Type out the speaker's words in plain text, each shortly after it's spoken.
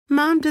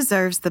Mom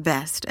deserves the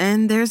best,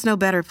 and there's no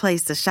better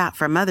place to shop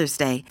for Mother's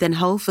Day than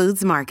Whole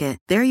Foods Market.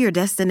 They're your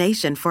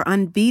destination for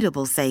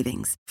unbeatable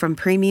savings, from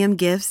premium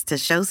gifts to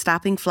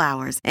show-stopping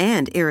flowers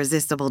and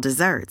irresistible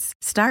desserts.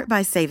 Start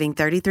by saving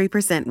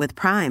 33% with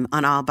Prime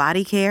on all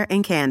body care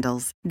and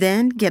candles.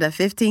 Then get a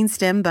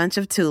 15-stem bunch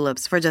of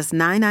tulips for just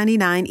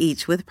 $9.99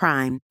 each with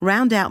Prime.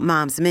 Round out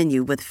Mom's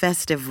menu with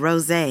festive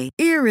rosé,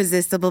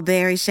 irresistible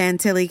berry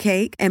chantilly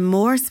cake, and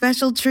more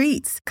special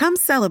treats. Come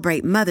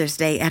celebrate Mother's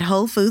Day at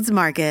Whole Foods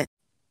Market.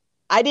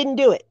 I didn't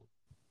do it.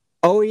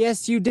 Oh,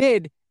 yes, you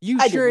did. You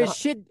I sure did as not.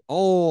 shit.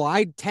 Oh,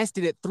 I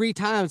tested it 3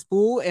 times,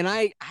 fool, and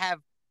I have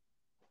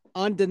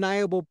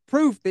undeniable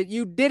proof that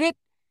you did it.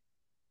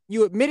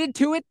 You admitted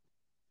to it.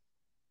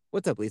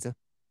 What's up, Lisa?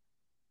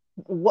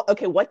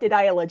 Okay, what did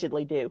I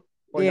allegedly do?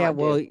 Or Yeah, not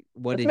well, do?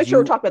 what Let's did make sure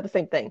we're you? talking about the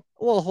same thing.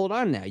 Well, hold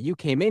on now. You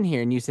came in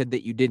here and you said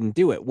that you didn't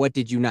do it. What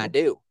did you not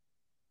do?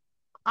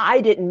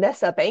 I didn't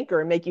mess up Anchor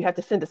and make you have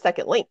to send a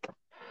second link.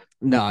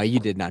 No, you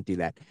did not do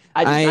that.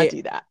 I did not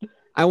do that.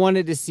 I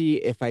wanted to see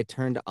if I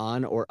turned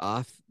on or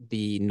off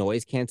the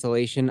noise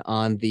cancellation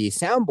on the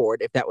soundboard,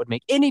 if that would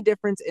make any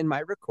difference in my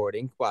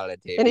recording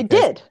quality. And it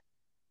did.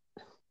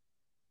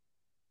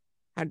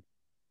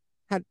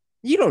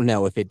 You don't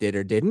know if it did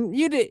or didn't.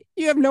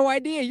 You have no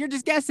idea. You're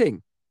just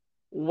guessing.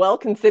 Well,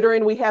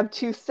 considering we have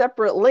 2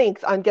 separate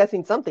links, I'm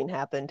guessing something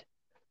happened.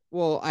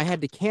 Well, I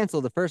had to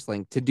cancel the first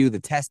link to do the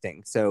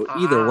testing. So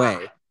either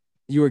way,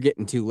 you were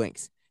getting 2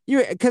 links.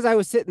 Because I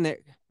was sitting there.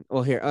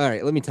 Well, here. All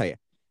right, let me tell you.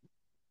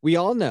 We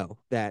all know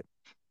that.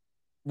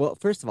 Well,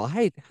 first of all,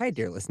 hi,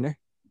 dear listener.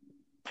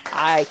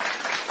 Hi.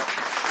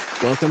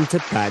 Welcome to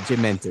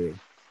Podgementary.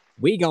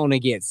 We gonna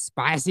get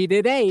spicy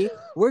today.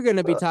 We're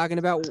gonna be talking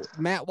about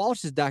Matt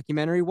Walsh's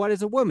documentary, What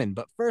is a Woman?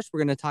 But first,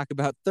 we're gonna talk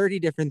about 30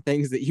 different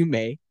things that you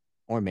may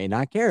or may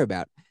not care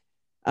about.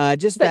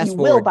 Just But fast you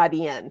forward. will by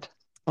the end.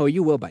 Oh,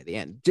 you will by the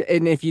end.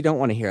 And if you don't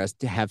want to hear us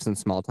to have some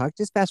small talk,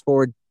 just fast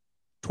forward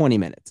 20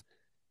 minutes.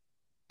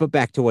 But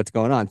back to what's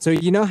going on. So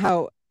you know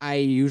how I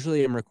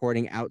usually am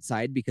recording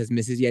outside because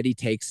Mrs. Yeti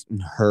takes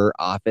her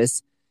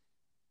office?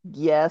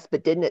 Yes,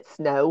 but didn't it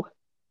snow?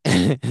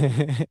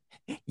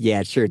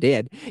 Yeah, it sure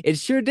did. It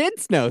sure did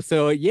snow.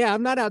 So yeah,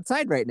 I'm not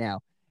outside right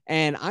now.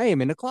 And I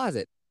am in a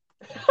closet.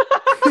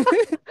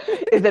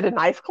 Is it a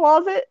nice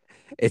closet?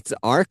 It's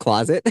our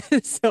closet.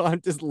 So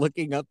I'm just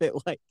looking up at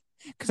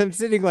because I'm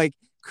sitting like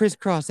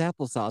crisscross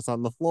applesauce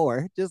on the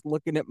floor, just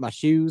looking at my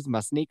shoes, my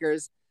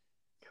sneakers.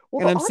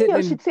 Well, and the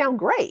audio should sound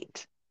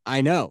great.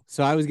 I know.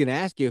 So I was going to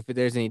ask you if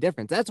there's any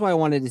difference. That's why I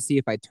wanted to see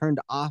if I turned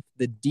off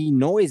the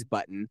denoise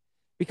button,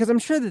 because I'm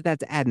sure that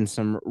that's adding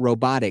some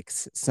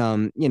robotics,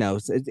 some,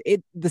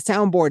 the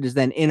soundboard is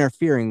then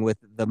interfering with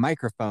the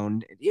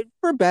microphone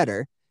for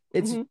better.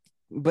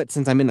 But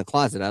since I'm in the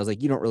closet, I was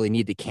like, you don't really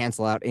need to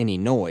cancel out any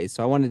noise.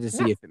 So I wanted to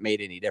see if it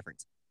made any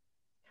difference.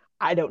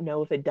 I don't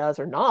know if it does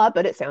or not,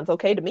 but it sounds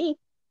okay to me.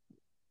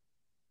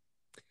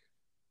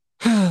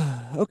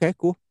 Okay,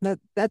 cool.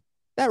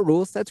 That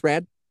rules. That's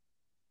rad.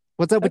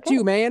 What's up with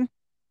you, man?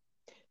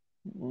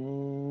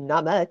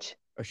 Not much.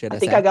 Or should I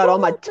think I got all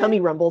my tummy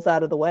rumbles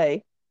out of the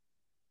way.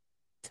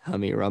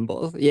 Tummy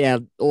rumbles? Yeah.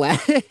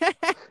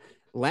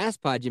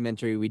 Last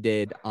Podgementary we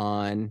did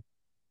on...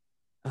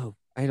 Oh,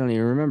 I don't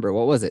even remember.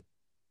 What was it?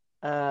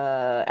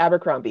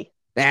 Abercrombie.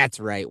 That's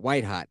right.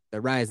 White Hot. The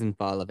rise and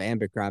fall of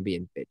Abercrombie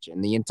and Fitch.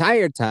 And the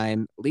entire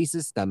time,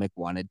 Lisa's stomach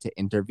wanted to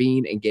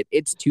intervene and get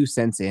its 2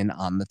 cents in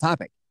on the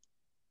topic.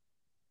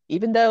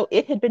 Even though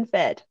it had been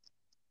fed.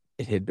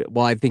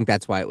 Well, I think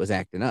that's why it was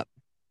acting up.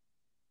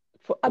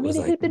 It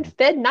had been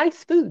fed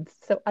nice foods,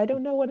 so I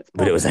don't know what it's.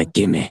 But it was like,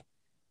 give me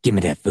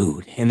that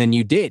food, and then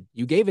you did.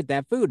 You gave it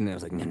that food, and it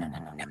was like, no.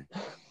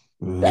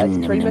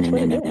 That's pretty much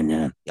what it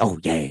is. Oh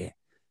yeah.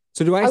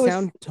 So do I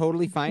sound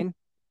totally fine?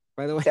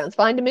 By the way, sounds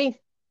fine to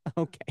me.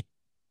 Okay.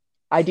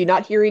 I do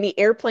not hear any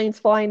airplanes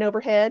flying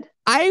overhead.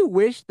 I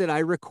wish that I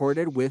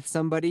recorded with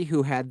somebody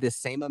who had the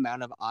same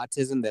amount of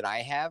autism that I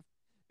have,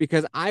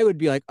 because I would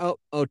be like,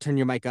 oh, turn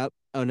your mic up.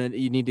 Oh no,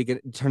 you need to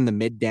turn the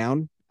mid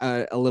down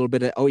a little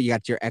bit. You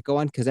got your echo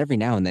on, because every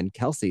now and then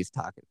Kelsey's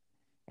talking,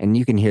 and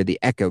you can hear the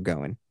echo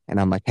going, and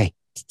I'm like, hey,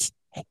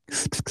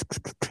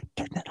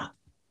 turn that off.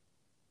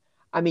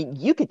 I mean,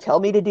 you could tell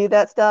me to do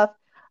that stuff.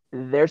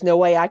 There's no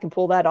way I can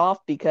pull that off,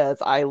 because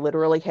I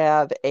literally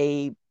have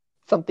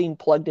something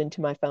plugged into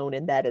my phone,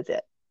 and that is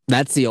it.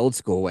 That's the old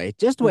school way.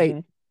 Just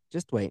wait.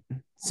 Just wait.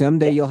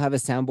 Someday you'll have a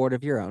soundboard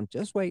of your own.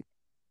 Just wait.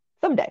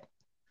 Someday.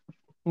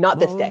 Not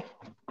this day.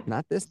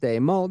 Not this day.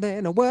 More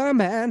than a worm.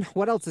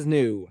 What else is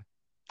new?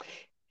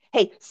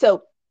 Hey,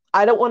 so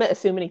I don't want to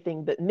assume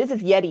anything, but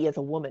Mrs. Yeti is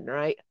a woman,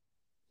 right?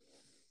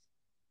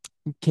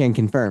 Can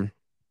confirm.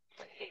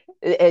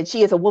 And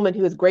she is a woman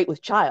who is great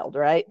with child,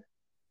 right?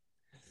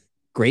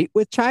 Great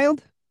with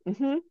child?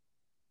 Mm-hmm.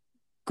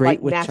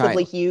 Great with child.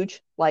 Massively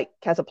huge,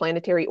 has a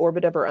planetary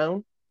orbit of her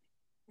own?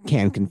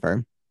 Can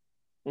confirm.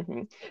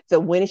 Mm-hmm. So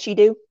when is she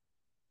due?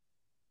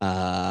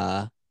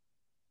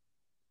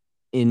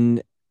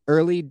 In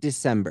early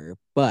December,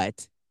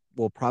 but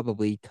will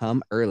probably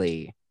come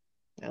early.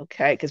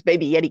 Okay, because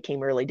Baby Yeti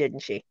came early,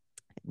 didn't she?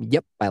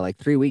 Yep, by like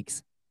 3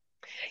 weeks.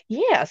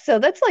 Yeah, so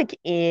that's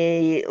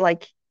in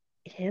like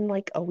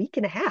a week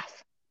and a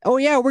half. Oh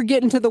yeah, we're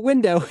getting to the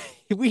window.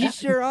 We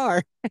sure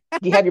are.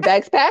 Do you have your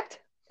bags packed?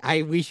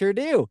 We sure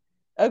do.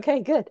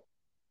 Okay, good.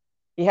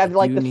 You I have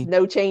like do the need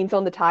snow chains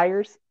on the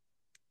tires?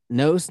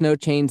 no snow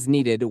chains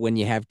needed when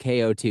you have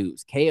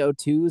KO2s.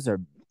 KO2s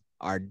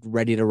are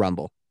ready to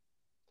rumble.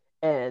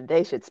 And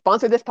they should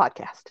sponsor this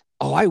podcast.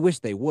 Oh, I wish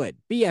they would.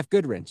 BF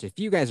Goodwrench, if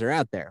you guys are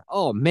out there,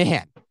 oh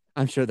man,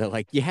 I'm sure they're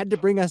like, you had to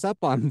bring us up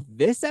on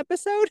this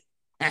episode?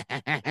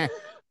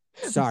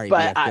 Sorry,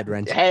 But BF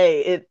Goodwrench.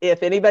 hey,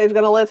 if anybody's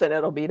going to listen,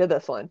 it'll be to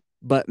this one.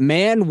 But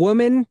man,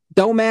 woman,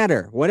 don't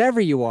matter. Whatever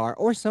you are,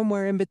 or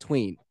somewhere in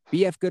between,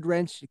 BF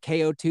Goodwrench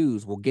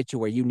KO2s will get you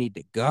where you need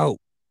to go.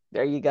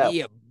 There you go.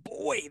 Yeah,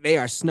 boy, they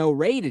are snow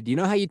rated. You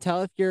know how you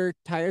tell if your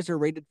tires are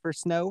rated for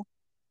snow?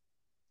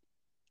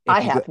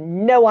 I have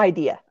no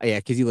idea. Oh, yeah,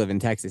 because you live in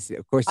Texas.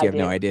 Of course, you have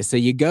no idea. So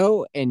you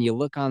go and you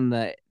look on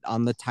the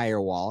tire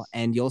wall,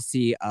 and you'll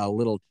see a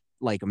little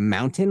like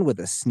mountain with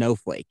a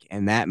snowflake,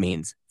 and that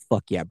means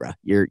fuck yeah, bro,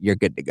 you're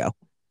good to go.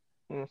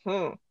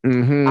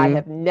 I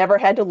have never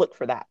had to look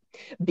for that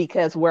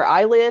because where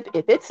I live,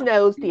 if it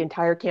snows, the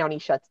entire county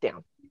shuts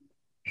down.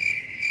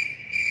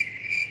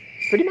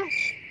 Pretty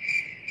much.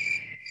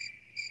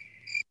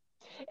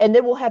 And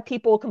then we'll have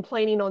people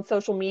complaining on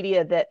social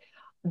media that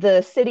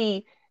the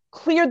city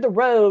cleared the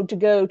road to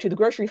go to the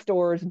grocery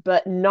stores,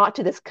 but not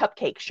to this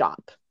cupcake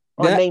shop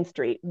on Main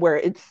Street where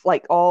it's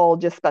like all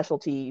just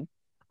specialty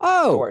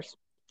stores.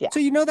 Yeah. So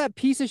you know that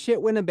piece of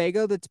shit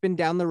Winnebago that's been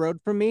down the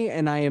road from me,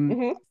 and I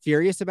am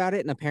furious about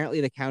it. And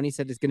apparently the county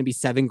said it's going to be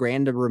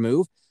 $7,000 to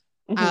remove.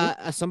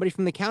 Somebody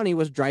from the county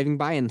was driving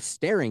by and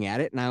staring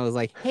at it, and I was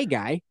like, "Hey,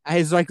 guy!" I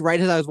was like, right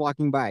as I was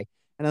walking by,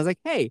 and I was like,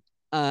 "Hey,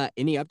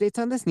 any updates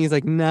on this?" And he's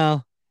like,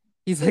 "No."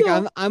 He's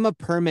like, I'm a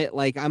permit,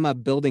 like I'm a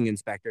building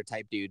inspector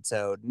type dude,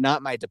 so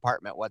not my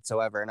department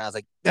whatsoever. And I was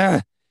like,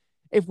 ugh.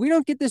 If we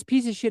don't get this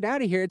piece of shit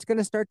out of here, it's going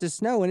to start to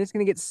snow and it's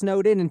going to get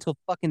snowed in until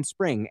fucking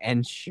spring.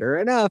 And sure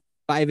enough,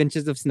 5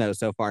 inches of snow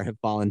so far have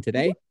fallen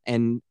today,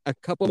 and a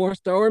couple more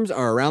storms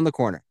are around the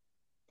corner.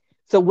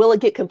 So will it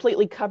get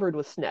completely covered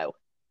with snow?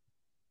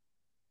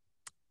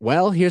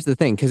 Well, here's the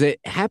thing, because it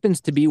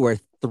happens to be where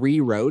 3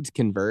 roads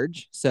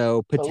converge.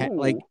 So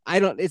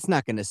it's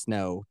not going to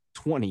snow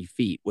 20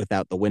 feet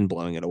without the wind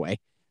blowing it away.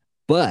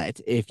 But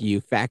if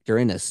you factor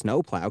in a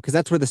snowplow, because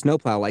that's where the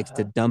snowplow likes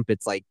to dump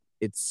its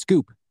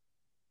scoop.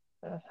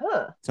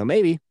 So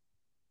maybe.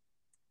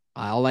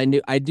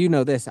 I do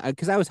know this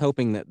because I was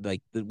hoping that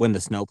when the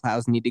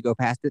snowplows need to go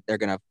past it, they're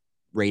gonna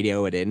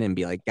radio it in and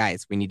be like,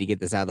 guys, we need to get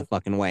this out of the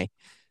fucking way.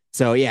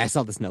 So yeah, I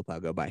saw the snowplow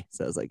go by.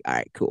 So I was like, all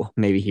right, cool.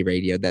 Maybe he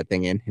radioed that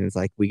thing in and it's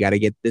like, we got to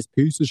get this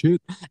piece of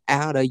shit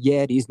out of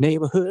Yeti's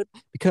neighborhood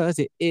because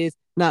it is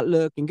not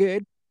looking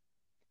good.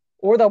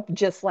 Or they'll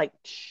just like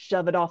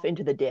shove it off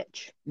into the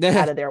ditch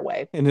out of their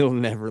way. And it'll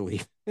never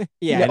leave.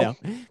 Yeah, no.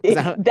 I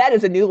know. That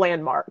is a new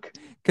landmark.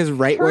 Because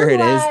where it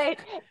is.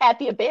 At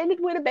the abandoned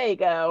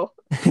Winnebago.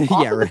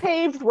 Off of the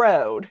paved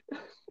road.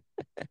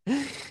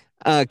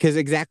 Because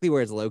exactly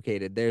where it's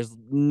located, there's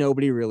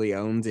nobody really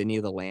owns any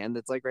of the land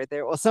that's like right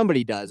there. Well,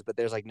 somebody does, but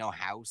there's like no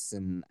house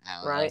and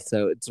I don't know.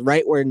 So it's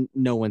right where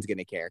no one's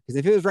gonna care. Because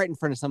if it was right in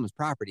front of someone's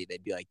property,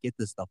 they'd be like, "Get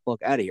this the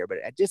fuck out of here." But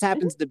it just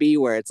happens to be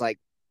where it's like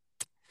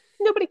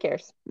nobody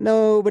cares.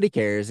 Nobody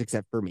cares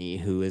except for me,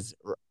 who is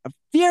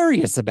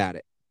furious about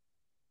it.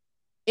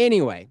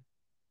 Anyway,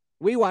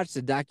 we watched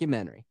a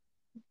documentary.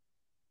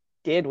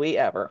 Did we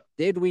ever?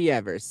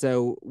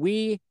 So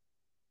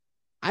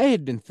I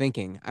had been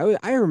thinking,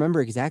 I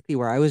remember exactly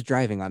where I was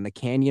driving on the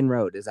Canyon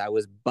Road as I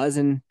was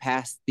buzzing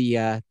past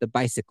the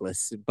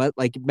bicyclists, but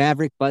like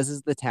Maverick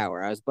buzzes the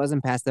tower. I was buzzing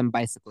past them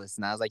bicyclists,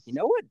 and I was like, you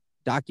know what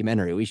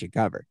documentary we should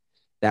cover?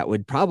 That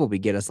would probably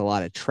get us a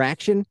lot of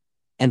traction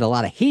and a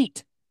lot of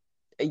heat.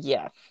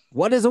 Yeah.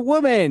 What is a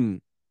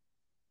woman?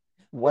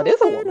 What is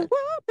a woman?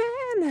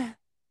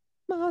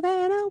 More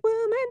than a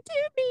woman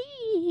to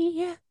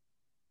me.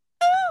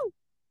 Ooh.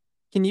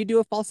 Can you do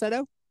a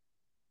falsetto?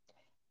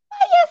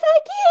 Yes,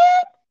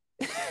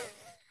 I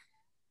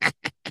can.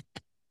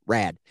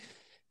 Rad.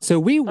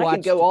 So I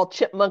can go all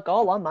chipmunk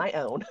all on my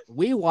own.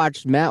 We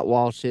watched Matt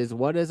Walsh's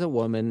What is a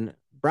Woman,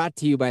 brought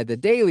to you by the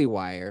Daily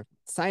Wire.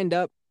 Signed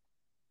up,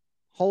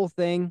 whole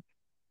thing.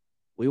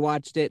 We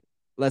watched it.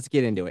 Let's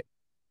get into it.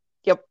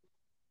 Yep.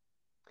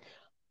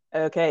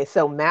 Okay,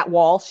 so Matt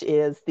Walsh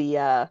is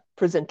the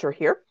presenter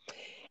here.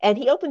 And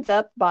he opens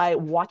up by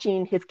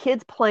watching his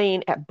kids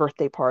playing at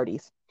birthday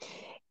parties.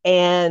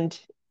 And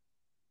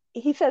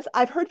he says,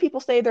 I've heard people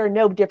say there are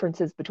no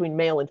differences between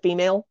male and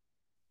female.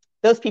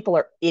 Those people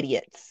are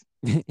idiots.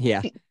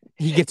 Yeah,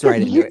 he gets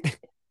right into it.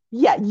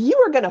 Yeah,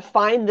 you are going to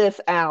find this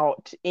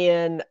out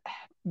in,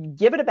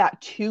 give it about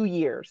 2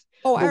 years.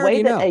 Oh, I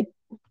already know.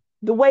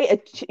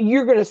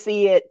 You're going to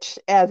see it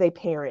as a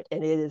parent,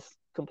 and it is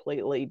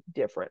completely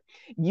different.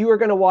 You are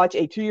going to watch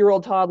a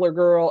 2-year-old toddler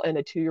girl and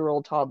a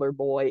 2-year-old toddler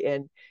boy,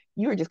 and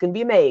you are just going to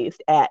be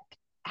amazed at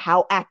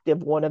how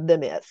active one of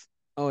them is.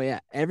 Oh yeah,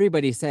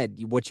 everybody said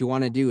what you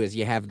want to do is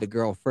you have the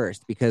girl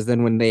first because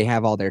then when they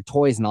have all their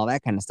toys and all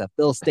that kind of stuff,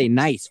 they'll stay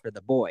nice for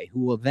the boy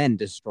who will then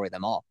destroy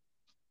them all.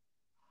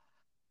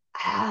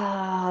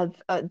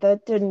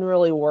 That didn't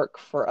really work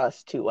for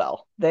us too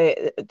well.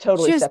 They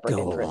totally Just separate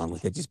go interests. along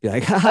with it. Just be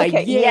like, ah,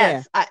 Okay,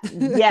 yeah.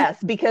 yes,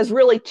 because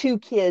really 2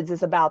 kids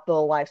is about the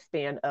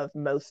lifespan of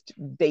most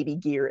baby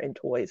gear and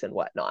toys and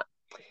whatnot.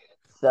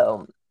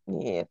 So,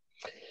 yeah.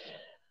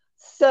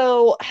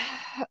 So,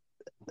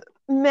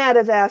 Matt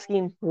is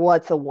asking,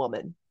 what's a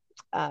woman?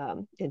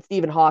 And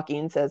Stephen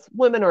Hawking says,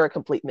 women are a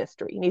complete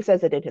mystery. And he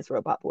says it in his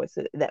robot voice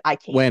that I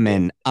can't do.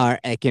 Women are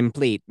a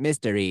complete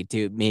mystery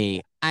to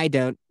me. I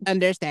don't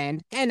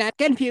understand, cannot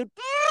compute.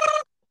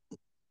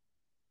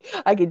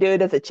 I can do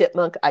it as a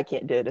chipmunk. I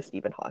can't do it as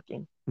Stephen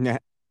Hawking. Yeah.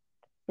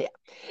 Yeah.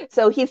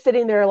 So he's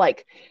sitting there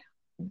like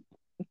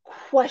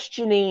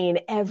questioning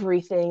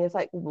everything. It's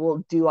like,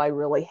 well, do I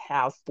really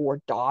have 4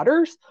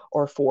 daughters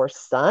or 4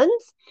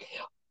 sons?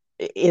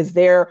 Is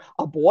there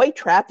a boy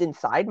trapped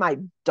inside my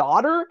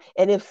daughter?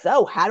 And if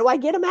so, how do I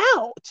get him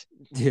out?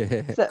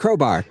 So,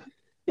 Crowbar.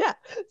 yeah.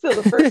 So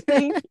the first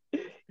thing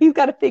he's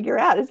got to figure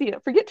out is,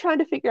 forget trying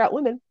to figure out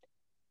women.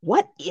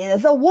 What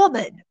is a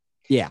woman?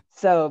 Yeah.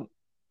 So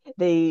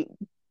he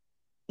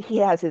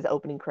has his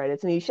opening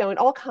credits and he's showing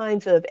all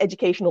kinds of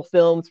educational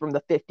films from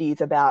the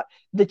 50s about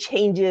the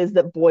changes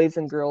that boys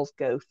and girls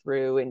go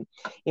through. And,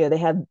 they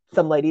have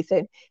some lady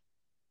saying,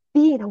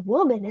 being a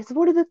woman is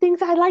one of the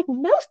things I like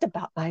most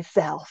about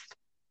myself.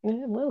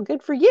 Well,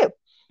 good for you.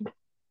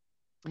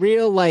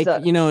 Real, like,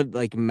 like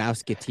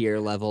Mouseketeer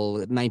level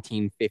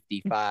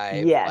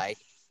 1955. Yes. Like,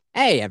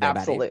 hey, everybody.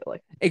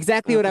 Absolutely.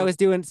 Exactly what I was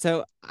doing.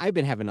 So I've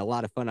been having a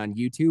lot of fun on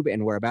YouTube,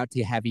 and we're about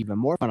to have even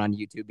more fun on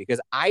YouTube because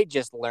I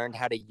just learned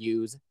how to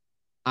use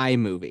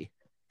iMovie.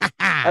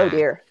 Oh,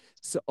 dear.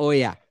 So, oh,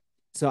 yeah.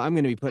 So I'm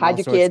going to be putting hide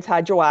your kids,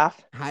 hide your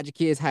wife. Hide your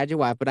kids, hide your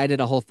wife. But I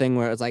did a whole thing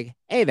where it was like,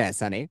 hey there,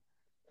 Sonny.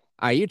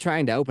 Are you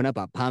trying to open up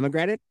a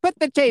pomegranate? Put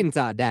the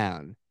chainsaw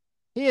down.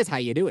 Here's how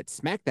you do it.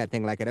 Smack that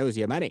thing like it owes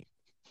you money.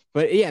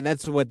 But yeah,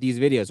 that's what these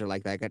videos are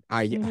like.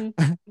 Are you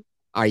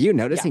are you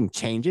noticing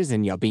changes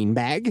in your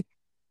beanbag?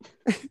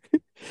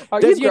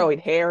 Are you growing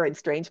hair in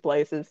strange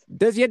places?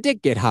 Does your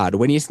dick get hard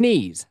when you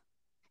sneeze?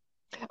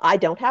 I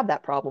don't have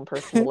that problem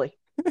personally.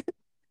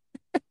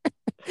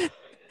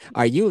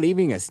 Are you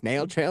leaving a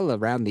snail trail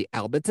around the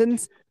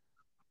Albertsons?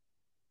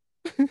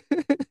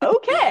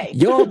 Okay.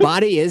 Your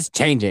body is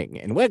changing,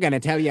 and we're going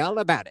to tell you all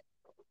about it.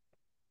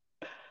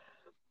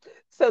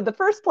 So the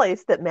first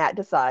place that Matt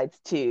decides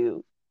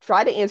to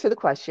try to answer the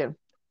question,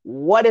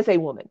 what is a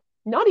woman?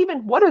 Not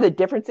even what are the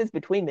differences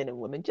between men and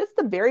women, just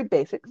the very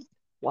basics.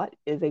 What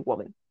is a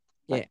woman?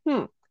 Yeah.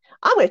 I'm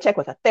going to check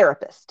with a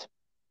therapist.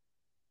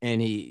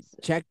 And he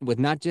checked with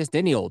not just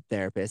any old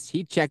therapist.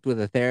 He checked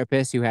with a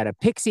therapist who had a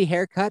pixie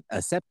haircut,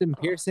 a septum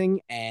piercing,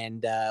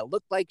 and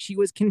looked like she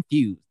was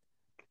confused.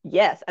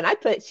 Yes, and I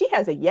put she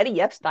has a Yeti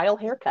Yep style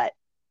haircut.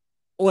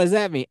 What does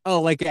that mean?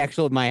 Oh, like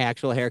my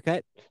actual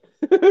haircut?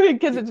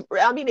 Because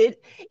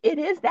it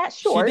is that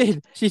short.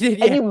 She did,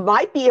 yeah. And you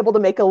might be able to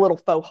make a little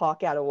faux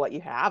hawk out of what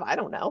you have. I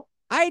don't know.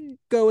 I'd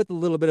go with a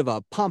little bit of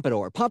a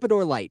pompadour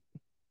light.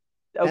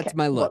 Okay. That's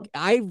my look.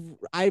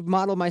 I've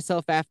modeled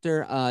myself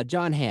after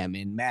John Hamm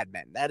in Mad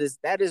Men. That's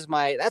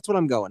what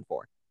I'm going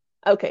for.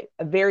 Okay,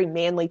 a very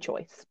manly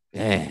choice.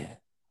 Yeah.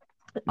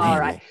 All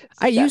right.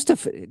 I used to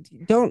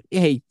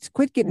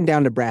quit getting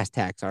down to brass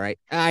tacks. All right.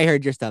 I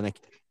heard your stomach.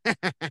 No,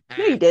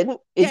 you didn't.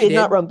 It did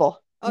not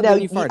rumble. Oh, no,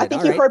 you farted. I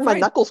think you heard my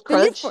knuckles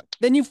crunch.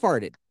 Then you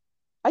farted.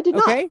 I did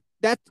not. Okay.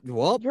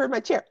 You heard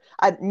my chair.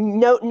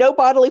 No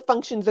bodily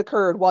functions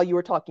occurred while you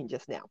were talking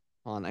just now.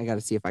 Hold on, I got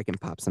to see if I can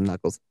pop some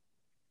knuckles.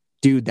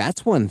 Dude,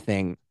 that's one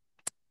thing.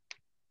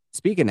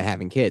 Speaking of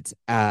having kids,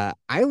 I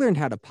learned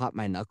how to pop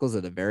my knuckles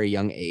at a very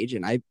young age,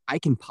 and I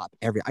can pop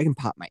I can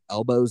pop my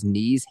elbows,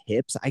 knees,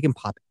 hips. I can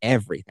pop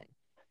everything.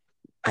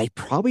 I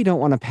probably don't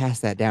want to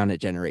pass that down a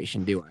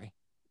generation, do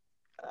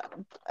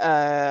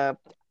I?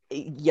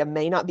 You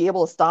may not be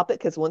able to stop it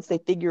because once they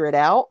figure it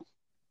out,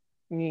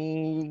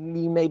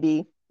 you may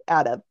be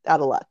out of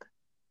luck.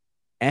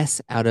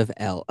 S out of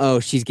L.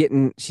 Oh, she's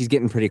getting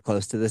pretty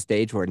close to the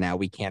stage where now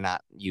we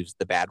cannot use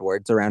the bad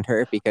words around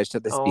her because she'll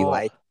just be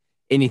like,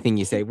 anything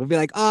you say, we'll be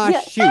like, oh,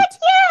 yeah, shoot.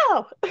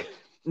 Thank you.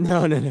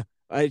 No.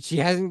 She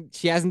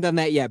hasn't done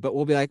that yet, but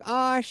we'll be like,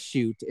 oh,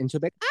 shoot. And she'll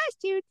be like, oh,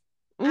 shoot.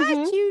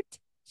 Oh,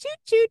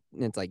 shoot.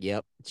 And it's like,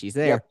 yep, she's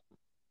there. Yep.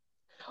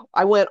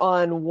 I went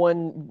on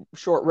one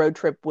short road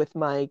trip with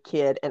my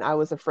kid, and I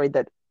was afraid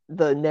that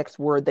the next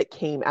word that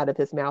came out of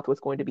his mouth was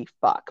going to be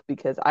fuck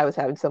because I was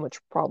having so much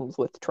problems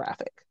with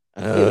traffic.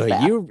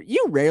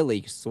 You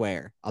rarely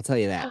swear. I'll tell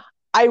you that.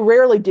 I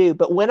rarely do,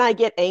 but when I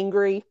get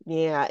angry,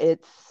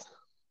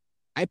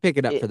 I pick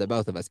it up for the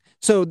both of us.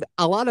 So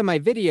a lot of my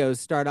videos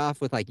start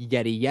off with like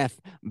Yeti Yef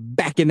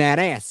back in that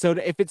ass. So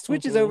if it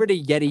switches over to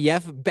Yeti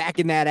Yef back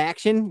in that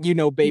action,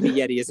 baby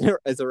Yeti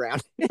is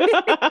around.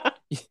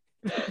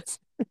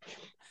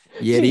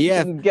 Yeti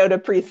Yef. Go to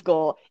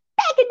preschool.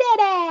 Back in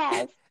that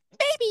ass.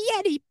 Baby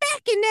Yeti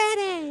back in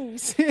that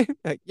ass.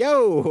 Like,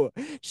 yo,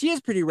 she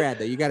is pretty rad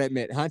though. You gotta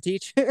admit, huh,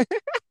 Teach? All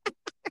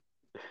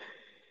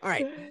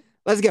right,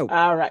 let's go.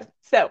 All right.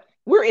 So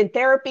we're in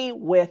therapy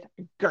with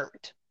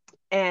Gert,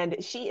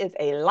 and she is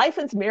a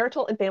licensed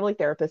marital and family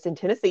therapist in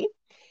Tennessee.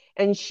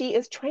 And she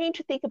is trained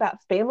to think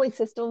about family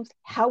systems,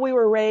 how we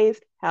were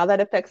raised, how that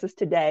affects us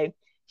today.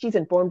 She's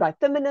informed by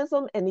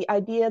feminism and the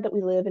idea that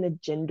we live in a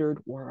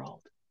gendered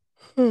world.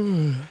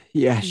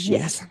 Yeah, she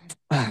Yes. is.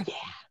 Yeah.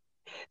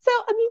 So,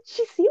 I mean,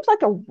 she seems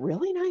like a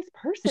really nice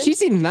person. She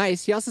seems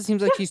nice. She also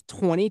seems like she's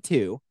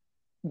 22.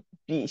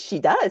 She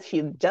does.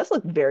 She just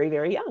looks very,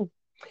 very young.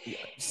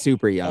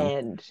 Super young.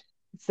 And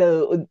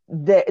so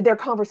their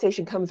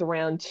conversation comes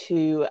around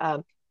to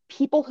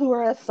people who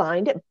are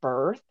assigned at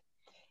birth.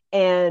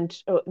 And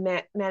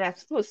Matt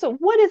asks, so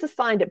what is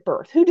assigned at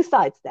birth? Who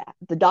decides that?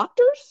 The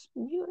doctors?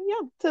 Yeah.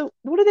 So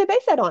what do they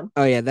base that on?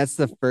 Oh yeah, that's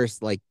the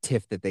first like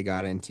tiff that they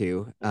got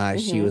into.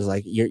 She was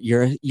like,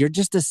 "You're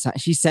just assigned."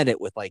 She said it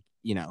with like,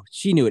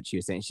 she knew what she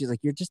was saying. She's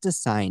like, "You're just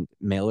assigned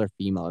male or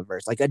female at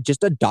birth." Like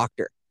just a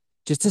doctor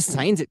just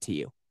assigns it to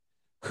you.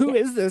 Who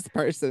is this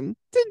person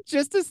to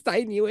just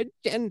assign you a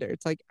gender?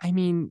 It's like, I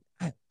mean,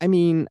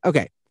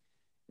 okay.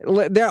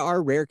 There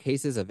are rare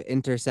cases of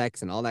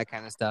intersex and all that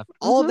kind of stuff.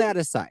 All that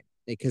aside,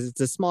 because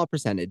it's a small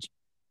percentage.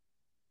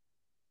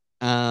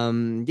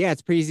 Yeah,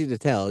 it's pretty easy to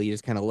tell. You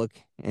just kind of look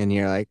and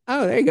you're like,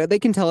 oh, there you go. They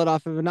can tell it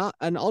off of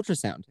an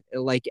ultrasound,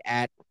 like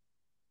at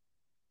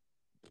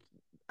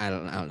I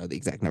don't know the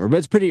exact number, but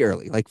it's pretty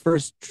early, like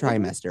first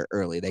trimester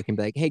early. They can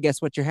be like, hey, guess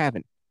what you're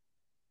having?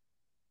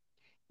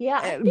 Yeah,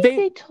 I think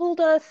they told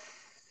us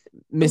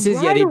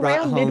Mrs. right Yeti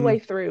around midway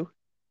through.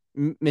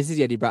 Mrs.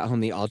 Yeti brought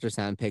home the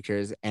ultrasound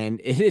pictures, and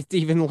it's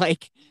even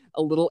like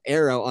a little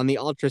arrow on the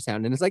ultrasound,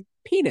 and it's like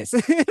penis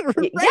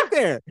right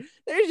there.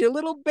 There's your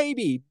little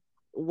baby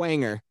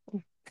wanger.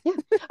 Yeah,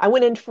 I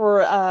went in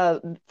for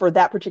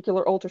that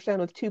particular ultrasound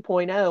with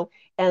 2.0,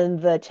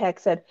 and the tech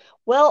said,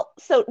 well,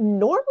 so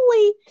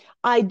normally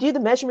I do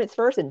the measurements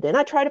first, and then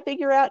I try to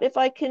figure out if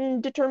I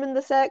can determine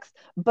the sex.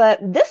 But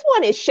this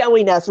one is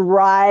showing us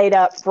right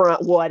up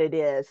front what it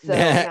is. So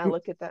when I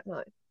look at that, I'm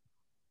like,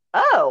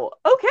 oh,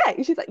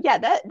 okay. She's like, yeah,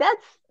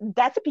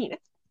 that's a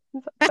penis.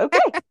 Okay,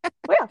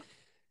 well,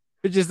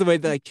 But just the way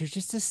that like you're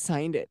just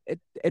assigned it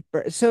at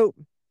birth. So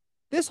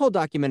this whole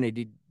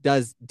documentary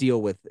does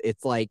deal with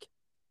it's like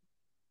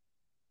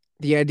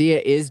the idea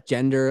is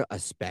gender a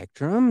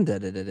spectrum,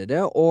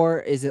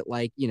 or is it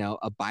like,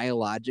 a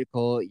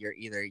biological, you're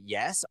either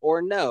yes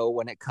or no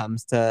when it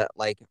comes to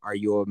like, are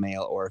you a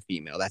male or a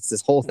female? That's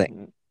this whole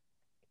thing.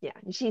 Yeah.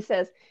 And she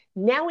says,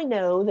 now we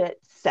know that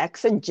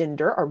sex and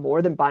gender are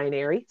more than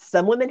binary.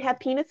 Some women have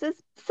penises,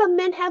 some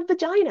men have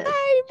vaginas.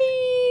 I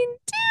mean,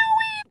 do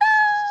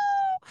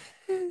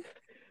we know?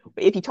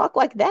 If you talk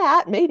like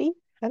that, maybe.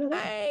 I don't know.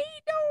 I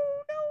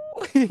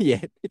don't know.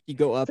 Yeah, if you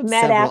go up so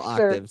Matt several asks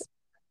her, octaves.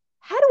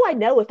 how do I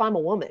know if I'm a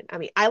woman? I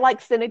mean, I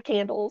like scented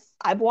candles.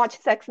 I've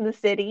watched Sex in the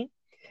City.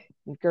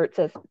 And Gert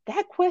says,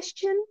 that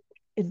question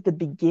is the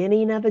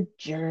beginning of a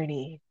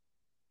journey.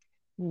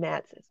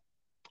 Matt says,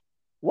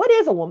 what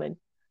is a woman?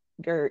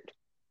 Gert,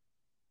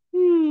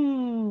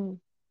 smiles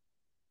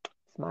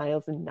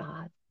and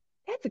nods.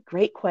 That's a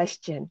great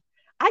question.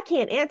 I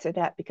can't answer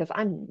that because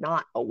I'm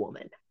not a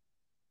woman.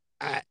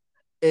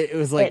 It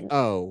was like,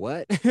 oh,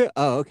 what?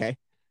 Oh, okay.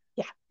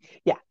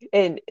 Yeah.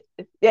 And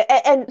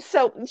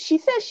so she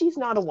says she's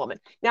not a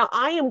woman. Now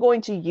I am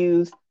going to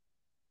use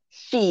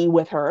she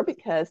with her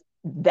because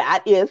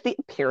that is the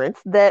appearance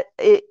that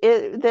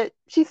that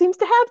she seems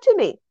to have to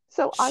me.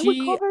 So I would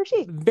call her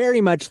she.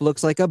 Very much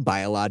looks like a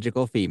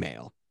biological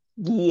female.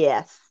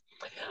 Yes.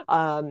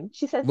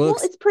 She says, looks, well,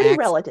 it's pretty acts,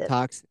 relative.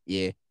 Talks,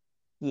 yeah.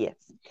 Yes.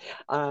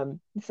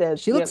 Says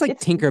she looks like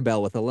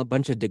Tinkerbell with a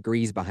bunch of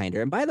degrees behind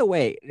her. And by the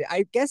way,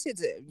 I guess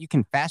you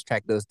can fast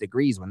track those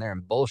degrees when they're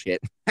in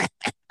bullshit. All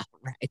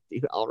right,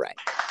 dude. All right.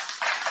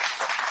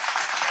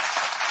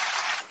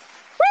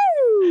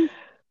 Woo!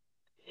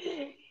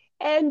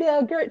 And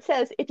Gert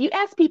says, if you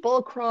ask people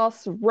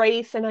across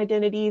race and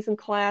identities and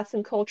class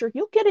and culture,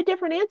 you'll get a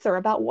different answer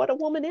about what a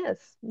woman is.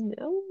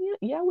 No,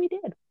 yeah, we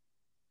did.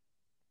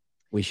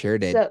 We sure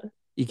did. So,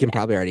 you can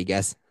probably already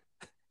guess.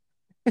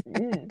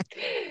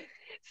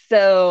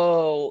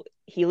 So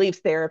he leaves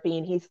therapy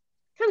and he's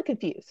kind of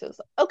confused. So it's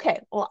like, okay,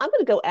 well, I'm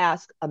going to go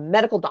ask a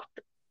medical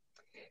doctor.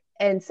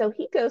 And so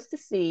he goes to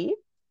see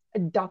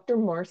Dr.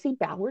 Marcy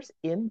Bowers,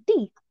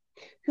 MD,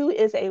 who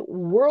is a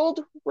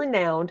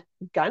world-renowned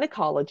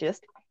gynecologist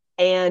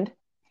and,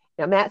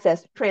 now Matt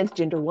says,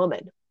 transgender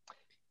woman.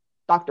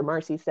 Dr.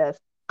 Marcy says,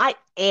 I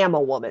am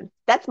a woman.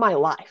 That's my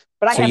life.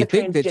 But I have a transgender history. So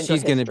you think that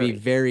she's going to be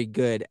very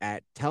good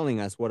at telling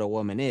us what a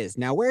woman is.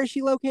 Now, where is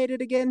she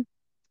located again?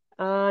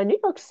 New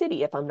York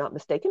City, if I'm not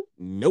mistaken.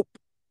 Nope.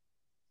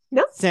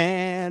 No?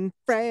 San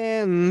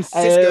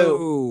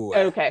Francisco.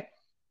 Oh,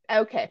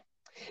 okay.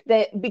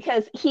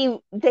 Because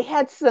they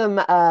had some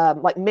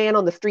like man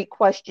on the street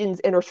questions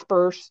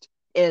interspersed,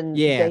 and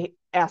they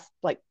asked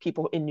like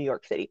people in New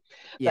York City.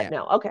 But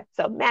no, okay.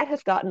 So Matt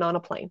has gotten on a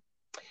plane,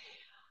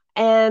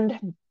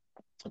 and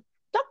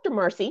Dr.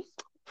 Marcy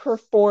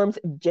performs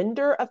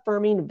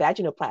gender-affirming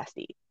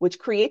vaginoplasty, which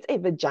creates a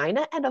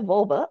vagina and a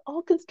vulva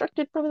all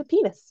constructed from the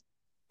penis.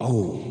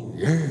 Oh,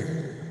 yeah.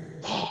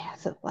 Yeah,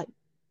 so like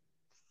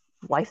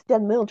slice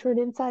down the middle, turn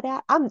inside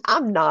out.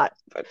 I'm not.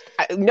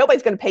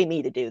 Nobody's going to pay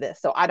me to do this,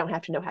 so I don't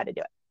have to know how to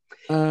do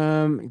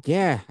it.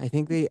 Yeah, I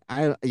think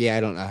I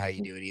don't know how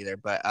you do it either,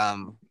 but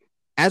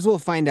as we'll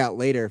find out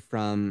later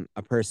from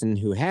a person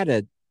who had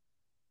a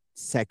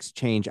sex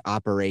change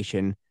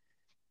operation,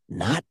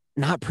 not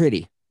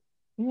pretty.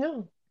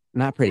 No.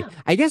 Not pretty. Yeah.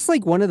 I guess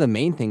like one of the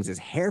main things is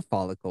hair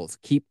follicles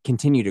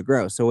continue to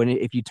grow. So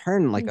if you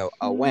turn like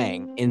a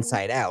wang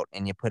inside out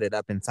and you put it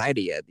up inside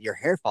of you, your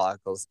hair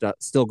follicles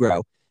still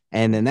grow.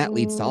 And then that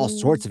leads to all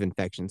sorts of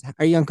infections.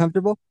 Are you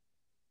uncomfortable?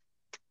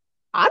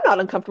 I'm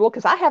not uncomfortable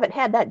because I haven't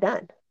had that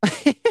done.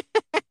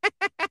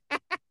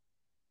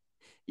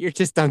 You're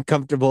just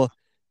uncomfortable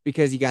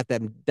because you got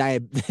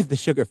the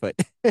sugar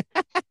foot.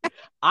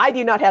 I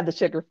do not have the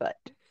sugar foot.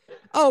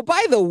 Oh,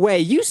 by the way,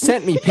 you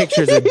sent me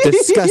pictures of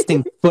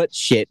disgusting foot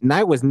shit, and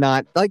I was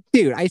not like,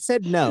 dude, I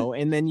said no,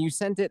 and then you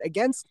sent it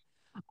against.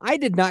 I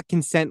did not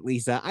consent,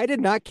 Lisa. I did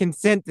not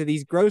consent to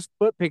these gross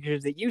foot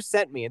pictures that you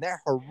sent me, and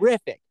they're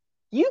horrific.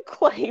 You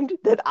claimed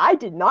that I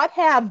did not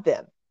have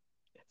them,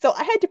 so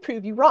I had to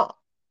prove you wrong.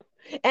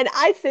 And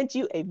I sent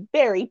you a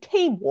very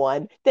tame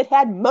one that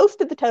had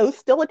most of the toes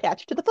still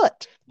attached to the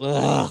foot.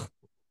 Ugh.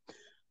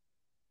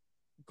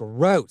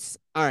 Gross.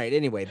 All right.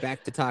 Anyway,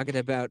 back to talking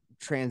about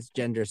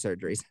transgender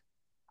surgeries.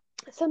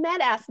 So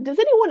Matt asks, does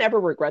anyone ever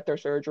regret their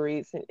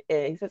surgeries?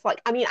 And he says, like,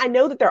 I mean, I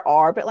know that there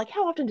are, but like,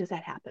 how often does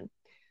that happen?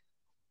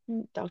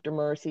 Dr.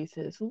 Marcy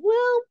says,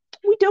 well,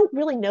 we don't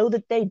really know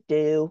that they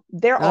do.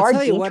 There are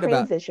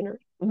detransitioners.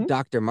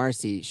 Dr.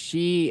 Marcy,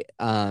 she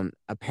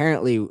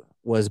apparently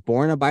was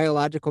born a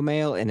biological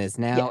male and is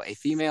now a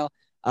female.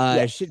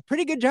 She did a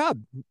pretty good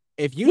job.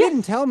 If you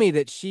didn't tell me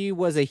that she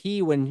was a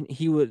he when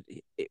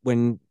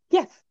I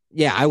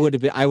would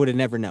have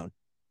never known.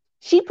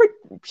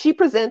 She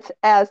presents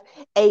as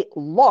a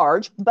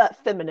large but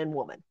feminine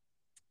woman.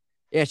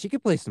 Yeah, she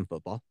could play some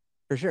football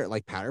for sure.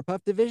 Like Powder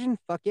Puff division,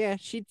 fuck yeah,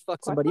 she'd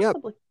fuck somebody up.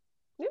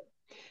 Yeah.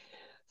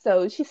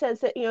 So she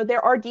says that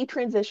there are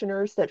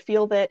detransitioners that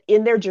feel that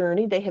in their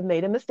journey they have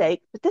made a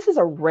mistake, but this is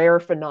a rare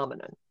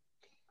phenomenon.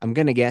 I'm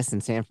gonna guess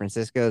in San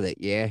Francisco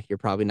that you're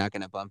probably not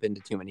gonna bump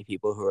into too many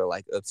people who are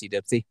like oopsie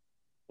doopsie.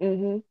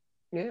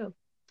 Yeah.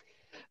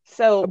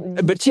 So,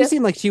 but she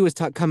seemed like she was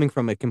coming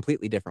from a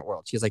completely different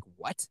world. She was like,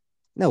 "What?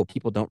 No,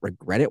 people don't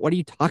regret it. What are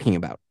you talking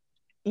about?"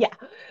 Yeah.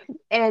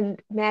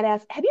 And Matt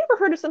asks, have you ever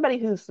heard of somebody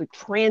who's like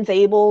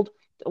transabled?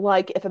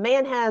 Like if a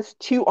man has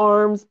 2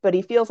 arms, but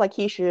he feels like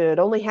he should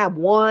only have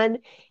one,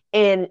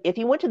 and if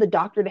he went to the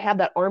doctor to have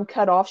that arm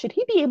cut off, should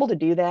he be able to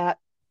do that?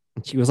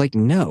 And she was like,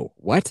 "No,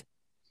 what?"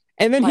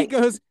 And then he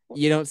goes,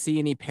 "You don't see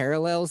any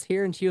parallels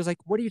here?" And she was like,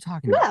 "What are you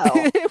talking about?"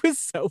 It was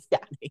so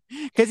funny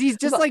because he's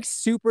just like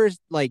super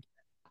like.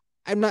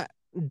 I'm not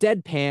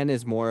deadpan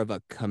is more of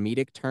a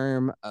comedic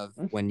term of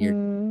when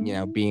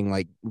you're being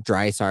like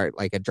dry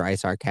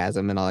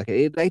sarcasm and all that.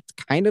 It's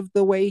kind of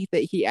the way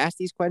that he asked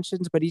these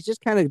questions, but he's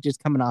just kind of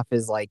just coming off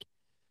as like,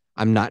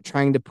 I'm not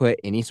trying to put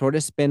any sort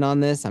of spin on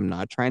this. I'm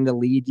not trying to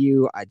lead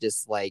you. I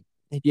just like,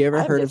 have you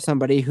ever heard of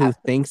somebody who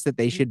thinks that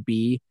they should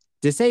be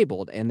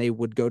disabled and they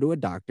would go to a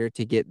doctor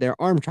to get their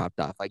arm chopped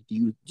off? Like,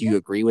 do you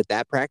agree with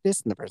that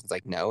practice? And the person's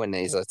like, no. And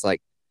it's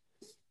like,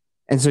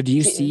 and so do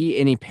you see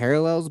any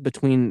parallels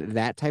between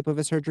that type of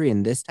a surgery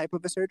and this type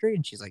of a surgery?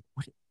 And she's like,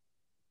 what?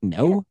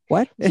 No,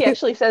 what? She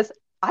actually says,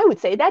 I would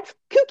say that's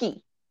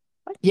kooky.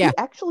 Yeah. She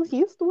actually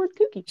used the word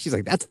kooky. She's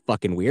like, that's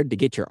fucking weird to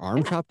get your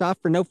arm chopped off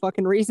for no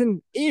fucking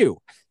reason. Ew.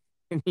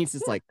 And he's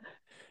just like,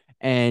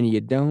 and you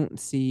don't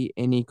see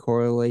any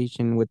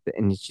correlation with the,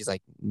 and she's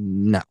like,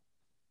 no.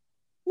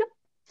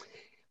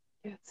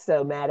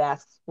 So Matt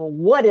asks, well,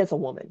 what is a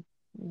woman?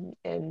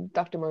 And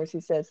Dr.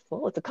 Marcy says,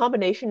 well, it's a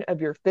combination of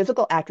your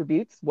physical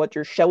attributes, what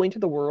you're showing to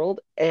the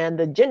world, and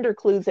the gender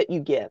clues that you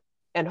give.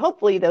 And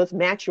hopefully those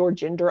match your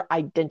gender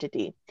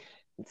identity.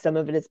 Some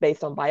of it is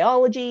based on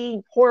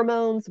biology,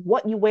 hormones,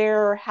 what you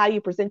wear, how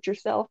you present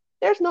yourself.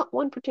 There's not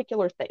one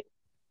particular thing.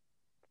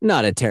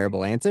 Not a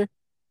terrible answer.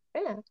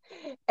 Yeah.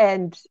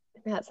 And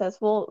Matt says,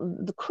 well,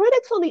 the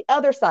critics on the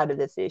other side of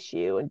this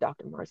issue, and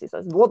Dr. Marcy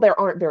says, well, there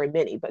aren't very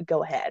many, but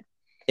go ahead.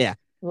 Yeah.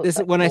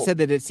 I said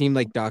that it seemed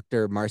like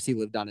Dr. Marcy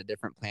lived on a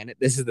different planet,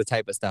 this is the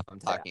type of stuff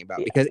I'm talking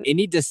about. Because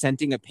any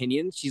dissenting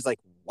opinions, she's like,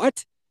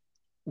 what?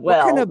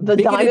 Well, what kind of the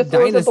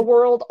dinosaurs of the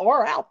world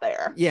are out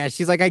there. Yeah,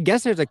 she's like, I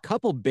guess there's a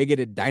couple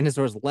bigoted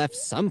dinosaurs left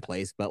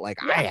someplace, but like,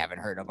 I haven't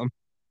heard of them.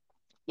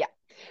 Yeah.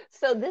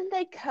 So then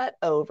they cut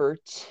over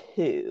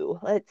to,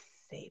 let's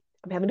see,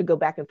 I'm having to go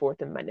back and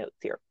forth in my notes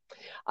here.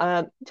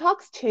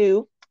 Talks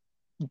to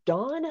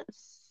Don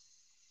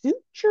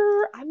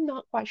Sucher. I'm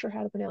not quite sure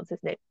how to pronounce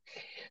his name.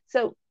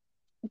 So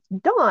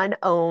Don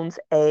owns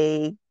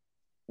a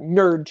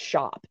nerd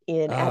shop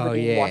in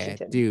Aberdeen,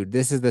 Washington. Dude,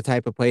 this is the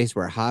type of place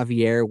where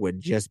Javier would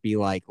just be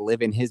like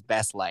living his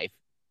best life.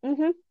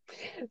 Mm-hmm.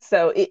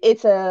 So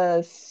it's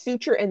a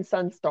Suture and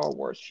Son Star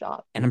Wars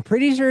shop. And I'm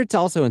pretty sure it's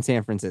also in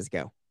San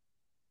Francisco.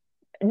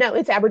 No,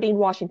 it's Aberdeen,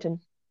 Washington.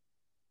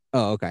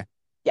 Oh, okay.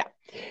 Yeah.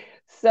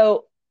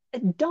 So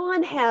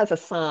Dawn has a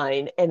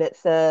sign and it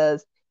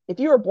says, if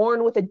you are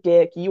born with a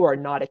dick, you are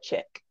not a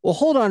chick. Well,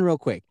 hold on real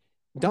quick.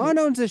 Dawn Mhm.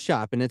 owns a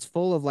shop and it's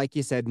full of, like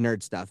you said,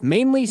 nerd stuff,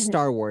 mainly Mhm.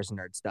 Star Wars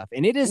nerd stuff.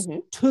 And it is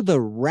Mhm. to the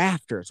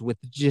rafters with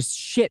just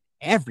shit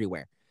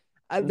everywhere.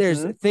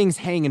 There's Mhm. things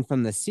hanging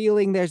from the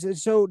ceiling.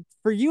 So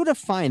for you to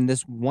find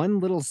this one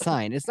little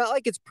sign, it's not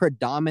like it's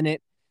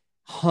predominant,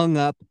 hung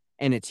up,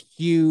 and it's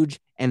huge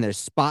and there's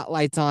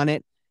spotlights on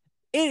it.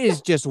 It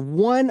is just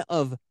one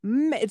of,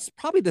 it's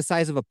probably the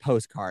size of a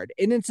postcard,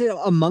 and it's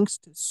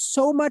amongst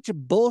so much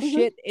Mhm.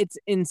 bullshit. It's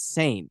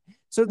insane.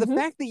 So the Mhm.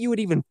 fact that you would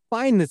even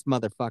find this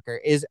motherfucker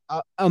is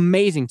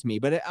amazing to me.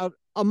 But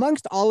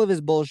amongst all of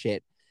his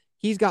bullshit,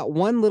 he's got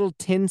one little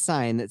tin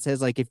sign that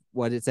says, like, if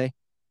what did it say?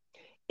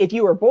 If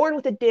you are born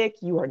with a dick,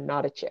 you are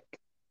not a chick.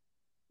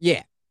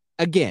 Yeah.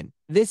 Again,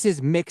 this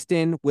is mixed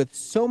in with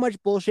so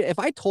much bullshit. If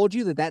I told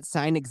you that that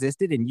sign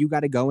existed and you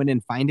got to go in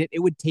and find it, it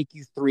would take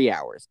you 3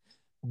 hours.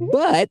 Mhm.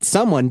 But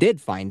someone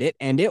did find it,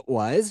 and it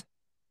was.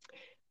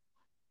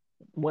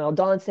 Well,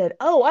 Dawn said,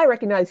 "Oh, I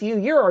recognize you.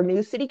 You're our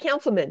new city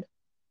councilman."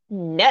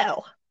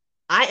 No,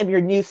 I am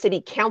your new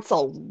city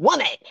council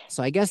woman.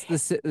 So I guess the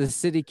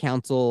city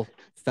council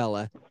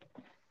fella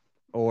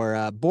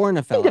or born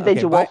a fella, okay,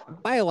 Individual.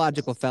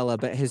 biological fella,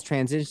 but his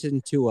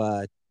transition to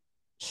a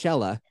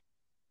Shella.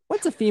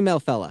 What's a female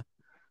fella?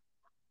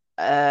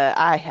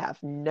 I have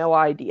no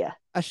idea.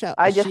 A shell.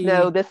 I just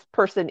know She this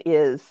person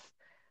is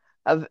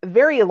of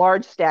very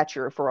large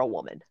stature for a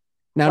woman.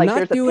 now Like not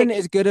there's a doing picture.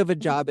 as good of a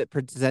job at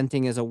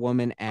presenting as a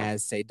woman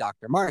as say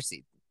Dr.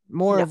 Marcy.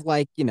 More No, of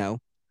like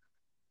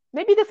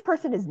maybe this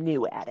person is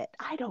new at it.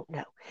 I don't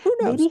know. who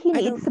knows? Maybe he I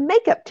needs don't know. some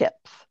makeup tips.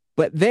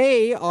 But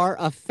they are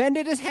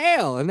offended as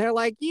hell, and they're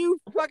like, "You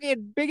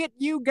fucking bigot,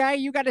 you guy!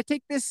 You got to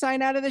take this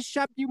sign out of this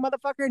shop, you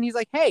motherfucker!" And he's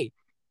like, "Hey,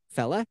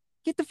 fella,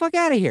 get the fuck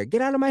out of here!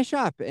 Get out of my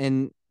shop!"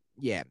 And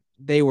yeah,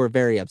 they were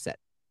very upset.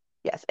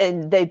 Yes,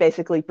 and they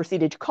basically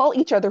proceeded to call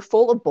each other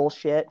full of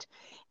bullshit.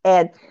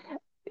 And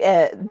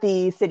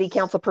the city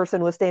council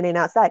person was standing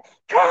outside.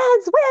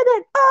 Trans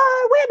women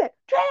are women.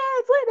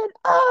 Trans women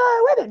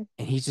are women.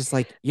 And he's just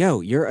like,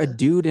 "Yo, you're a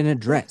dude in a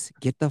dress.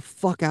 Get the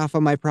fuck off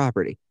of my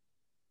property."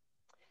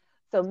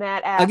 So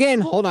Matt asks, Again,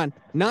 well, hold on.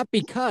 Not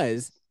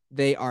because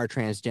they are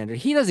transgender.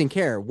 He doesn't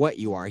care what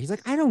you are. He's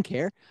like, "I don't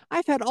care.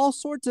 I've had all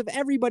sorts of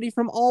everybody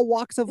from all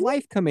walks of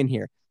life come in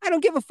here. I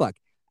don't give a fuck.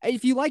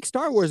 If you like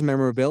Star Wars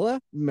memorabilia,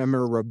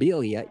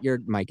 your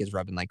mic is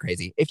rubbing like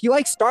crazy. If you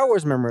like Star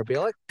Wars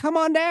memorabilia, come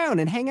on down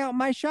and hang out in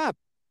my shop."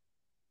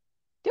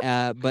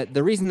 But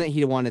the reason that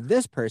he wanted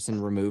this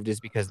person removed is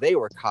because they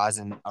were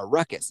causing a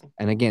ruckus.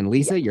 And again,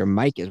 Lisa, yeah. your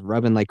mic is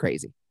rubbing like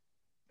crazy.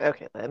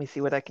 Okay, let me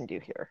see what I can do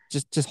here.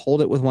 Just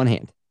hold it with one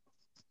hand.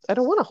 I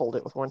don't want to hold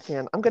it with one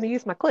hand. I'm going to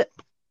use my clip.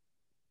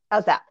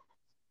 How's that?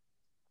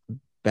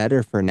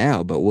 Better for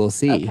now, but we'll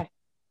see. Okay.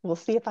 We'll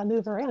see if I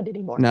move around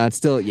anymore. No, it's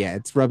still, yeah,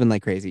 it's rubbing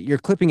like crazy. You're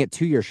clipping it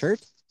to your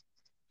shirt?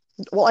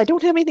 Well, I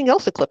don't have anything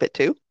else to clip it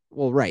to.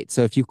 Well, right.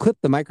 So if you clip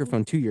the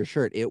microphone to your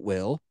shirt, it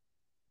will,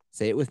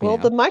 say it with me Well,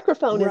 now, the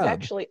microphone rub. is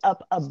actually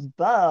up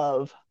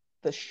above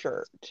the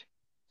shirt.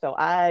 So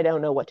I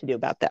don't know what to do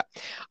about that.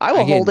 I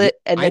will hold it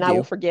and then I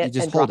will forget You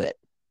just and hold drop it.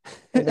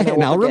 And then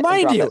And I'll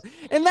remind you. it.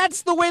 And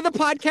that's the way the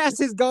podcast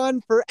has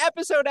gone for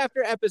episode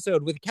after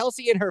episode with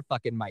Kelsey and her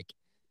fucking mic.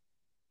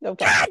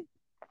 Okay. God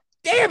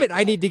damn it.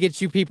 I need to get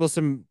you people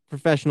some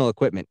professional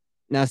equipment.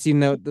 Now, see,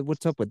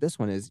 what's up with this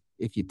one is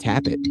if you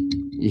tap it,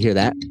 you hear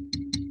that?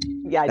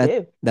 Yeah, I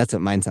do. That's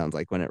what mine sounds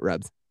like when it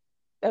rubs.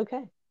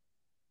 Okay.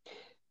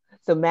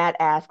 So Matt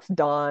asks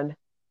Dawn,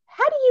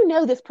 how do you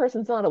know this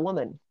person's not a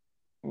woman?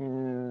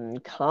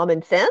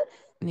 Common sense?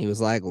 And he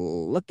was like,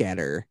 look at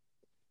her.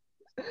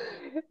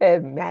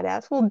 And Matt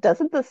asks, well,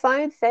 doesn't the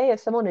science say if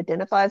someone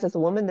identifies as a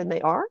woman, then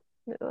they are?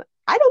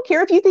 I don't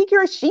care if you think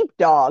you're a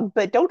sheepdog,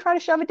 but don't try to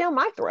shove it down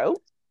my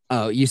throat.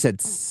 Oh, you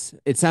said,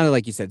 it sounded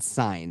like you said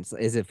signs,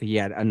 as if he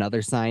had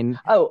another sign.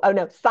 Oh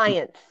no,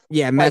 science.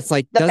 Yeah, Matt's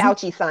like the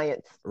Fauci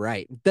science.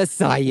 Right, the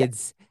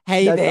science. Yeah.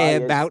 Hey the there,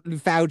 science. about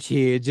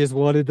Fauci. Just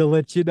wanted to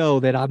let you know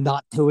that I'm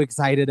not too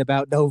excited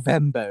about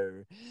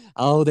November.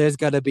 Oh, there's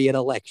going to be an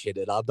election,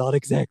 and I'm not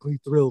exactly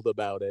thrilled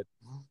about it.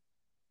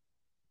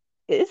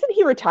 Isn't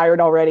he retired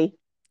already?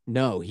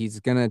 No, he's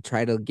going to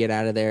try to get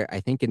out of there, I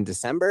think, in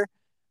December.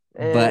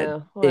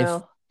 But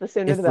the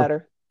sooner the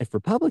better. If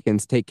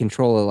Republicans take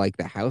control of like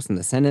the House and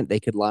the Senate,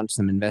 they could launch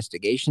some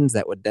investigations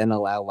that would then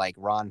allow like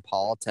Ron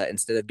Paul to,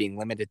 instead of being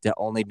limited to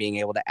only being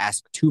able to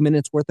ask 2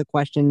 minutes worth of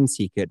questions,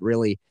 he could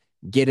really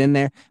get in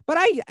there. But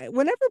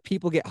whenever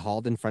people get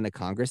hauled in front of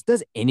Congress,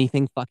 does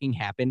anything fucking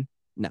happen?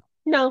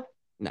 No.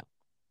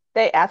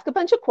 They ask a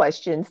bunch of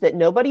questions that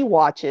nobody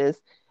watches,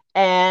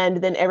 and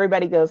then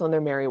everybody goes on their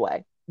merry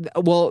way.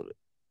 Well,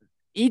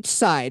 each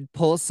side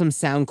pulls some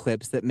sound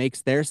clips that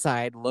makes their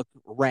side look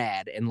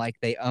rad and like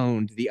they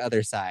owned the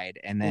other side.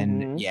 And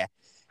then, yeah,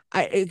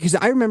 Because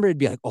I remember it'd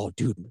be like, oh,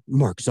 dude,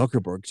 Mark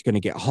Zuckerberg's going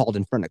to get hauled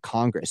in front of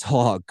Congress.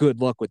 Oh,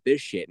 good luck with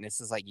this shit. And it's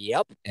just like,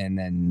 yep. And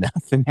then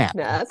nothing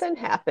happens. Nothing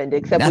happened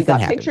except Nothing we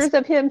got happens. pictures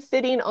of him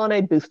sitting on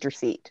a booster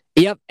seat.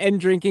 Yep. And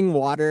drinking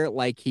water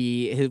like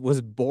he was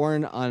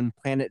born on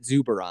planet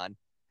Zuberon.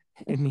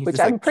 Which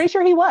I'm pretty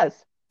sure he was.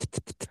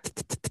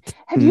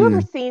 Have you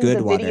ever seen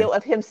the video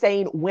of him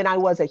saying, when I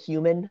was a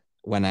human?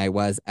 When I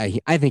was,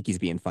 I think he's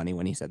being funny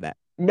when he said that.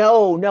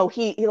 No,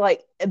 he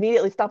like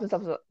immediately stopped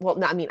himself. Well,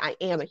 no, I mean, I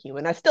am a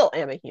human. I still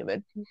am a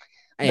human.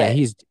 Yeah,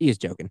 he's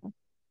joking.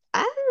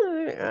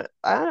 I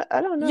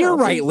don't know. You're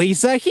right,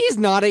 Lisa. He's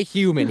not a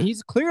human.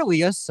 He's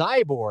clearly a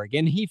cyborg,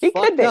 and he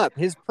fucked up.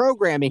 His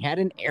programming had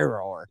an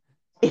error.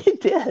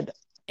 It did.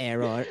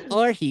 Error.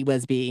 Or he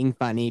was being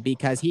funny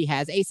because he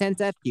has a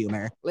sense of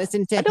humor.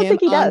 Listen to him. I don't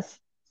think he does.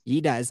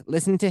 He does.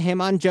 Listen to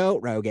him on Joe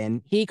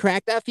Rogan. He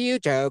cracked a few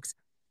jokes.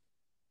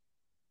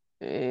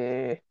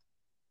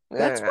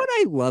 That's what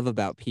I love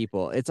about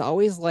people. It's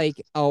always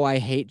like, oh, I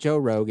hate Joe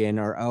Rogan,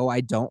 or oh,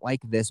 I don't like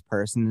this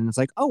person. And it's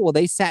like, oh, well,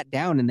 they sat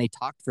down and they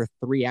talked for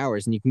 3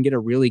 hours and you can get a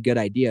really good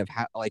idea of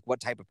how, like, what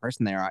type of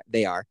person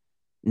they are.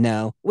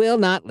 No, we'll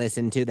not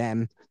listen to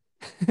them.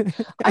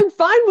 I'm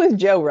fine with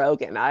Joe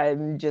Rogan.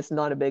 I'm just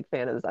not a big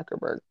fan of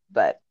Zuckerberg,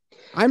 but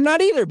I'm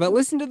not either, but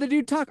listen to the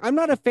dude talk. I'm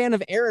not a fan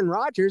of Aaron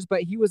Rodgers,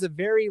 but he was a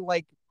very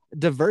like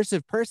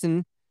diversive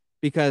person.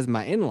 Because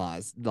my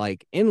in-laws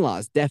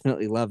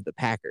definitely love the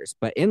Packers,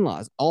 but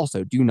in-laws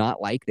also do not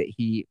like that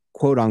he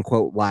quote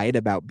unquote lied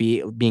about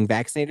being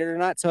vaccinated or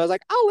not. So I was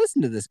like, I'll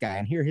listen to this guy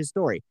and hear his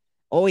story.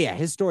 Oh yeah,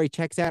 his story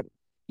checks out.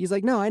 He's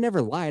like, no, I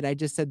never lied. I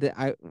just said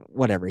that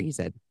whatever he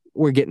said.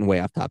 We're getting way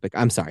off topic.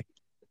 I'm sorry.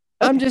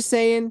 I'm just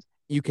saying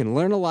you can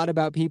learn a lot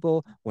about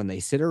people when they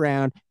sit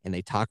around and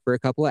they talk for a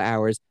couple of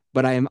hours,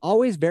 but I am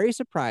always very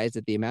surprised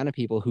at the amount of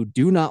people who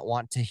do not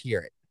want to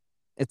hear it.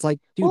 It's like,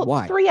 dude,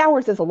 why? 3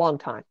 hours is a long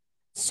time.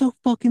 So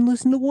fucking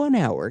listen to 1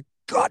 hour.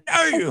 God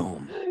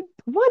damn.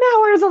 1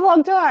 hour is a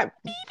long time.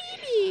 My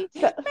name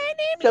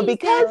is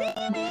because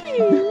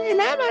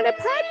and I'm on a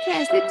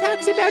podcast that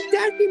talks about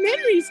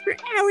documentaries for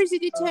hours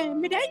at a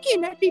time, but I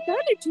cannot be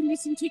bothered to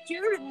listen to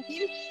Joe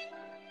Rogan.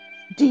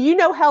 Do you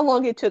know how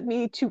long it took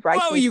me to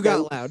write? Oh, you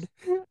got loud.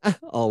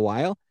 A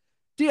while?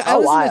 Dude, I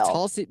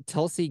listened to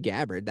Tulsi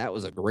Gabbard. That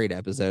was a great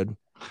episode.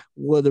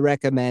 Would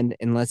recommend,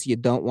 unless you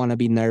don't want to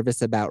be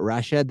nervous about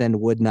Russia,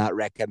 then would not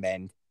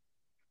recommend.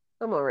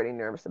 I'm already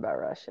nervous about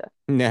Russia.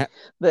 Nah.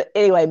 But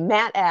anyway,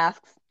 Matt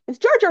asks, is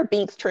Jar Jar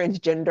Binks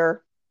transgender?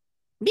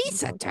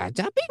 Bisa Jar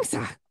Jar Binks.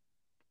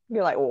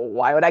 You're like, well,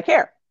 why would I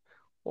care?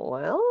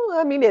 Well,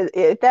 I mean,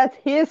 if that's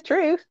his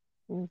truth.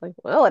 He's like,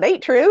 well, it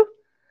ain't true.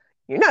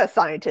 You're not a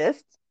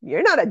scientist.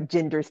 You're not a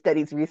gender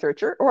studies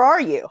researcher, or are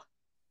you?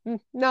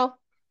 No.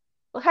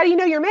 Well, how do you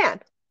know you're a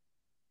man?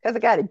 Because I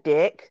got a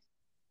dick.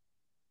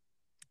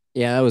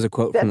 Yeah, that was a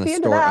quote from the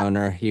store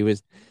owner. He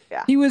was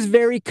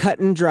very cut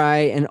and dry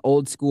and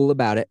old school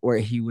about it, where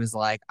he was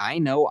like, I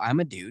know I'm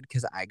a dude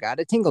because I got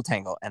a tingle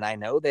tangle, and I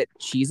know that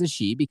she's a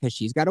she because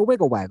she's got a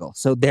wiggle waggle.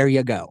 So there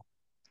you go.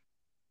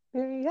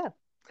 There you go.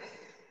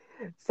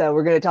 So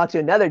we're going to talk to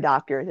another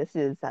doctor. This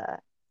is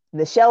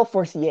Michelle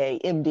Forcier,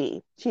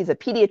 MD. She's a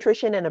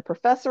pediatrician and a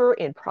professor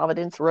in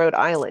Providence, Rhode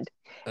Island.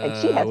 And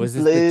she has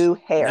blue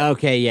hair.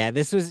 Okay, yeah.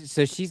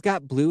 So she's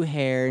got blue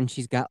hair and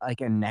she's got like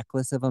a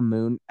necklace of a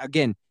moon.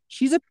 Again,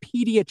 she's a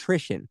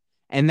pediatrician.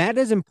 And that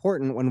is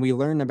important when we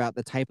learn about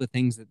the type of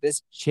things that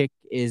this chick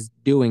is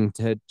doing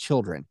to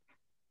children.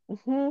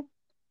 Mm-hmm.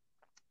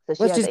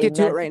 So let's just get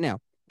to it right now,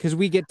 because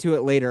we get to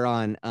it later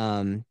on.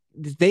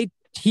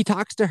 He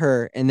talks to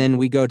her, and then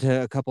we go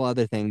to a couple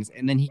other things,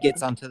 and then he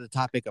gets onto the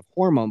topic of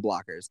hormone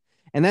blockers.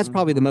 And that's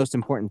probably the most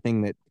important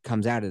thing that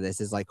comes out of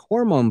this is like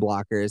hormone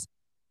blockers,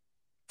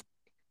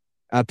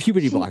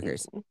 puberty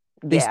blockers.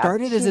 They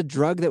started as a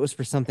drug that was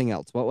for something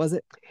else. What was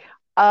it?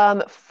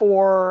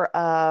 For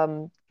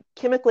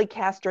chemically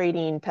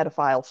castrating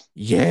pedophiles.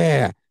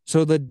 Yeah.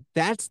 So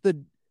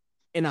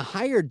in a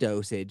higher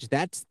dosage,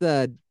 that's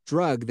the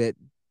drug that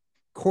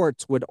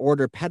courts would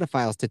order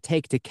pedophiles to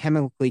take to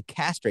chemically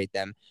castrate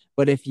them.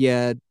 But if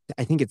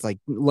I think it's like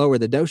lower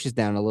the doses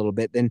down a little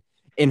bit, then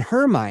in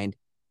her mind,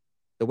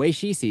 the way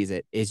she sees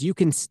it is you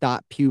can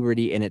stop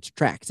puberty in its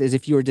tracks, as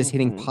if you were just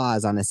hitting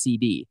pause on a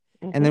CD.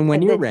 And then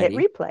when you're ready,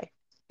 hit replay.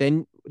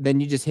 Then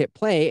you just hit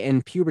play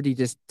and puberty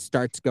just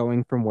starts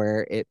going from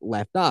where it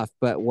left off.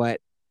 But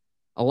what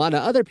a lot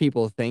of other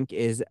people think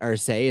is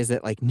that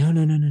like,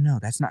 no,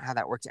 that's not how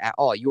that works at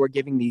all. You are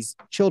giving these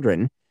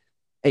children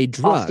a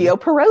drug,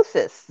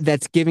 osteoporosis,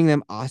 that's giving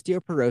them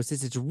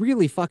osteoporosis. It's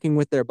really fucking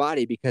with their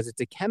body because it's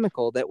a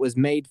chemical that was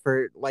made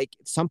for like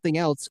something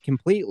else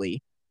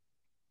completely.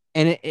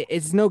 And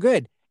it's no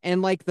good.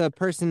 And like the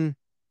person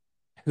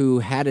who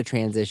had a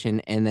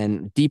transition and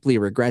then deeply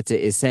regrets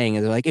it is saying,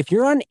 is like, if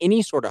you're on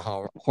any sort of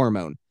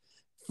hormone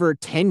for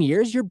 10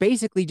 years, you're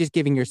basically just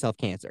giving yourself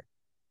cancer.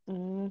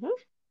 Mm-hmm.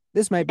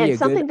 This might be a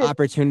good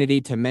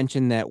opportunity to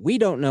mention that we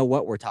don't know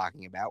what we're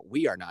talking about.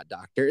 We are not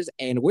doctors,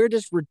 and we're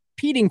just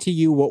repeating to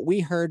you what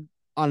we heard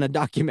on a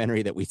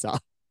documentary that we saw.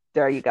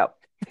 There you go.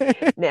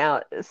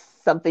 Now,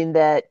 something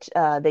that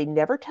they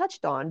never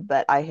touched on,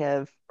 but I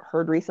have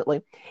heard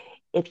recently,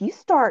 if you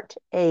start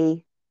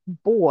a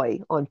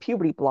boy on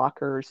puberty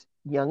blockers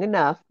young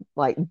enough,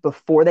 like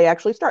before they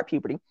actually start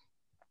puberty,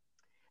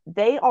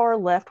 they are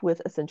left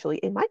with essentially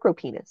a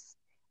micropenis.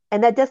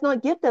 And that does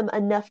not give them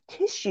enough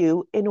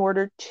tissue in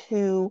order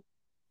to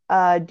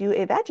do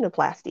a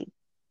vaginoplasty.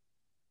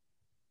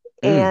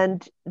 Mm.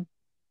 And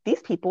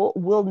these people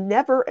will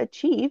never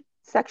achieve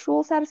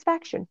sexual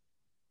satisfaction.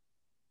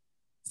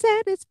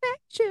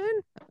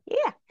 Satisfaction.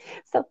 Yeah.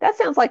 So that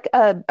sounds like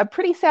a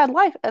pretty sad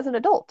life as an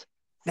adult.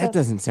 That So,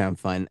 doesn't sound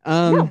fun.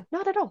 no,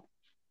 not at all.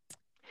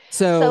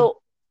 So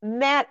So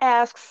Matt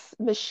asks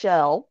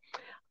Michelle,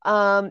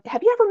 have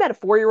you ever met a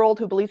 4-year-old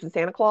who believes in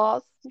Santa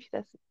Claus? And she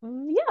says,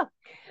 yeah.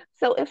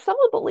 So if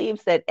someone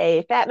believes that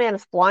a fat man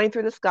is flying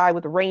through the sky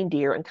with a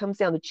reindeer and comes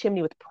down the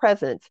chimney with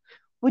presents,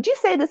 would you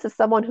say this is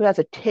someone who has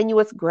a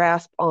tenuous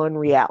grasp on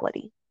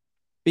reality?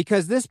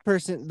 because this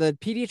person, the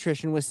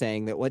pediatrician was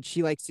saying that what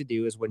she likes to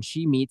do is when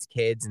she meets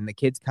kids and the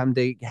kids come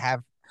to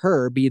have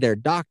her be their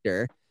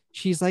doctor,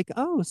 she's like,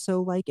 oh,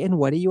 so like, and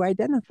what do you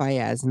identify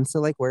as? And so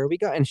like, where we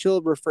go? And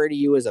she'll refer to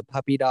you as a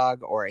puppy dog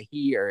or a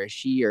he or a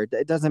she, or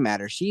it doesn't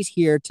matter. She's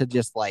here to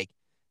just like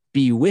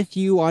be with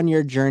you on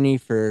your journey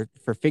for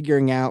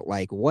figuring out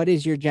like what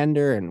is your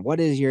gender and what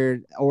is your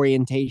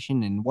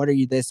orientation and what are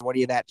you this, what are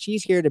you that.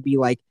 She's here to be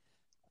like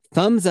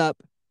thumbs up,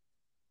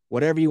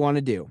 whatever you want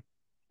to do.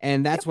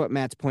 And Yep. that's what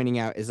Matt's pointing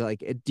out is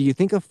like, do you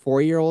think a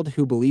 4-year-old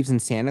who believes in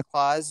Santa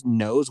Claus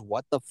knows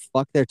what the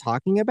fuck they're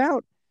talking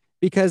about?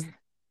 Because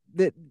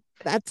that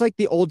that's like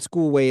the old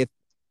school way of,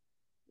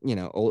 you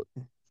know,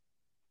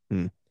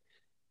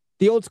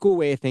 the old school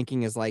way of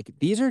thinking is like,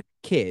 these are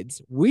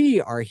kids.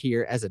 We are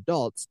here as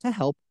adults to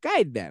help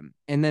guide them.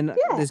 And then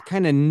Yeah. this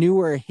kind of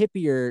newer,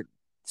 hippier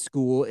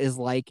school is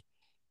like,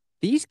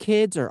 these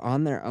kids are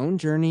on their own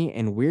journey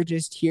and we're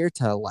just here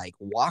to like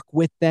walk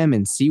with them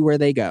and see where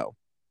they go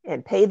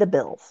And pay the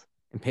bills.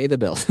 and pay the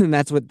bills. And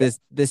that's what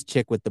this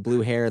chick with the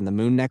blue hair and the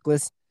moon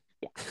necklace,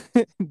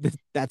 Yeah.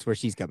 that's where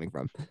she's coming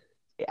from.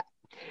 Yeah.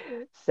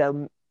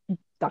 So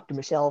Dr.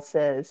 Michelle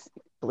says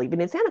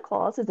believing in Santa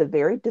Claus is a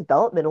very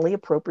developmentally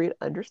appropriate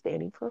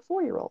understanding for a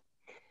 4-year-old.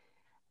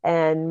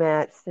 And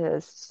Matt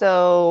says,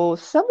 so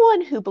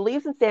someone who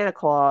believes in Santa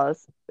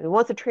Claus and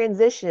wants to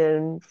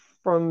transition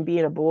from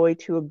being a boy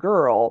to a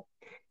girl,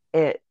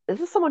 and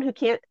this is someone who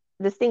can't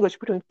distinguish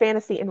between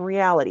fantasy and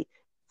reality.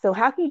 So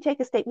how can you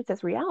take a statement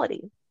as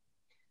reality?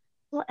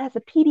 Well, as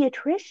a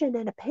pediatrician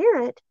and a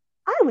parent,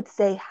 I would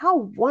say how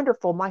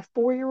wonderful my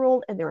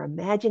 4-year-old and their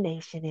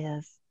imagination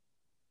is.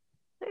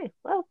 Hey,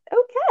 well,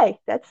 okay.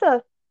 That's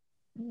a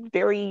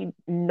very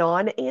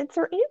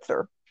non-answer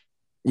answer.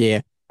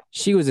 Yeah.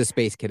 She was a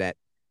space cadet.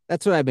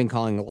 That's what I've been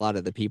calling a lot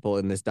of the people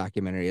in this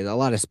documentary, a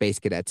lot of space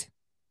cadets.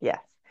 Yes.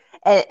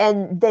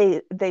 And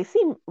they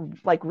seem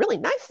like really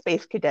nice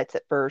space cadets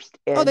at first,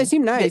 Oh, they and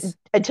seem nice.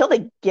 until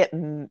they get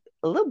a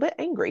little bit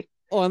angry.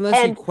 Oh, unless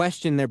you And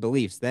question their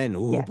beliefs, then,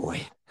 oh yes.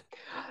 boy.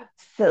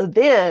 So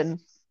then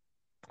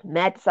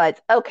Matt decides,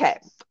 okay,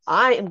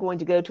 I am going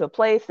to go to a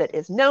place that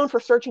is known for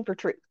searching for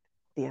truth,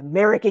 the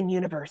American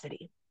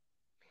University.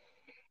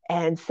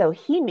 And so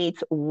he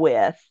meets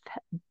with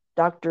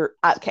Dr.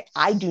 Okay,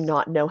 I do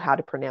not know how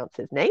to pronounce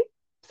his name.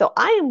 So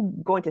I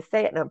am going to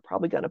say it and I'm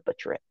probably going to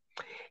butcher it.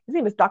 His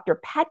name is Dr.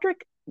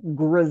 Patrick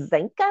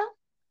Gruzenka.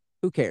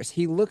 Who cares?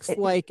 He looks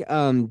like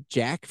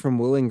Jack from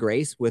Will and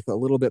Grace with a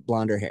little bit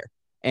blonder hair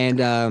and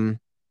I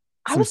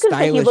some was going to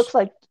say he stylish. looks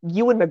like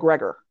Ewan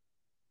McGregor.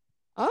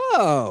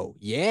 Oh,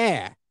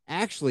 yeah.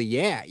 Actually,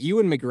 yeah.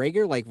 Ewan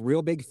McGregor, like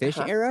real big fish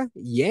era.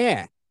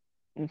 Yeah.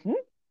 Mm-hmm.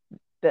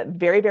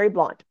 Very, very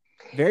blonde.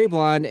 Very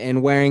blonde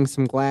and wearing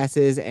some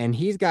glasses, and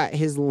he's got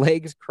his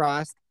legs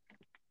crossed.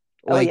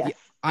 Like, oh, yes.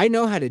 I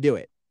know how to do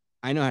it.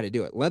 I know how to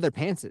do it. Leather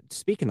pants.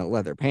 Speaking of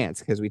leather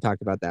pants, because we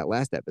talked about that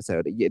last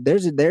episode,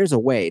 there's a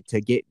way to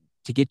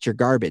get your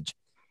garbage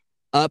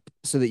up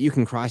so that you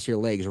can cross your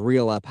legs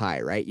real up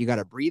high, right? You got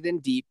to breathe in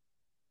deep,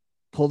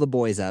 pull the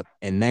boys up,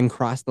 and then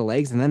cross the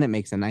legs, and then it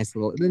makes a nice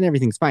little. Then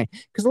everything's fine.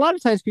 Because a lot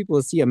of times people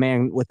will see a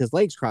man with his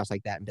legs crossed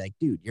like that and be like,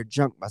 "Dude, your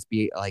junk must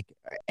be like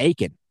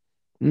aching."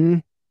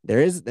 There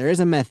is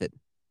a method.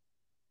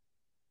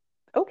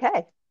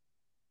 Okay.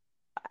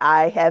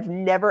 I have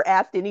never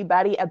asked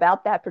anybody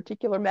about that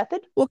particular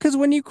method. Well, because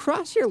when you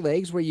cross your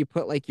legs where you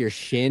put like your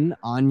shin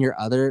on your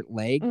other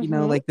leg, you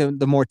know, like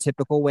the more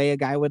typical way a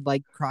guy would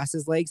like cross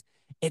his legs,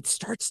 it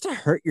starts to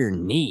hurt your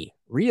knee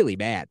really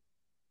bad.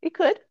 It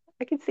could.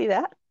 I can see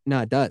that.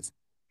 No, it does.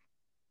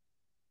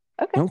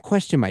 Okay. Don't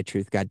question my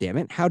truth,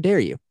 goddammit. How dare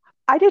you?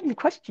 I didn't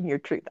question your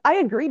truth. I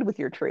agreed with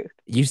your truth.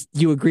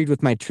 You agreed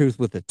with my truth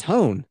with a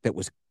tone that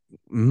was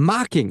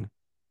mocking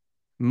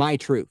my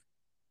truth.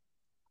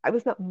 I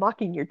was not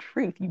mocking your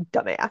truth, you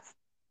dumbass.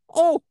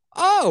 Oh,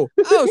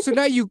 so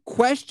now you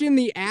question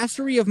the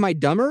assery of my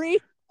dummery?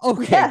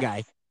 Okay, Yes.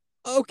 guy.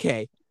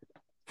 Okay.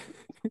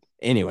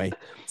 Anyway,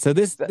 so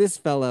this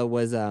fella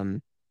was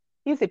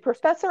He's a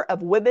professor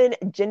of women,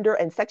 gender,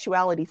 and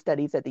sexuality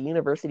studies at the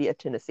University of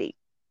Tennessee.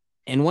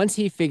 And once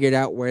he figured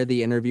out where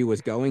the interview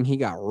was going, he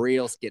got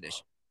real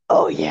skittish.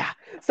 Oh yeah.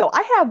 So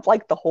I have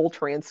like the whole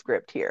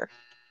transcript here.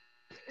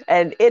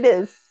 And it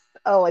is,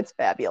 oh, it's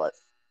fabulous.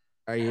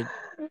 Are you?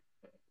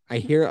 I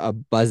hear a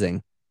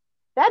buzzing.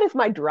 That is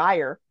my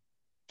dryer.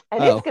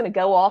 And Oh. it's going to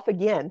go off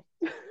again.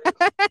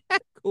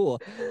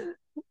 Cool.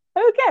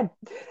 Okay.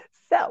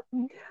 So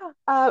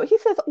he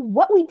says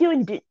what we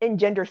do in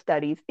gender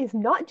studies is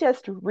not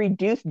just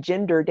reduce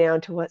gender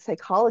down to what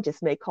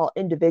psychologists may call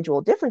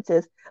individual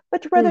differences,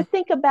 but to rather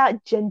think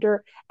about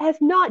gender as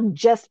not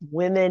just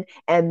women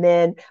and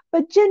men,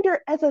 but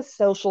gender as a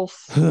social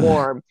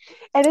swarm.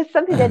 And it's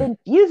something that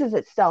infuses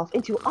itself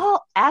into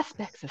all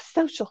aspects of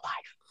social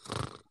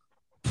life.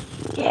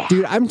 Yeah.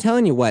 Dude, I'm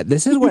telling you what,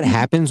 this is what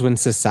happens when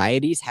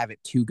societies have it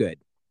too good.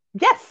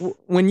 Yes.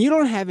 When you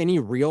don't have any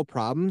real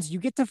problems, you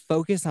get to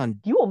focus on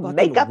you will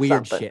make up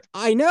weird something. shit.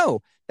 I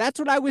know. That's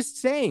what I was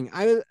saying.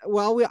 I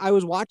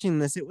was watching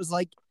this. It was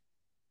like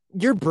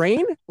your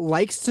brain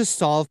likes to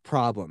solve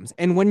problems.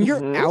 And when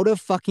you're out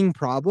of fucking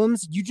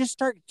problems, you just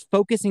start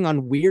focusing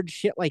on weird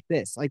shit like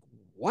this. Like,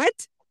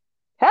 what?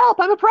 Help,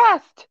 I'm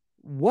oppressed.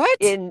 What?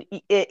 In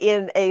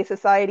a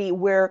society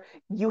where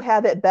you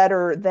have it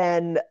better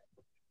than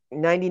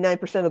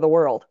 99% of the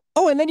world.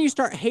 Oh, and then you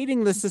start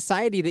hating the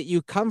society that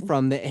you come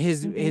from that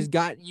has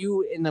got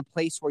you in a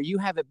place where you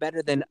have it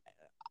better than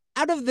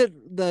out of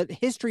the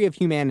history of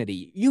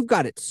humanity. You've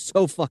got it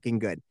so fucking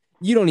good.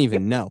 You don't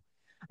even know.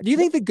 Do you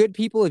think the good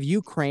people of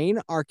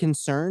Ukraine are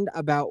concerned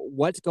about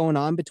what's going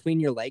on between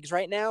your legs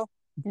right now?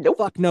 Nope.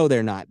 Fuck no,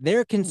 they're not.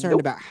 They're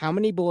concerned about how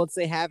many bullets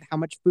they have, how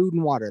much food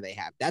and water they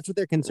have. That's what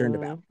they're concerned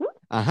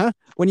about.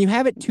 When you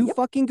have it too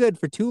fucking good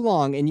for too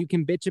long and you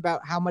can bitch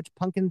about how much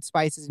pumpkin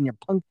spice is in your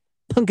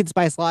pumpkin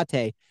spice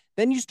latte,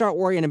 then you start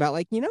worrying about,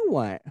 like, you know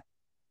what?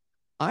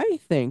 I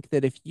think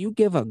that if you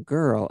give a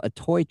girl a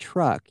toy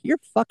truck, you're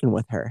fucking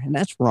with her, and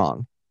that's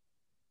wrong.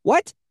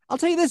 What? I'll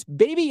tell you this,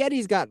 Baby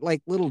Yeti's got,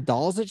 like, little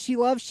dolls that she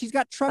loves. She's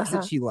got trucks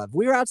that she loves.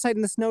 We were outside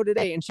in the snow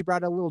today, and she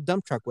brought a little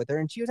dump truck with her,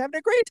 and she was having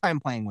a great time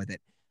playing with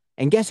it.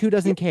 And guess who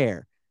doesn't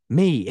care?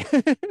 Me.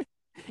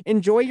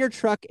 Enjoy your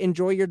truck.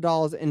 Enjoy your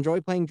dolls. Enjoy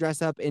playing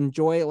dress up.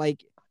 Enjoy,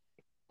 like,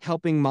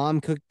 helping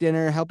mom cook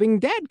dinner, helping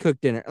dad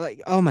cook dinner.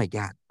 Like, oh, my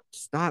God.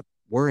 Stop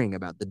worrying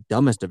about the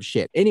dumbest of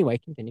shit. Anyway,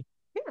 continue.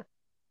 Yeah.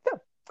 So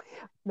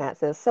Matt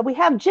says, so we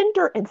have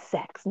gender and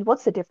sex. And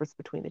what's the difference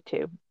between the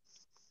two?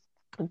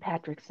 And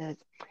Patrick says,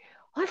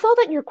 well, I saw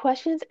that in your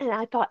questions and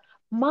I thought,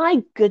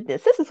 my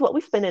goodness, this is what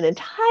we spent an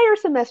entire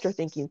semester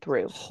thinking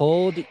through.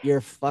 Hold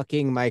your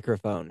fucking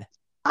microphone.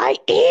 I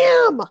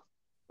am.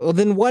 Well,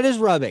 then what is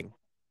rubbing?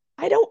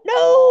 I don't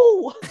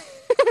know.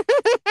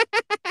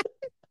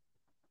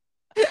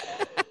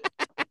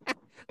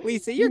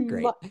 Lisa, you're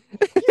great.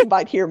 You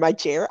might hear my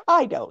chair.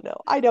 I don't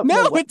know. I don't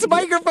know. No, it's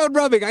microphone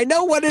rubbing. I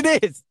know what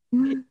it is.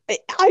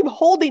 I'm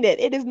holding it.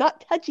 It is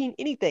not touching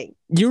anything.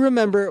 You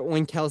remember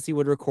when Kelsey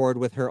would record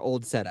with her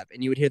old setup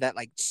and you would hear that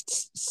like...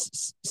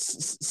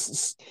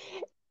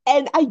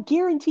 And I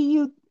guarantee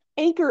you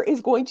Anchor is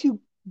going to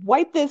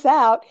wipe this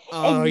out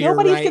and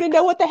nobody's going to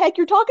know what the heck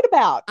you're talking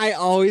about. I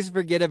always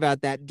forget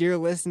about that, dear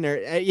listener.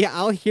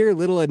 I'll hear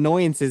little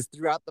annoyances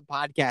throughout the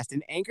podcast,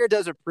 and Anchor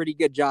does a pretty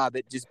good job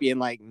at just being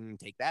like,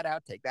 take that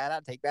out, take that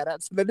out, take that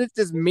out. So then it's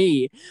just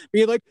me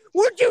being like,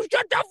 would you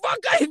shut the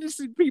fuck up? And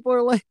just, people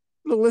are like,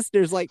 the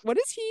listeners like, what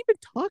is he even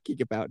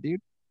talking about,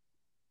 dude?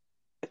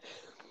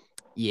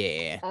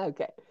 Yeah.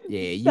 Okay.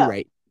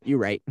 Yeah, you're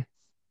right.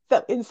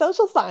 So in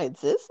social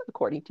sciences,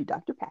 according to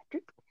Dr.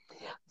 Patrick,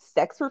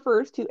 sex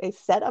refers to a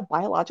set of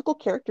biological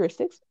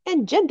characteristics,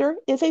 and gender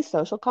is a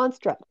social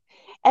construct.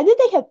 And then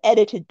they have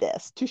edited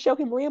this to show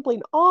him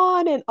rambling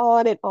on and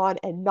on and on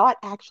and not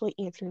actually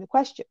answering the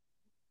question.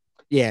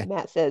 Yeah.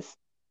 Matt says,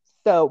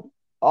 so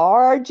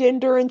are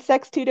gender and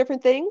sex two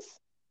different things?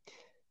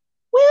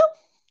 Well,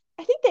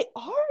 I think they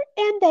are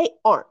and they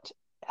aren't.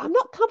 I'm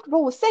not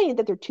comfortable with saying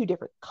that they're two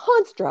different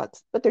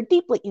constructs, but they're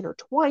deeply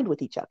intertwined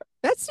with each other.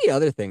 That's the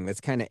other thing that's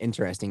kind of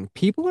interesting.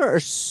 People are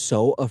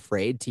so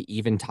afraid to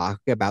even talk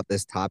about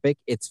this topic.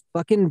 It's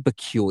fucking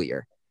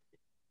peculiar.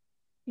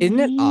 Isn't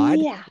it odd?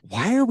 Yeah.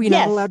 Why are we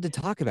not allowed to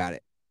talk about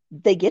it?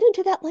 They get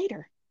into that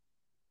later.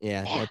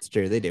 Yeah, that's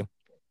true. They do.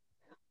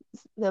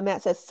 Now,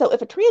 Matt says, so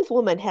if a trans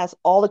woman has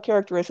all the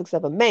characteristics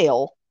of a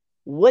male,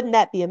 wouldn't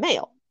that be a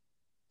male?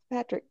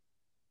 Patrick,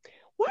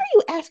 why are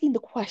you asking the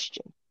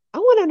question? I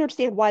want to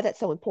understand why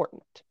that's so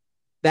important.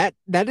 That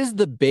is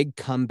the big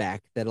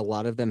comeback that a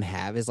lot of them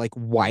have is like,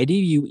 why do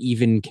you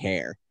even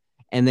care?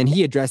 And then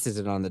he addresses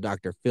it on the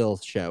Dr. Phil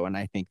show, and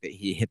I think that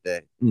he hit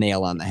the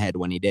nail on the head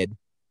when he did.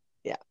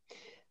 Yeah.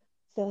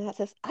 So that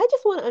says, I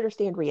just want to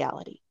understand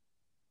reality.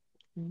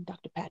 And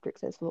Dr. Patrick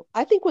says, well,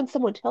 I think when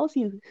someone tells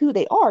you who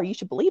they are, you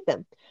should believe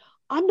them.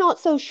 I'm not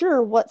so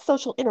sure what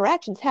social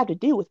interactions have to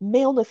do with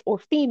maleness or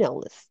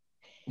femaleness.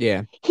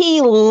 Yeah.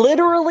 He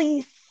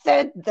literally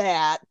said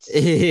that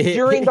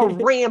during the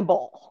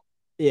ramble.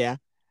 Yeah.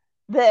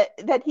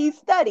 That he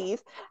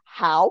studies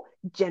how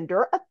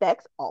gender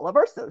affects all of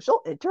our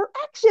social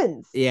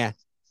interactions. Yeah.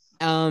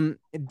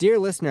 Dear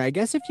listener, I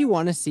guess if you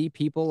want to see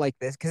people like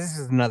this, because this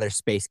is another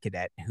space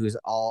cadet who's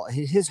all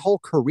his whole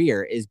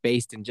career is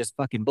based in just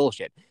fucking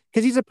bullshit.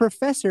 Because he's a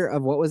professor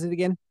of what was it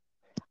again?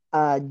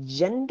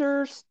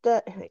 Gender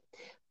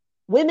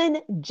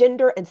women,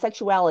 gender, and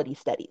sexuality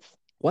studies.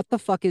 What the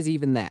fuck is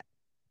even that?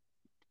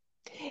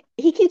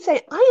 He keeps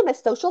saying, I am a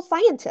social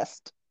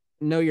scientist.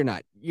 No, you're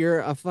not. You're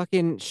a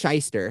fucking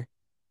shyster.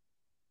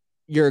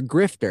 You're a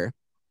grifter.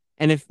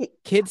 And if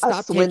kids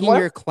stop taking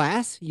your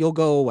class, you'll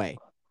go away.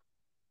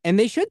 And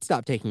they should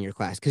stop taking your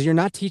class because you're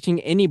not teaching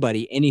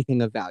anybody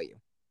anything of value.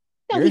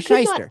 No, he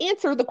could not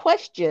answer the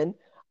question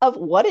of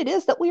what it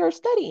is that we are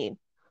studying.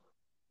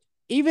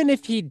 Even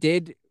if he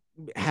did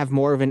have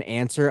more of an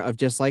answer of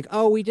just like,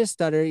 oh, we just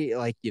study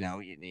like,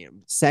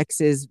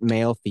 sex is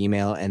male,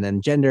 female, and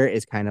then gender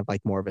is kind of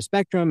like more of a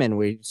spectrum. And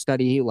we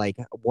study like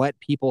where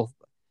people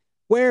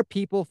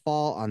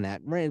fall on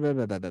that.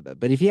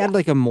 But if he had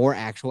like a more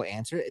actual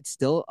answer, it's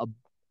still a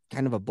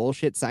kind of a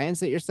bullshit science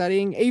that you're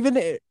studying,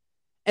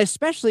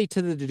 especially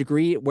to the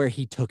degree where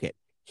he took it.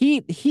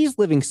 He's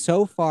living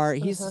so far.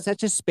 He's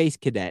such a space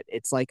cadet.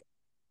 It's like,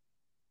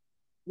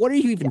 what are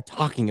you even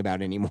talking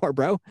about anymore,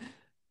 bro?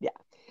 Yeah.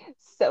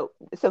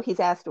 So he's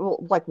asked,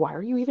 well, like, why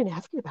are you even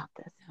asking about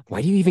this?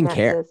 Why do you even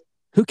care?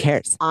 Who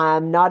cares?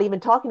 I'm not even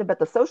talking about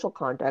the social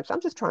context.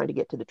 I'm just trying to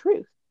get to the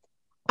truth.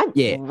 I'm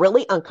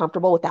really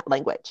uncomfortable with that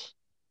language.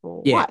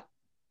 Why?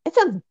 It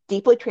sounds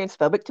deeply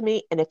transphobic to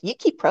me. And if you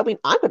keep probing,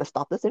 I'm going to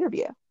stop this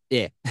interview.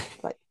 Yeah.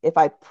 Like, if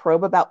I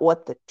probe about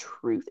what the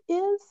truth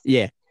is.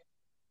 Yeah.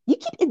 You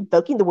keep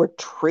invoking the word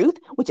truth,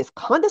 which is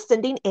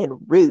condescending and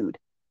rude.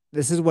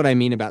 This is what I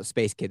mean about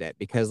Space Cadet,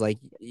 because like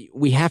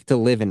we have to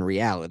live in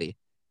reality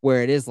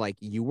where it is like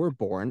you were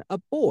born a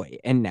boy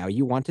and now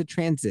you want to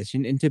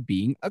transition into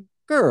being a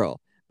girl.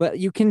 But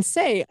you can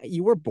say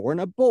you were born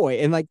a boy,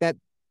 and like that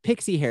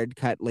pixie haired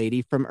cut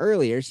lady from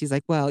earlier, she's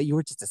like, well, you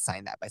were just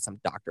assigned that by some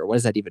doctor. What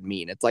does that even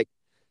mean? It's like,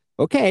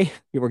 okay,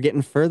 we're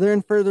getting further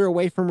and further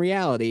away from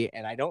reality,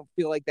 and I don't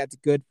feel like that's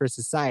good for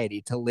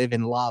society to live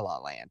in La La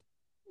Land.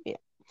 Yeah.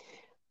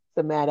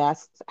 So Matt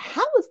asks,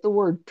 how is the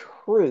word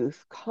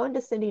truth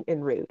condescending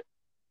and rude?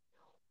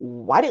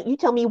 Why don't you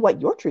tell me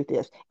what your truth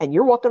is? And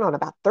you're walking on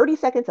about 30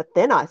 seconds of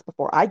thin ice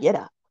before I get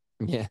up.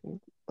 Yeah.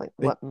 Like,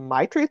 what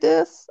my truth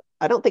is?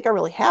 I don't think I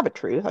really have a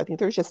truth. I think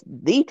there's just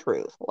the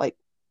truth, like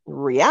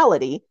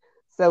reality.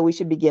 So we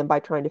should begin by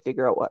trying to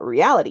figure out what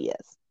reality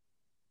is.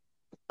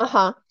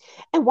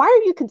 And why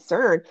are you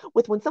concerned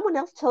with when someone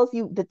else tells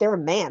you that they're a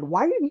man?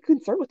 Why are you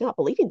concerned with not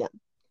believing them?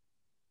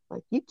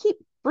 Like, you keep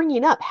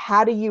bringing up,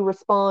 how do you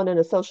respond in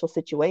a social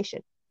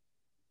situation?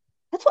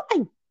 That's what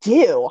I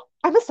do.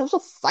 I'm a social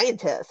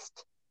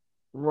scientist,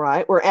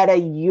 right? We're at a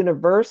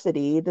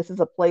university. This is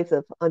a place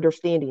of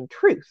understanding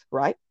truth,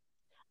 right?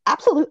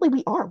 Absolutely,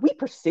 we are. We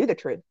pursue the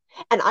truth.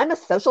 And I'm a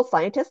social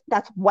scientist.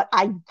 That's what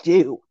I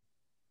do.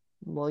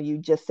 Well, you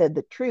just said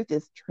the truth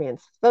is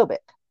transphobic.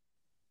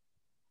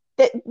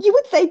 That you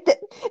would say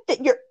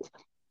that you're,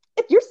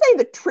 if you're saying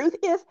the truth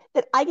is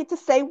that I get to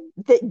say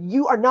that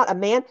you are not a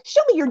man,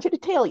 show me your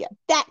genitalia.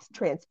 That's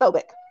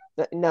transphobic.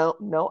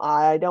 No,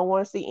 I don't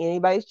want to see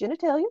anybody's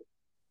genitalia.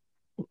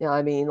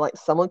 I mean, like,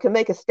 someone can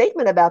make a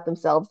statement about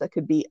themselves that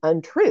could be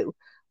untrue.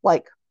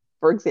 Like,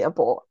 for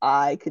example,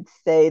 I could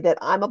say that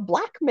I'm a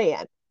black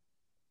man.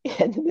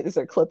 And then there's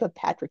a clip of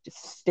Patrick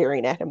just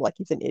staring at him like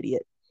he's an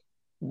idiot.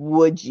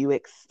 Would you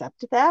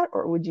accept that,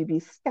 or would you be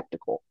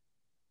skeptical?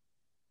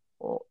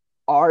 Well,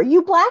 are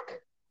you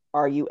black?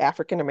 Are you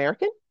African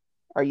American?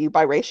 Are you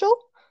biracial?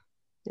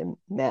 And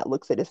Matt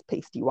looks at his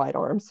pasty white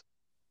arms.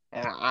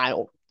 I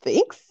don't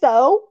think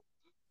so.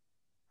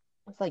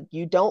 It's like,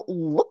 you don't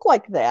look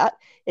like that.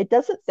 It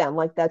doesn't sound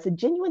like that's a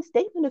genuine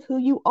statement of who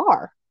you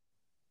are.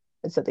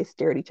 And so they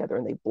stare at each other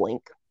and they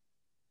blink.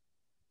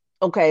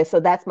 Okay,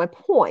 so that's my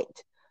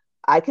point.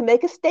 I can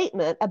make a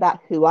statement about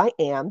who I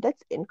am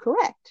that's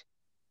incorrect.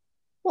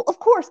 Well, of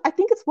course, I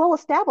think it's well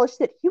established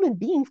that human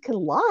beings can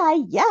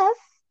lie, yes.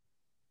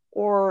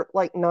 Or,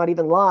 like, not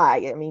even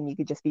lie. I mean, you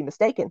could just be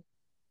mistaken.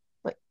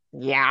 Like,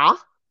 yeah.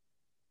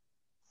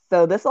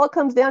 So this all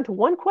comes down to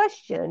one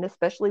question,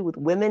 especially with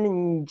women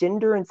and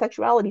gender and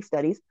sexuality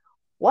studies.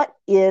 What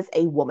is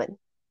a woman?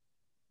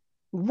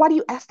 Why do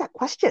you ask that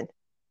question?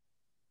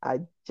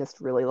 I'd just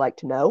really like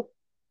to know.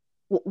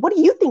 What do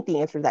you think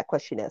the answer to that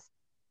question is?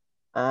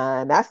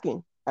 I'm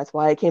asking. That's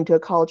why I came to a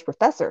college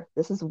professor.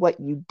 This is what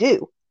you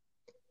do.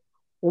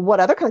 Well, what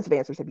other kinds of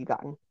answers have you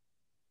gotten?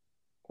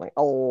 Like,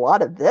 a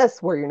lot of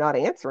this where you're not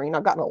answering.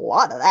 I've gotten a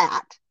lot of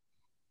that.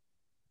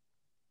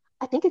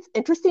 I think it's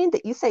interesting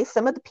that you say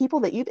some of the people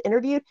that you've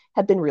interviewed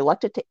have been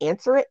reluctant to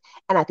answer it.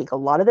 And I think a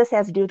lot of this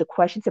has to do with the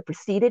questions that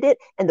preceded it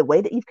and the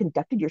way that you've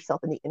conducted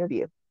yourself in the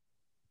interview.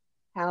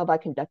 How have I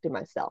conducted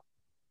myself?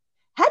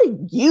 How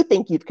do you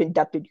think you've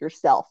conducted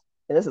yourself?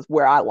 And this is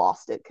where I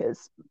lost it,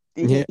 because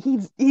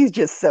he's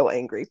just so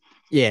angry.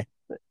 Yeah.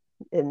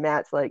 And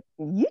Matt's like,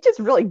 you just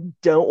really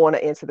don't want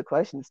to answer the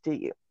questions, do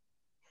you?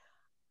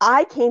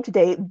 I came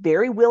today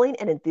very willing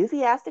and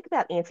enthusiastic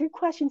about answering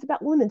questions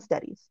about women's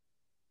studies.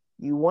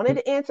 You wanted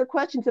to answer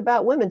questions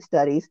about women's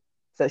studies.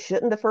 So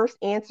shouldn't the first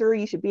answer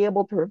you should be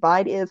able to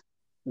provide is,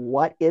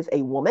 what is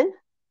a woman?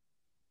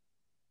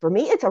 For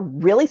me, it's a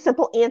really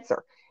simple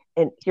answer.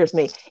 And here's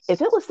me.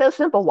 If it was so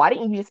simple, why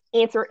didn't you just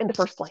answer in the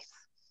first place?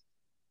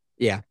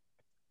 Yeah.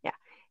 Yeah.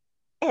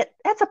 And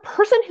that's a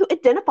person who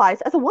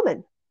identifies as a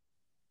woman.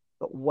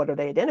 But what are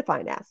they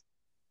identifying as?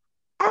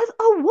 As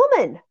a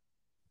woman.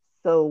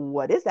 So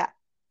what is that?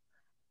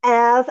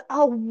 As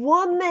a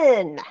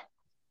woman.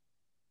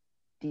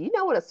 Do you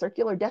know what a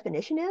circular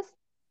definition is?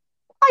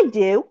 I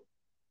do.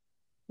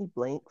 He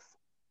blinks.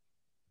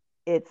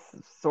 It's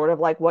sort of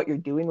like what you're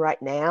doing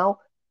right now,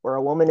 where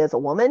a woman is a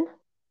woman.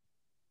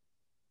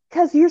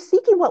 Because you're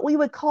seeking what we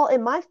would call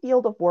in my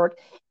field of work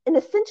an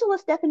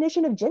essentialist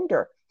definition of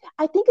gender.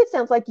 I think it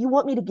sounds like you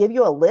want me to give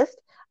you a list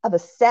of a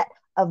set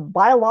of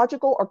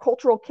biological or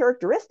cultural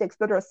characteristics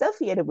that are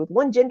associated with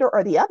one gender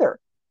or the other.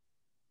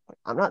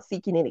 I'm not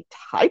seeking any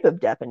type of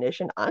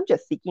definition. I'm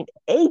just seeking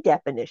a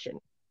definition.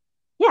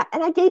 Yeah,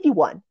 and I gave you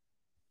one.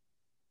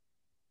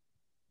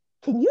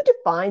 Can you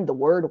define the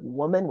word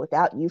woman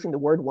without using the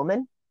word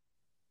woman?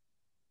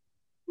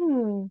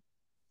 Well,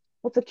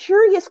 it's a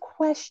curious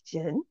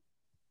question.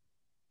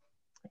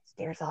 It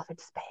stares off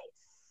into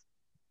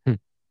space.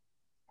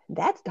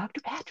 That's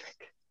Dr.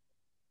 Patrick.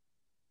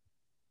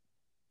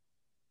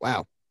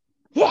 Wow.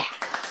 Yeah.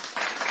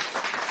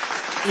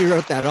 You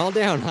wrote that all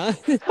down, huh?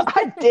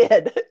 I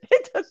did.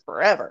 It took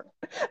forever.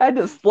 I had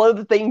to slow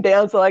the thing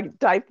down so I could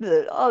type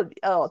the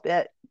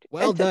that.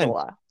 Well done.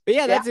 But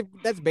yeah,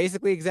 that's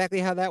basically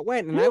exactly how that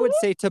went. And I would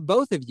say to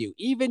both of you,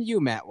 even you,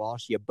 Matt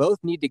Walsh, you both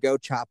need to go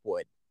chop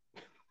wood.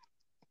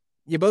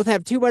 You both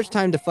have too much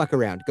time to fuck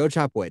around. Go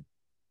chop wood.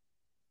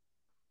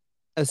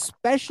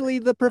 Especially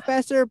the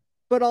professor,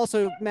 but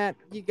also, Matt,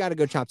 you got to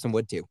go chop some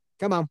wood too.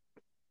 Come on.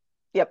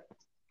 Yep.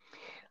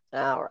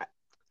 All right.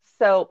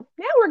 So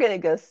now we're going to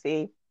go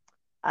see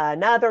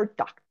another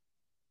doctor.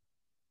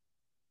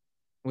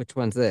 Which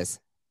one's this?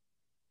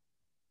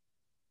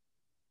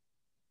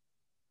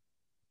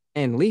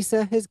 And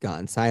Lisa has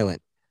gone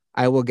silent.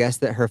 I will guess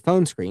that her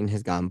phone screen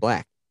has gone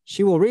black.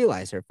 She will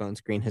realize her phone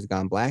screen has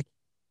gone black,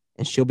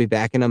 and she'll be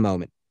back in a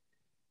moment.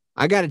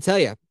 I got to tell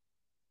you,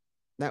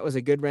 that was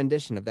a good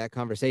rendition of that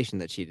conversation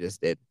that she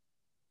just did.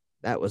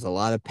 That was a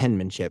lot of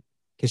penmanship.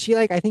 Because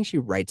I think she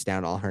writes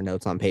down all her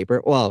notes on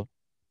paper. Well,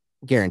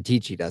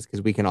 guaranteed she does,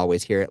 because we can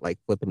always hear it like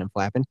flipping and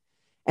flapping.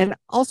 And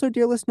also,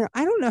 dear listener,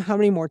 I don't know how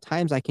many more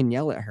times I can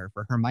yell at her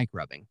for her mic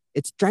rubbing.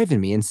 It's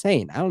driving me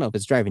insane. I don't know if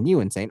it's driving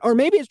you insane, or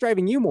maybe it's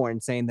driving you more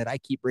insane that I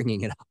keep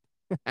bringing it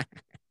up.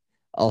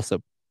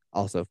 Also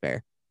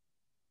fair.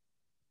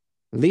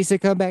 Lisa,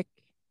 come back.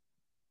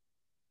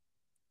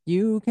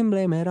 You can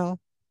blame it all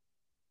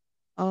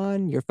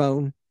on your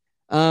phone.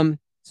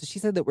 So she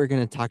said that we're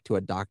going to talk to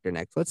a doctor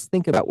next. Let's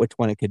think about which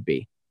one it could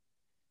be.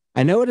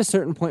 I know at a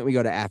certain point we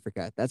go to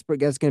Africa. That's going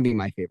to be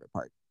my favorite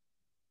part.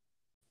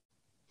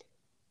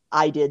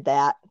 I did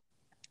that.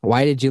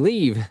 Why did you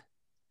leave?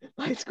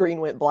 My screen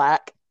went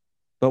black.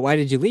 But why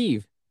did you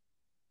leave?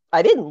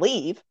 I didn't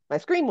leave. My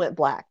screen went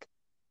black.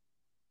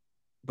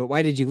 But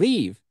why did you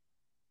leave?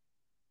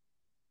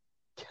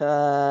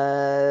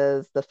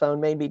 Because the phone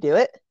made me do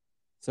it.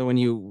 So when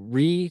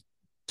you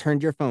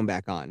turned your phone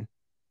back on,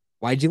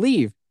 why'd you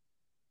leave?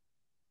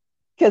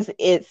 Because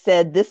it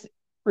said this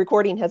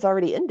recording has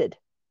already ended.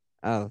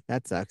 Oh,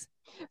 that sucks.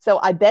 So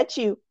I bet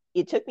you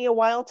it took me a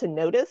while to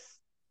notice,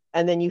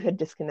 and then you had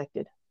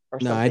disconnected or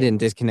something. No, I didn't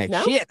disconnect.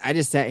 No? Shit. I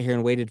just sat here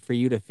and waited for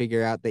you to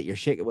figure out that your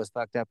shit was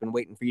fucked up and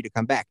waiting for you to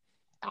come back.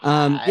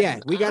 Yeah,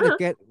 we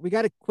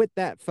gotta quit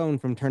that phone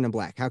from turning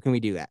black. How can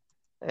we do that?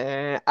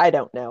 I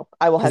don't know.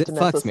 I will have to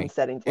mess with me. some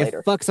settings later.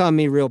 It fucks on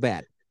me real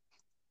bad.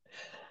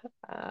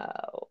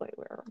 Wait,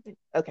 where are we?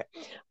 Okay.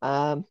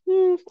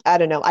 I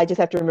don't know. I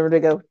just have to remember to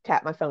go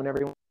tap my phone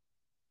every.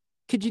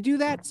 Could you do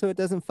that so it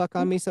doesn't fuck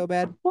on me so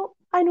bad? Well,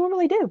 I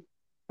normally do.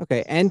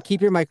 Okay, and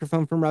keep your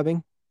microphone from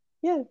rubbing.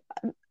 Yeah,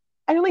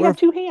 I only have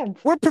two hands.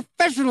 We're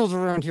professionals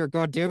around here,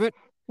 goddammit.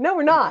 No,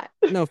 we're not.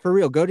 No, for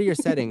real. Go to your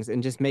settings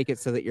and just make it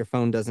so that your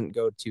phone doesn't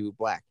go to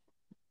black.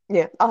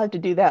 Yeah, I'll have to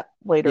do that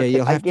later. Yeah,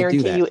 you'll have to do that. I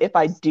guarantee you, if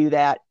I do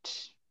that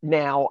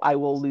now, I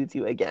will lose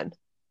you again.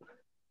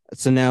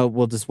 So now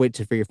we'll just wait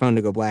for your phone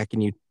to go black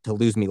and you to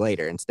lose me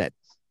later instead.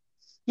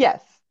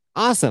 Yes.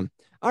 Awesome.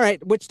 All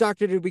right. Which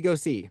doctor did we go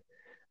see?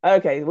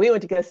 Okay, we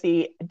went to go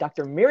see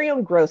Dr.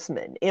 Miriam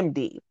Grossman,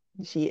 MD.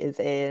 She is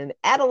an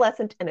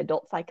adolescent and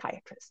adult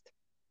psychiatrist.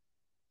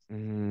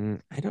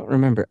 I don't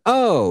remember.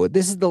 Oh,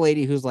 this is the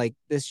lady who's like,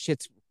 this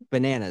shit's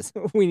bananas.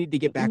 We need to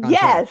get back on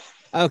track.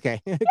 Okay,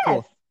 yes.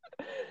 Cool.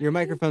 Your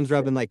microphone's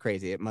rubbing like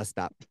crazy. It must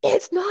stop.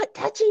 It's not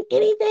touching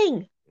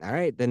anything. All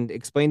right, then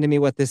explain to me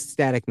what this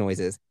static noise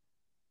is.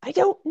 I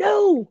don't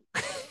know.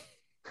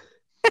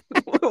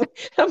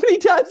 How many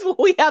times will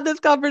we have this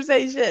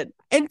conversation?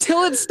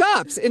 Until it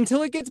stops,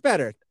 until it gets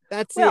better.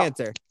 That's the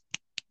answer.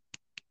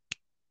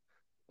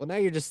 Well, now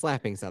you're just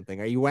slapping something.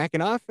 Are you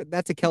whacking off?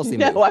 That's a Kelsey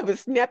move. No, I was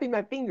snapping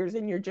my fingers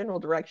in your general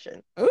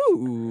direction.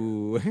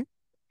 Ooh.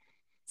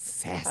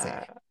 Sassy.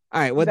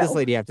 All right, what does this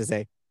lady have to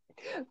say?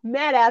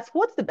 Matt asks,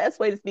 what's the best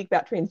way to speak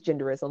about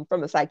transgenderism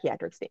from a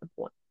psychiatric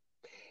standpoint?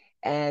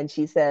 And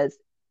she says,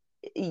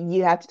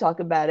 you have to talk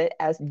about it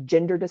as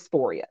gender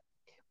dysphoria,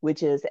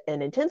 which is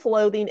an intense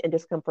loathing and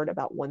discomfort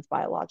about one's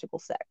biological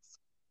sex.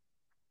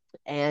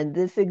 And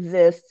this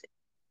exists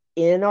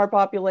in our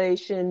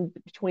population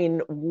between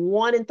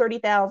 1 in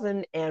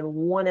 30,000 and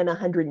 1 in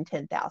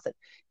 110,000.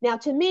 Now,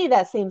 to me,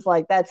 that seems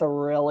like that's a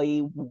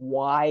really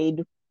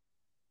wide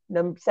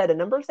set of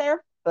numbers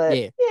there. But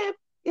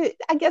yeah,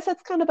 I guess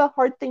that's kind of a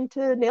hard thing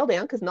to nail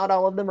down because not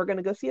all of them are going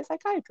to go see a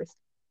psychiatrist.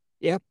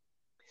 Yep.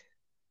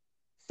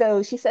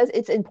 So she says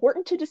it's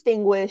important to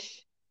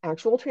distinguish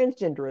actual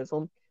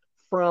transgenderism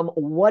from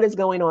what is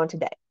going on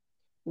today,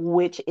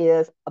 which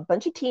is a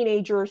bunch of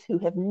teenagers who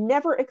have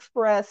never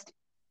expressed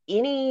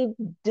any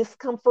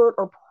discomfort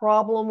or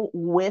problem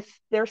with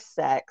their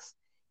sex.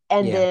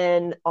 And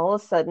then all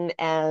of a sudden,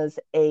 as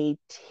a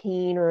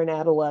teen or an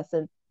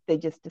adolescent, they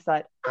just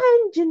decide,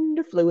 I'm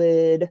gender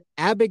fluid.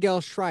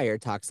 Abigail Schreier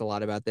talks a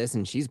lot about this,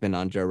 and she's been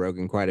on Joe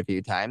Rogan quite a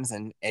few times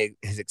and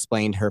has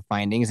explained her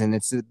findings. And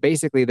it's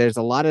basically there's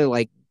a lot of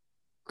like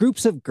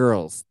groups of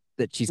girls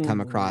that she's come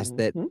across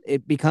that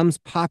it becomes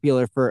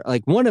popular for,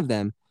 like, one of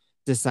them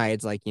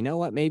decides, like, you know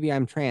what, maybe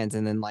I'm trans.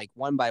 And then, like,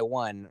 one by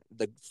one,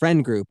 the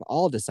friend group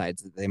all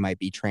decides that they might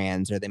be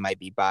trans or they might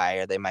be bi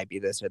or they might be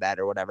this or that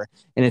or whatever.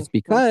 And it's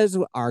because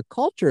our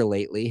culture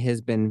lately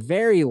has been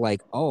very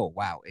like, oh,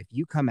 wow, if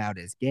you come out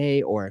as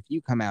gay or if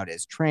you come out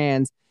as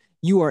trans,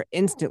 you are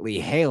instantly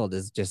hailed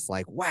as just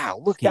like, wow,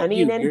 look at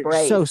you. You're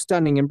brave. So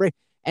stunning and brave.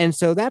 And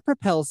so that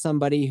propels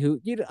somebody who,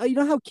 you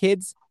know how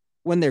kids,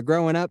 when they're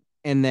growing up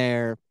and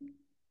they're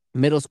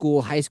middle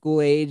school, high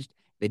school aged,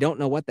 they don't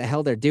know what the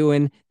hell they're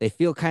doing. They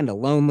feel kind of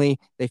lonely.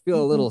 They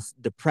feel a little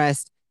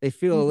depressed. They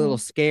feel a little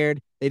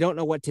scared. They don't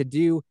know what to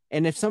do.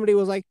 And if somebody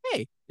was like,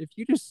 hey, if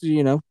you just,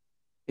 you know,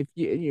 if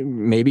you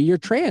maybe you're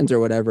trans or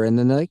whatever, and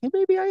then they're like, hey,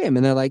 maybe I am.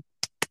 And they're like,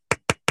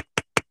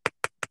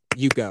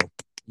 you go.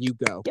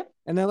 Yep.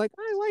 And they're like,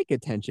 I like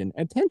attention.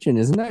 Attention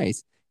is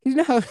nice. You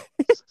know how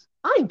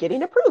I'm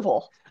getting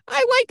approval.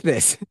 I like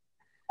this.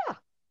 Yeah.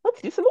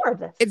 Let's do some more of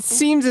this. It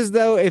seems as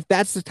though if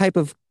that's the type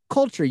of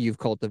culture you've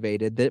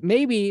cultivated, that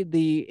maybe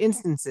the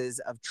instances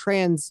of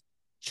trans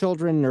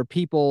children or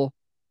people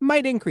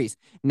might increase.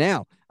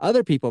 Now,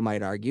 other people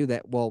might argue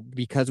that, well,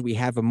 because we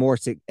have a more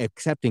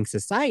accepting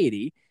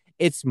society,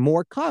 it's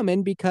more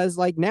common because,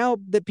 like, now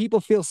that people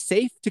feel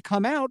safe to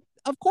come out,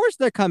 of course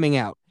they're coming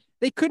out.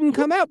 They couldn't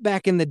come out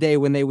back in the day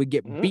when they would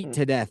get beat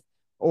to death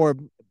or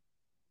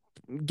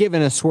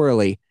given a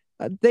swirly.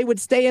 They would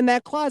stay in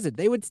that closet.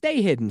 They would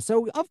stay hidden.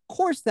 So, of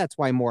course, that's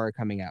why more are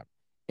coming out.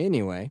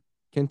 Anyway,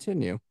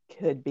 continue.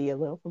 Could be a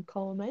little from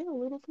column A, a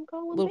little from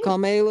column B. Little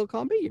column A, little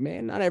column B,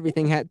 man. Not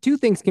everything had two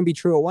things can be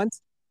true at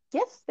once.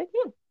 Yes, they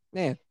can.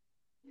 Yeah.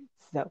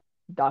 So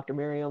Dr.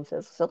 Miriam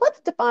says, so let's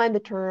define the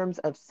terms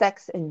of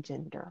sex and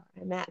gender.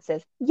 And Matt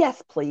says,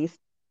 yes, please,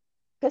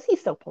 because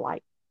he's so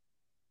polite.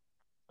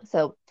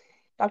 So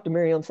Dr.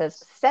 Miriam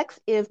says, sex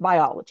is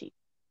biology.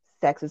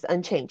 Sex is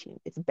unchanging.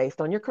 It's based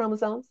on your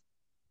chromosomes.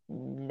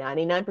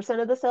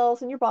 99% of the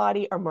cells in your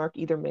body are marked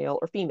either male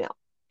or female.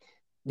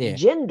 Yeah.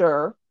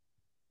 Gender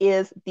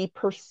is the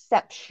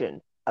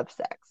perception of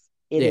sex.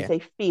 It is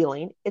a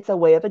feeling. It's a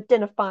way of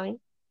identifying.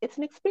 It's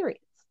an experience.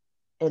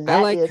 And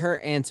I like her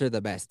answer the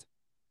best.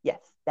 Yes,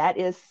 that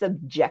is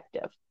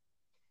subjective.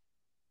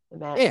 And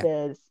Matt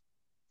says,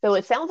 so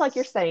it sounds like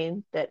you're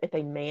saying that if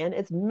a man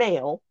is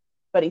male,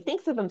 but he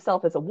thinks of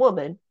himself as a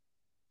woman,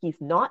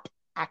 he's not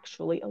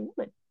actually a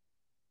woman.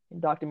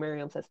 And Dr.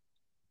 Miriam says,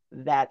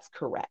 that's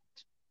correct.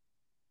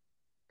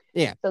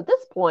 Yeah. So at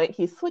this point,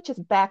 he switches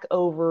back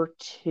over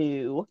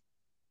to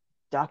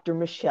Dr.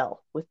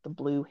 Michelle with the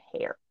blue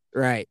hair.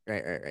 Right.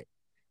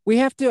 We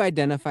have to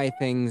identify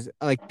things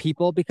like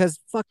people because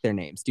fuck their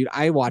names, dude.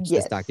 I watched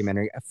this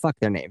documentary. Fuck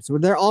their names. So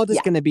they're all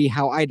just going to be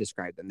how I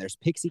describe them. There's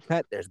pixie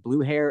cut, there's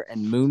blue hair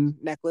and moon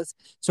necklace.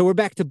 So we're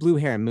back to blue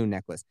hair and moon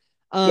necklace.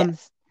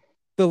 Yes.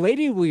 The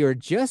lady we were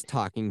just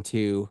talking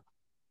to,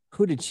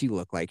 who did she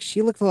look like?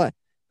 She looked like,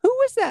 who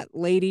was that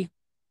lady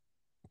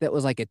that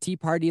was like a Tea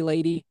Party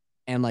lady?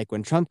 And like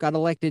when Trump got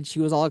elected,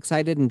 she was all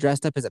excited and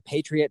dressed up as a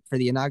patriot for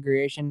the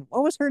inauguration.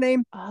 What was her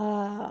name?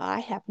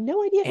 I have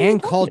no idea. Ann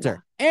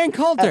Coulter. Ann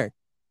Coulter.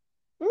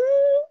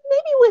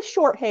 Maybe with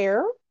short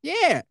hair.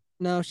 Yeah.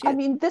 No, I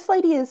mean, this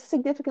lady is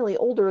significantly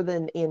older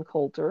than Ann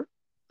Coulter.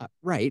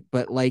 Right.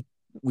 But like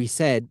we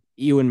said,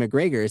 Ewan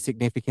McGregor is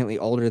significantly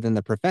older than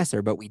the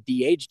professor, but we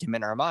de-aged him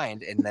in our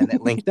mind and then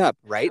it linked up,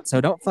 right?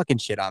 So don't fucking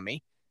shit on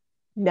me.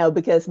 No,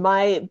 because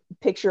my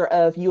picture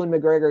of Ewan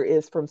McGregor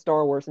is from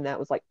Star Wars, and that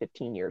was like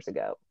 15 years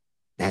ago.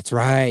 That's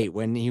right.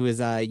 When he was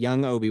a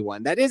young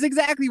Obi-Wan. That is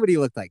exactly what he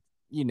looked like.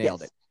 You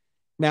nailed it.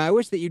 Now, I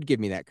wish that you'd give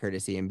me that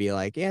courtesy and be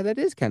like, yeah, that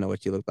is kind of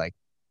what you look like.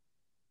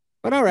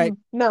 But all right.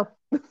 No.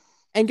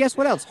 And guess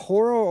what else?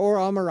 Horror or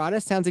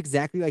Amarada sounds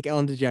exactly like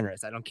Ellen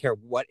DeGeneres. I don't care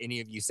what any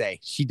of you say.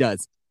 She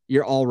does.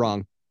 You're all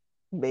wrong.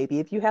 Maybe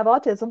if you have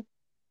autism,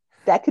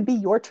 that could be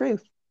your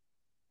truth.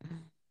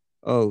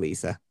 Oh,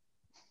 Lisa.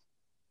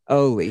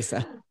 Oh,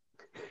 Lisa.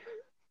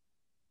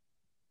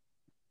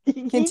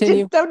 Continue.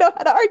 You just don't know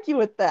how to argue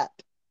with that.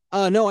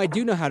 No, I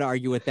do know how to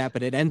argue with that,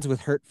 but it ends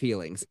with hurt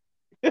feelings.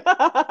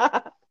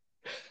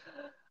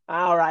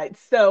 All right.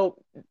 So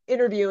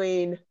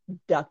interviewing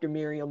Dr.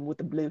 Miriam with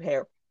the blue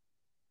hair.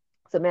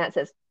 So Matt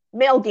says,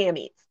 male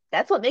gametes.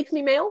 That's what makes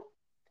me male?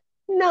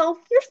 No,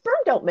 your sperm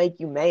don't make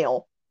you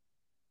male.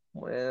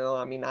 Well,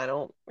 I mean, I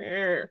don't.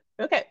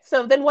 Okay,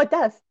 so then what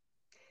does?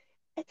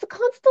 It's a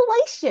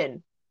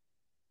constellation.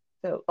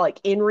 So, like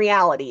in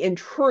reality, in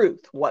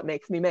truth, what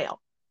makes me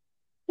male?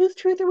 Whose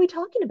truth are we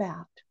talking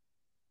about?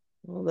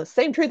 Well, the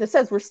same truth that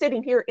says we're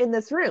sitting here in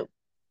this room.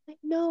 Like,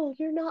 no,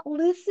 you're not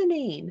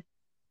listening.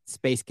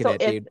 Space cadet,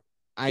 dude.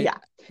 Yeah.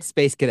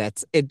 Space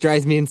cadets. It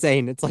drives me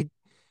insane. It's like,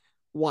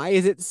 why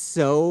is it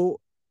so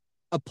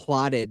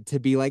applauded to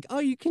be like, oh,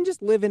 you can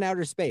just live in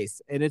outer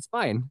space and it's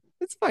fine.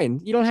 It's fine.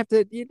 You don't have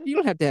to. You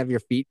don't have to have your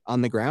feet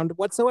on the ground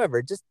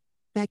whatsoever. Just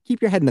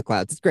keep your head in the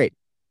clouds. It's great.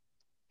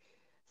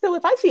 So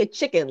if I see a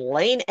chicken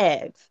laying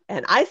eggs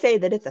and I say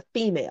that it's a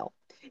female,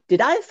 did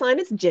I assign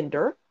its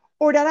gender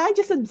or did I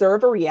just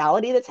observe a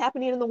reality that's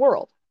happening in the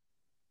world?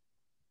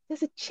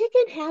 Does a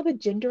chicken have a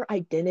gender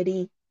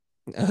identity?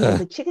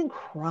 Does a chicken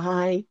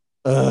cry?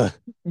 Does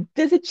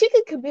a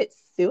chicken commit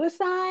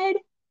suicide?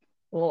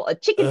 Well, a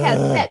chicken has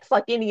sex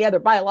like any other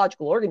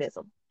biological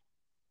organism.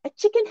 A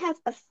chicken has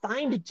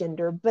assigned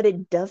gender, but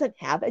it doesn't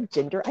have a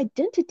gender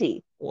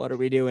identity. What are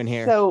we doing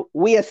here? So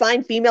we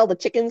assign female to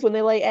chickens when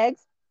they lay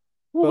eggs?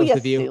 Well, we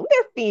assume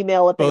they're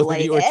female if they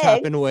lay eggs. Both of you are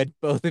chopping wood.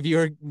 Both of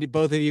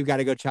you got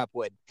to go chop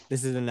wood.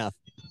 This is enough.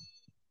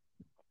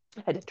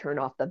 I had to turn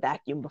off the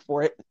vacuum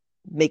before it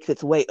makes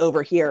its way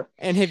over here.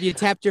 And have you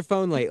tapped your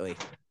phone lately?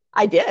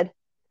 I did.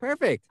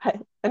 Perfect.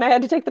 And I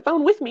had to take the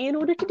phone with me in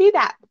order to do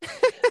that.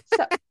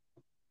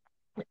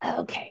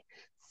 Okay.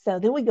 So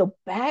then we go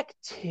back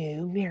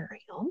to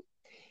Miriam.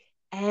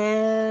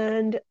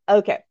 And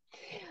okay.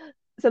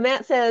 So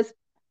Matt says,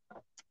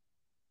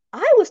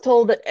 I was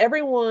told that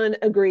everyone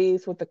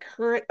agrees with the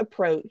current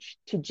approach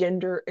to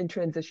gender and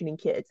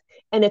transitioning kids.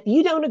 And if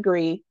you don't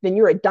agree, then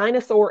you're a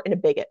dinosaur and a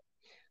bigot.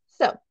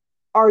 So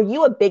are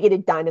you a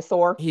bigoted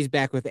dinosaur? He's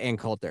back with Ann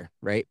Coulter,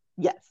 right?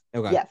 Yes.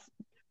 Okay. Yes.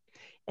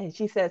 And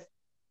she says,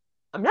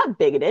 I'm not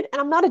bigoted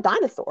and I'm not a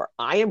dinosaur.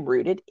 I am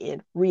rooted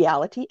in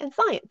reality and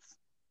science.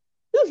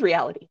 Whose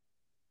reality?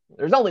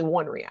 There's only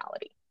one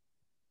reality.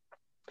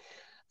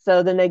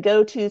 So then they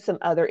go to some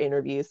other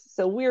interviews.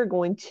 So we're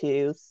going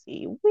to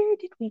see, where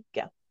did we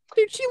go?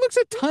 Dude, she looks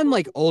a ton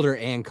like older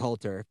Ann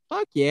Coulter.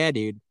 Fuck yeah,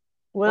 dude.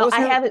 Well,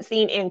 I haven't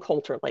seen Ann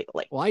Coulter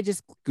lately. Well, I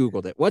just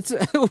Googled it. What's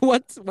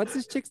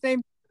this chick's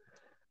name?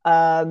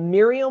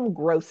 Miriam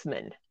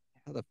Grossman.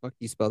 How the fuck do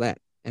you spell that?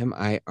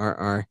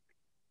 M-I-R-R.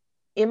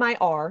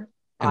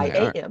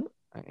 M-I-R-I-A-M.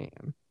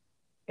 I-A-M.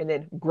 And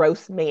then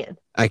Grossman.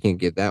 I can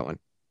get that one.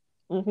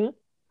 Mm-hmm.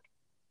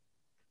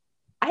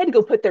 I had to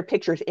go put their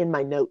pictures in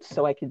my notes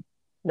so I could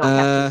not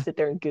have to sit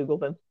there and Google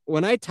them.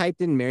 When I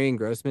typed in Marion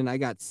Grossman, I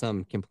got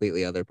some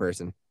completely other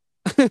person.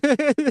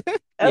 Okay.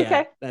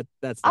 Yeah,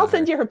 that's I'll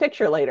send you her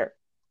picture later.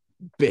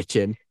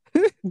 Bitchin'.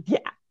 Yeah.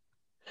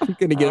 I'm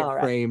gonna get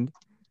it framed.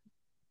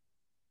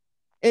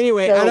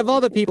 Anyway, out of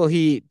all the people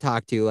he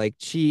talked to, like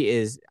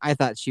I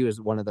thought she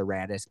was one of the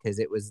raddest because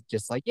it was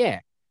just like, yeah,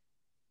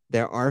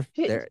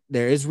 there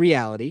is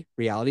reality.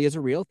 Reality is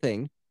a real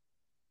thing.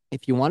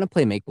 If you want to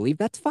play make-believe,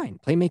 that's fine.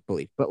 Play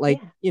make-believe. But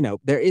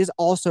there is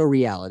also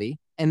reality.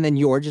 And then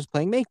you're just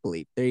playing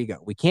make-believe. There you go.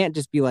 We can't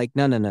just be like,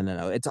 no.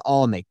 It's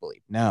all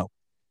make-believe. No.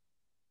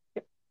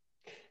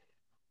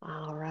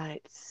 All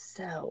right.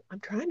 So I'm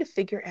trying to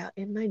figure out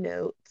in my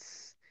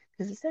notes,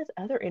 because it says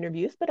other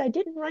interviews, but I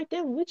didn't write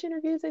down which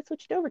interviews they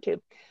switched over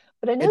to.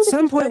 But I know at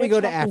some point we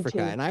go to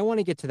Africa, and I want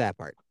to get to that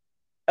part.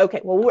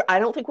 Okay. Well, I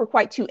don't think we're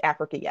quite to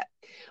Africa yet.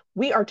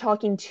 We are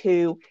talking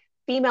to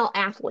female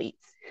athletes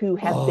who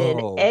have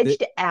been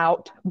edged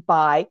out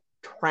by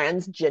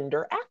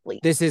transgender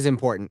athletes. This is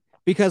important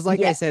because,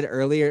 like I said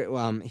earlier,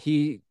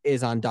 he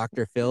is on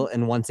Dr. Phil,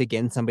 and once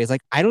again, somebody's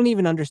like, I don't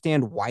even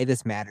understand why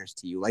this matters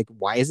to you. Like,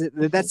 why is it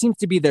that seems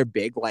to be their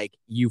big, like,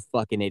 you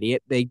fucking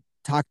idiot? They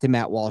talk to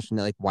Matt Walsh and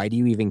they're like, why do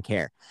you even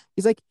care?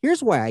 He's like,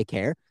 here's why I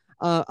care.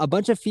 A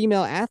bunch of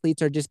female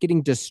athletes are just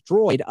getting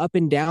destroyed up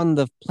and down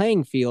the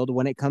playing field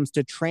when it comes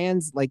to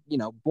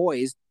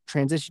boys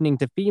transitioning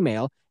to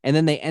female, and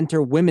then they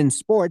enter women's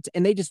sports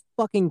and they just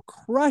fucking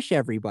crush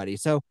everybody.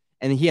 So,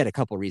 and he had a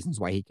couple reasons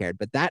why he cared,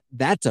 but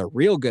that's a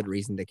real good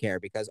reason to care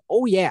because,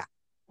 oh yeah,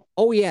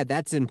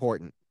 that's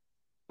important.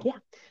 Yeah.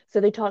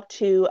 So they talked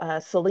to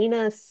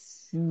Selena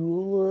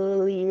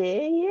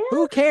Sulia.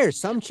 Who cares?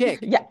 Some chick.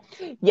 Yeah.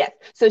 Yes.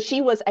 So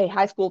she was a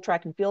high school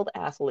track and field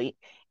athlete,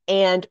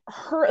 and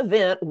her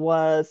event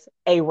was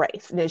a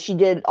race. Now, she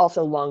did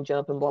also long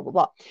jump and blah, blah,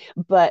 blah.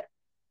 But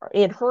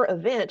in her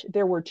event,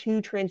 there were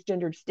two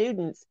transgendered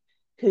students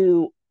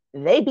who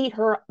they beat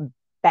her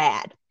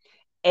bad.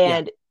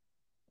 And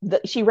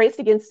she raced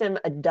against them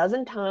a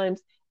dozen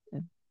times.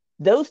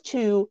 Those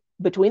two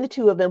between the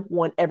two of them,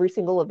 won every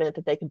single event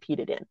that they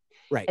competed in.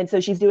 Right. And so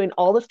she's doing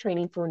all this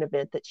training for an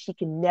event that she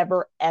can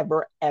never,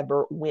 ever,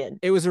 ever win.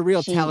 It was a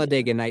real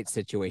Talladega Nights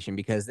situation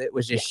because it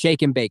was just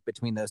shake and bake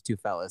between those two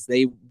fellas.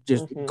 They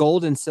just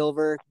gold and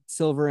silver,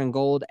 silver and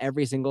gold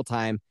every single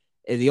time.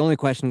 The only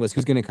question was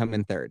who's going to come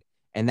in third.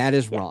 And that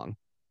is wrong.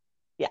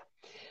 Yeah.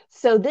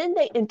 So then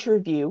they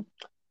interview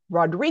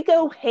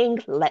Rodrigo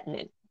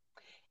Hang-Lettinen,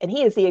 and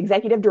he is the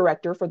executive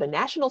director for the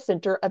National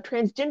Center of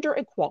Transgender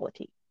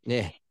Equality.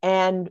 Yeah.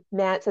 And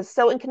Matt says,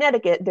 so in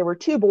Connecticut, there were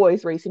 2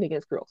 boys racing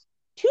against girls,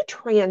 2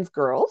 trans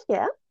girls.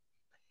 Yeah.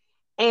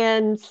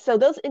 And so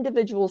those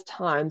individuals'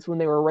 times when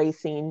they were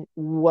racing,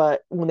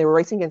 when they were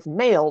racing against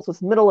males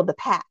was middle of the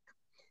pack.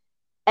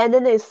 And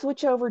then they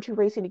switch over to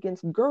racing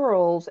against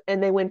girls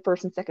and they win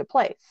first and second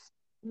place.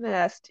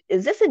 Next,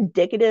 is this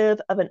indicative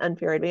of an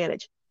unfair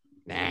advantage?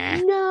 Nah.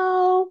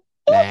 No,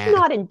 it's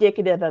not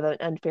indicative of an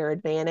unfair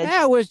advantage.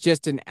 That was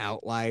just an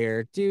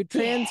outlier, dude.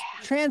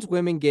 Trans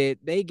women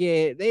they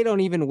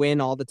don't even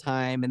win all the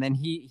time. And then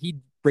he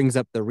brings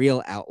up the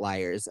real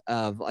outliers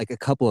of like a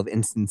couple of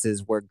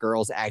instances where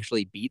girls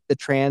actually beat the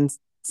trans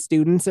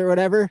students or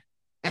whatever.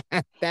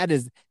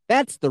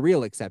 That's the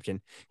real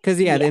exception. Because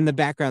in the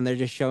background they're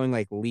just showing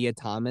like Leah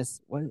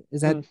Thomas. What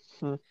is that?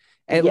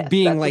 Yes,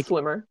 being that's like a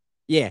swimmer.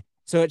 Yeah.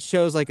 So it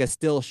shows like a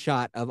still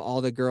shot of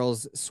all the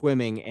girls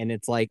swimming, and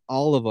it's like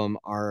all of them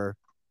are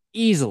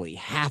easily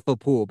half a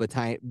pool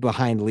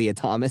behind Leah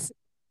Thomas.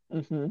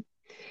 Mm-hmm.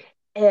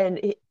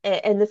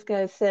 And this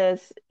guy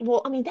says,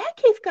 well, I mean, that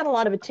case got a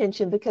lot of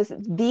attention because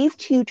these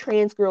 2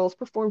 trans girls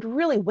performed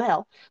really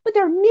well, but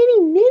there are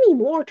many, many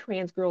more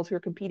trans girls who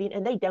are competing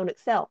and they don't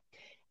excel.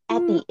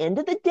 At the end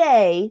of the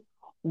day,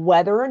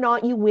 whether or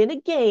not you win a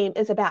game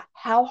is about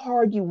how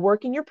hard you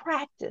work in your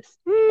practice.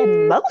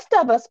 And most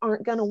of us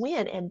aren't going to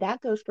win. And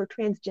that goes for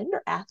transgender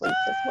athletes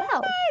as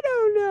well. I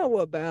don't know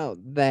about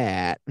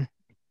that.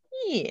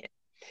 Yeah.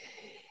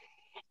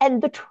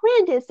 And the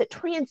trend is that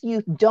trans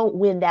youth don't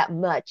win that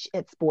much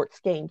at sports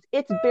games.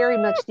 It's very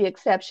much the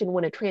exception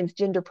when a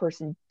transgender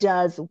person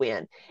does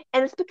win.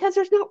 And it's because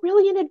there's not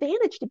really an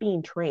advantage to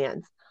being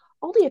trans.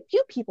 Only a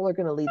few people are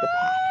going to lead the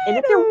pack. And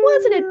if there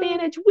was an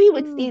advantage, we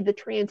would see the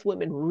trans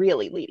women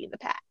really leading the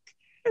pack.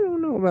 I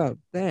don't know about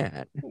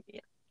that. Yeah.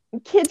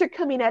 Kids are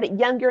coming at it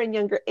younger and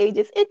younger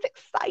ages. It's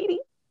exciting.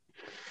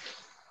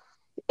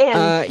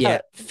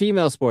 And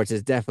female sports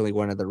is definitely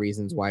one of the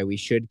reasons why we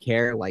should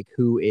care, like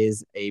who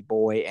is a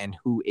boy and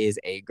who is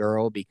a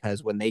girl,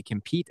 because when they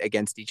compete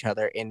against each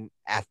other in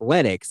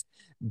athletics,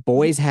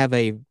 boys have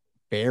a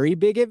very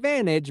big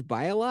advantage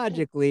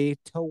biologically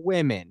to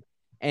women.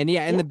 And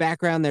in the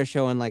background, they're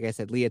showing, like I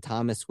said, Leah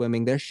Thomas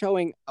swimming. They're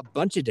showing a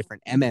bunch of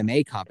different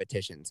MMA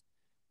competitions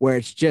where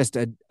it's just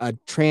a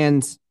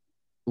trans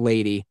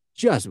lady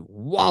just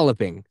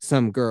walloping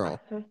some girl,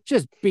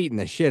 just beating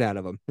the shit out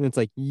of them. And it's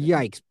like,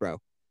 yikes,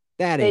 bro.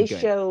 That ain't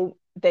good.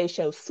 They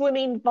show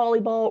swimming,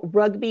 volleyball,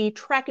 rugby,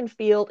 track and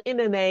field,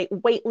 MMA,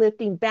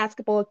 weightlifting,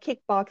 basketball,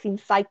 kickboxing,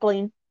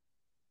 cycling.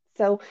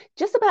 So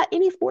just about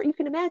any sport you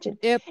can imagine.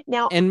 Yep.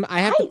 Now, and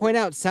I have to point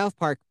out, South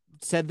Park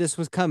said this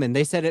was coming.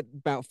 They said it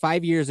about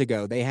 5 years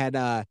ago. They had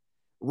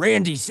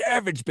Randy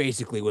Savage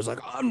basically was like,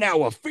 I'm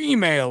now a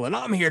female and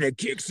I'm here to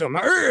kick some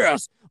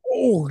ass.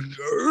 Oh,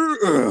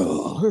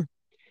 yeah.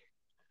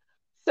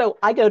 So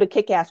I go to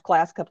kick-ass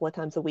class a couple of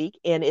times a week,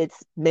 and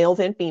it's males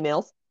and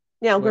females.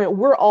 Now,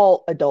 we're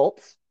all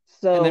adults.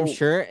 So, and I'm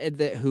sure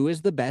that who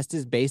is the best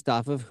is based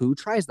off of who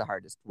tries the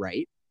hardest,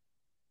 right?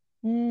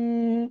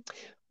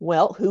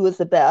 Well, who is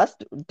the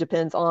best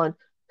depends on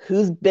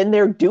who's been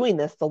there doing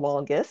this the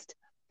longest.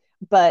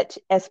 But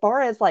as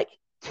far as like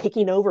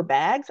kicking over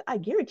bags, I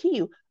guarantee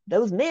you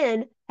those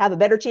men have a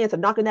better chance of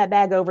knocking that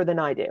bag over than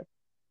I do.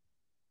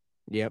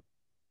 Yep.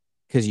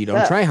 Because you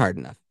don't try hard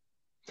enough.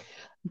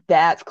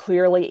 That's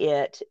clearly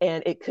it.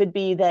 And it could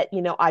be that,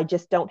 I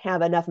just don't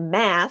have enough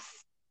mass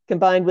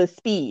combined with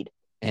speed.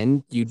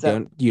 And you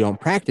don't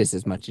practice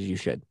as much as you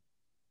should.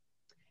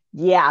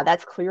 Yeah,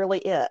 that's clearly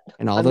it.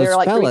 And all those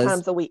like fellas 3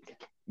 times a week.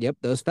 Yep,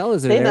 those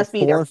fellas are they there must be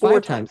 4 there or 4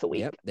 5 times a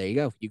week. Yep, there you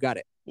go. You got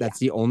it. That's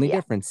the only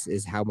difference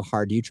is how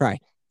hard you try.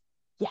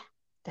 Yeah,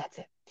 that's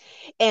it.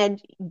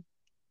 And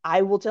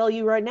I will tell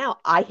you right now,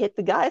 I hit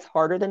the guys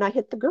harder than I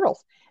hit the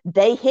girls.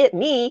 They hit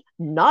me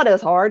not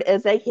as hard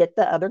as they hit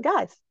the other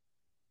guys.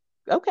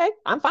 Okay,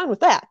 I'm fine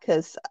with that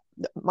because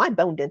my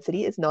bone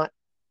density is not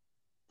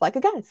like a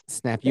guy's.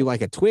 Snap you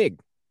like a twig.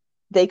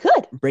 They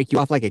could. Break you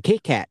off like a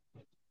Kit Kat.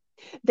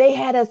 They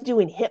had us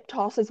doing hip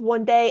tosses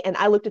one day, and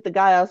I looked at the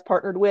guy I was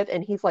partnered with,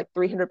 and he's like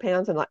 300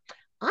 pounds. I'm like,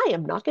 I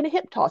am not going to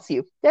hip toss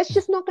you. That's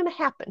just not going to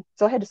happen.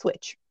 So I had to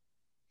switch.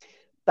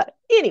 But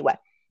anyway.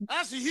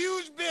 That's a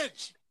huge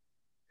bitch.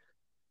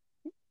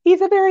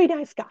 He's a very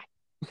nice guy.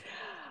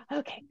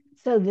 Okay.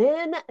 So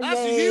then That's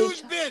a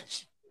huge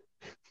bitch.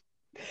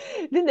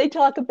 Then they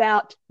talk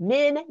about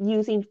men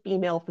using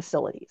female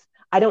facilities.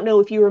 I don't know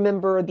if you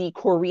remember the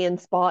Korean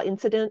spa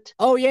incident.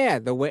 Oh, yeah.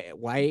 The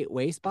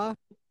way spa?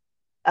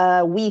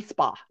 We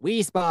Spa.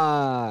 We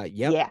Spa.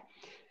 Yep. Yeah.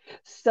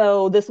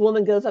 So this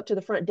woman goes up to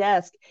the front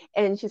desk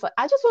and she's like,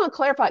 I just want to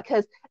clarify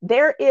because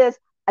there is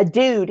a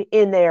dude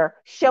in there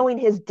showing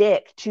his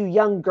dick to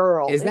young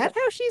girls. Is that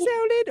how she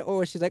sounded?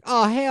 Or she's like,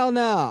 oh, hell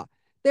no.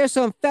 There's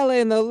some fella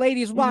in the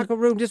ladies' locker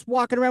room just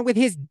walking around with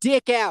his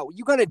dick out.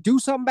 You gonna do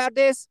something about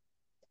this?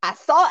 I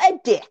saw a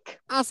dick.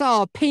 I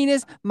saw a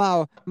penis.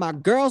 My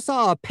girl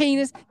saw a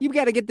penis. You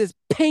got to get this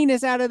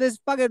penis out of this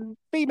fucking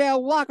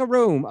female locker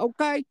room,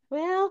 okay?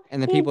 Well,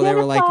 and the people there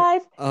were like,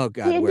 oh,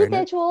 God. The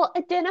individual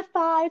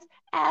identifies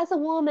as a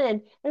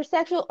woman. Their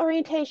sexual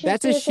orientation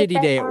That's a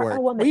shitty day at work.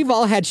 We've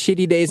all had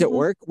shitty days at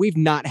work. We've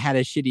not had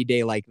a shitty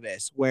day like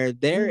this where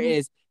there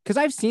is, because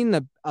I've seen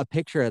a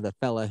picture of the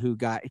fella who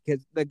got,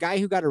 because the guy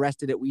who got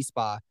arrested at Wi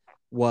Spa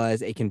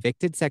was a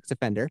convicted sex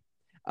offender.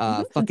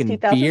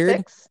 Fucking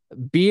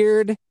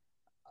beard,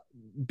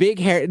 big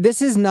hair.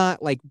 This is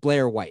not like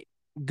Blair White.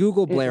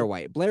 Google Blair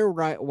White. Blair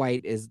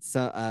White is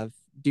a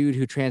dude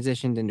who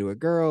transitioned into a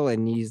girl,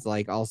 and he's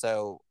like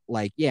also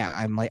like, yeah,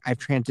 I'm like, I've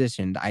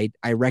transitioned.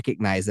 I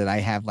recognize that I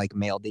have like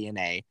male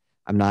DNA.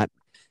 I'm not.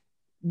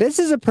 This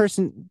is a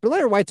person.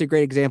 Blair White's a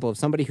great example of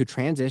somebody who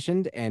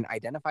transitioned and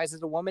identifies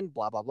as a woman.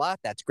 Blah blah blah.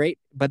 That's great,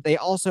 but they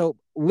also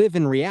live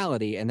in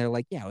reality, and they're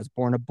like, yeah, I was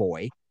born a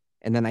boy.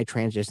 And then I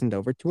transitioned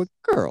over to a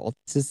girl.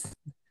 This is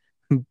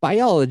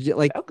biology.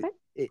 Like, okay.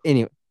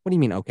 Anyway, what do you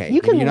mean, okay?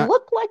 You can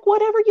look like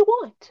whatever you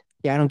want.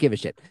 Yeah, I don't give a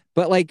shit.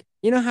 But, like,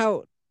 you know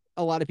how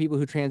a lot of people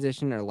who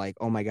transition are like,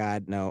 oh, my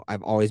God, no,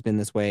 I've always been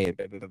this way.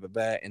 Blah, blah, blah, blah,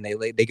 blah, and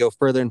they go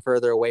further and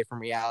further away from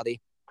reality.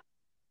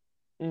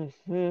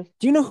 Mm-hmm.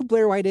 Do you know who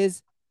Blair White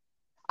is?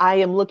 I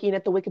am looking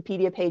at the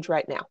Wikipedia page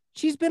right now.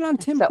 She's been on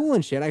Tim Pool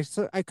and shit.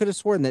 I could have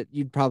sworn that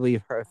you'd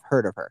probably have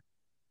heard of her.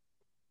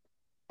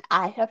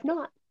 I have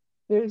not.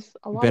 There's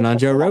a lot been on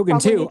Joe Rogan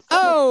too.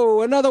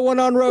 Oh, another one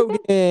on Rogan.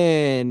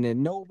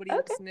 And nobody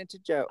listening to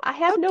Joe. I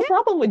have no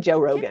problem with Joe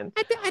Rogan.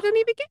 I don't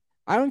even get.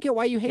 I don't get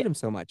why you hate him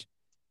so much.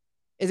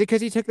 Is it because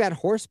he took that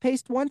horse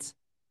paste once?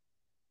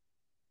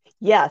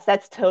 Yes,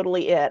 that's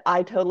totally it.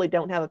 I totally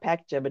don't have a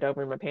package of it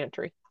over in my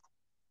pantry.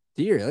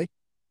 Do you really?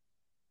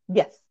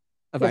 Yes.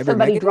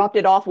 Somebody dropped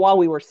it off while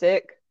we were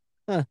sick.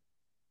 Huh.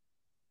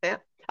 Yeah.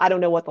 I don't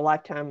know what the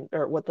lifetime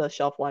or what the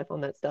shelf life on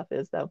that stuff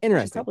is, though.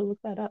 Interesting. I'll probably look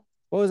that up.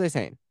 What was I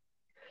saying?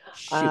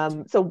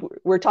 So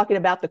we're talking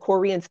about the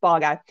Korean spa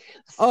guy.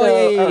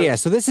 Yeah.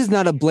 So this is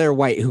not a Blair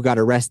White who got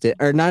arrested,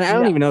 or not. I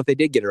don't even know if they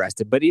did get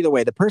arrested, but either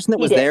way, the person that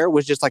was there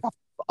was just like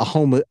a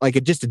homeless,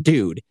 just a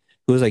dude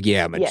who was like,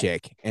 yeah, I'm a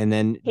chick. And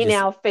then he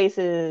now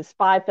faces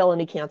 5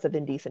 felony counts of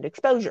indecent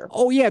exposure.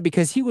 Oh yeah,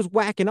 because he was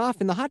whacking off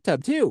in the hot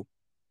tub too.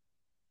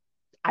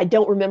 I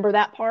don't remember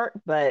that part,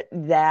 but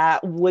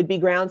that would be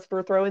grounds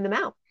for throwing them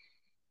out.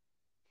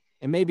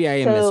 And maybe I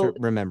am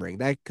misremembering.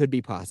 That could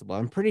be possible.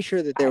 I'm pretty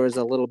sure that there was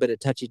a little bit of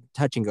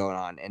touching going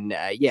on. And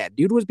yeah,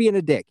 dude was being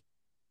a dick.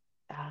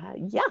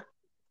 Yeah,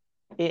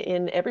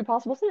 in every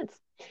possible sense.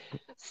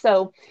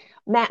 So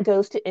Matt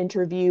goes to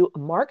interview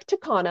Mark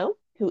Takano,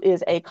 who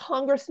is a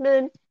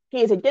congressman.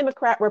 He is a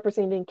Democrat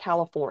representing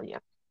California.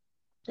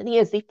 And he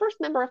is the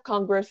first member of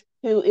Congress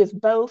who is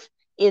both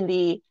in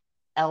the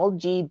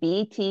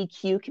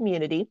LGBTQ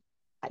community,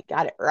 I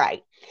got it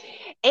right,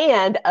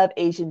 and of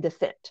Asian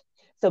descent.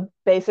 So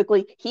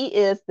basically, he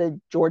is the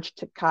George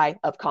Takei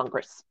of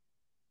Congress.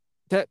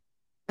 Yeah.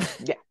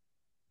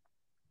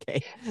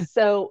 Okay.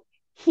 So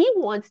he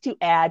wants to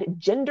add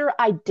gender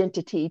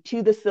identity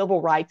to the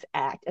Civil Rights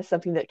Act as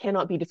something that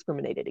cannot be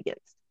discriminated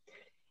against.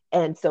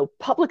 And so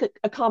public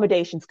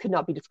accommodations could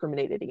not be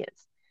discriminated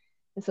against.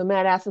 And so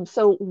Matt asked him,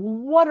 so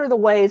what are the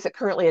ways that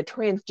currently a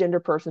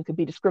transgender person could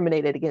be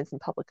discriminated against in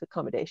public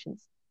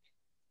accommodations?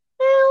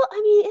 Well,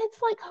 I mean,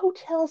 it's like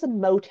hotels and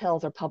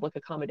motels are public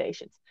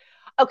accommodations.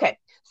 Okay,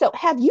 so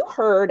have you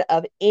heard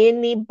of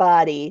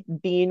anybody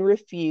being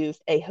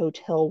refused a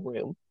hotel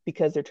room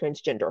because they're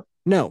transgender?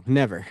 No,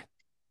 never.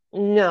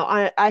 No,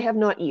 I have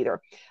not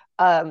either.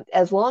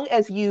 As long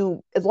as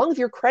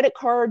your credit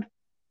card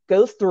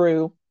goes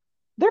through,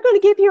 they're going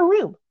to give you a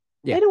room.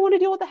 Yeah. They don't want to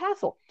deal with the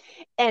hassle.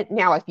 And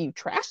now if you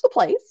trash the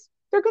place,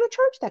 they're going to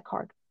charge that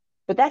card.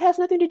 But that has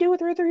nothing to do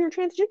with whether you're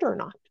transgender or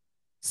not.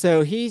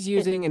 So he's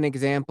using an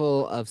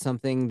example of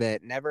something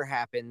that never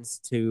happens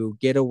to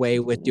get away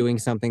with doing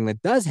something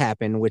that does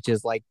happen, which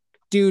is like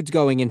dudes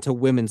going into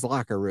women's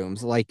locker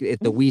rooms, like at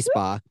the Wi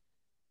Spa.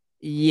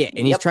 Yeah,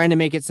 and he's trying to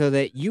make it so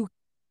that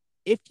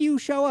if you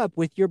show up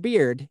with your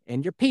beard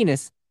and your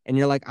penis and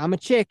you're like, I'm a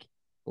chick,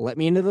 let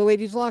me into the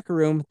ladies' locker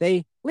room,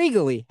 they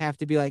legally have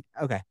to be like,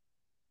 okay.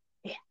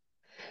 Yeah.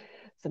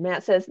 So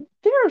Matt says,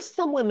 there are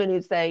some women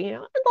who say,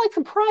 I'd like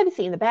some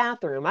privacy in the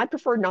bathroom. I'd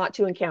prefer not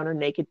to encounter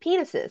naked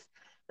penises.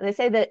 And they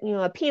say that,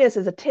 a penis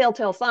is a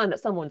telltale sign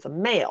that someone's a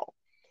male.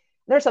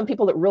 There are some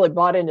people that really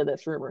bought into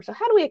this rumor. So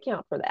how do we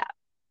account for that?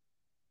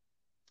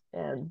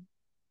 And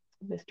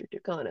Mr.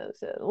 Takano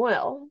says,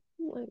 well,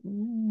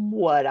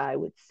 what I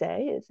would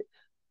say is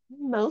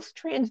most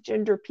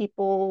transgender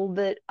people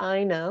that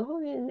I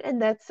know,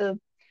 and that's a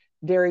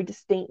very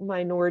distinct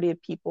minority of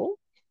people.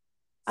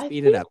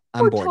 Speed it up.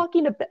 I'm bored.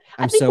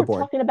 We're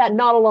talking about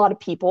not a lot of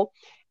people.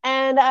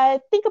 And I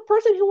think a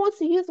person who wants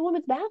to use a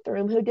women's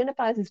bathroom who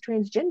identifies as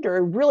transgender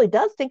really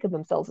does think of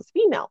themselves as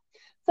female.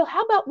 So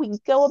how about we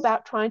go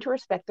about trying to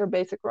respect their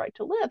basic right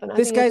to live? And I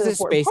This think it's guy's an a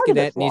important space part of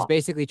cadet, this and he's law.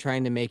 basically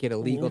trying to make it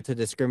illegal to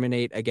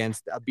discriminate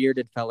against a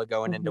bearded fella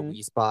going into Mhm.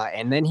 Wii Spa.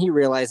 And then he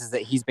realizes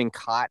that he's been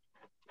caught,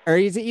 or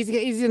he's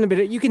in a bit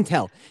of, you can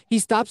tell. He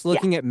stops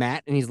looking at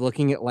Matt and he's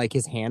looking at like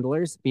his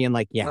handlers, being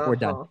like, yeah, we're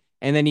done. Uh-huh.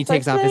 And then he It's like,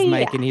 takes off his "So,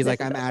 mic yeah, and he's like,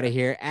 this is I'm out of over."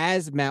 here.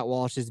 As Matt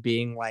Walsh is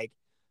being like,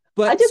 I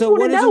but just so want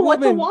what to is a know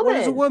what's a woman? What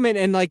is a woman? woman?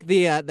 And like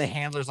the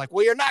handler's like,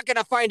 well, you're not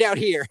gonna find out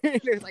here.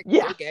 It's like,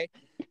 Yeah. okay.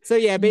 So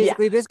yeah, Yeah.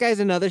 basically this guy's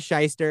another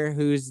shyster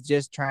who's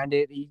just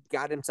he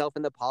got himself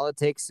into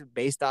politics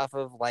based off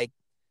of like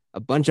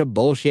a bunch of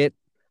bullshit.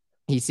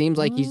 He seems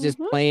like he's just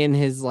Mhm. playing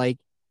his like,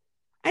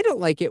 I don't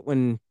like it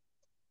when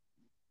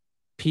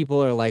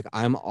people are like,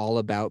 I'm all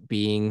about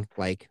being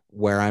like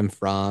where I'm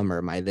from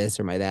or my this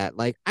or my that.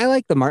 Like, I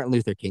like the Martin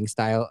Luther King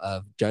style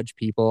of judge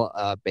people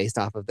based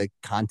off of the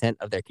content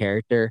of their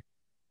character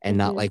and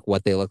not Mhm. like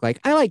what they look like.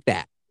 I like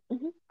that.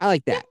 Mhm. I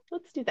like Yeah, that.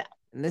 let's do that.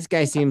 And this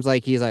guy seems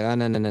like he's like, oh,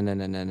 no, no, no, no,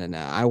 no, no, no, no.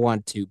 I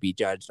want to be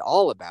judged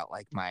all about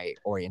like my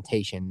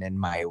orientation and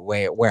my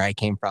way, where I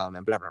came from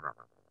and blah, blah, blah,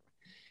 blah.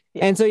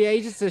 Yeah. And so, yeah,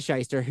 he's just a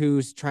shyster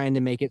who's trying to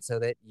make it so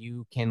that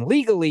you can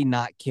legally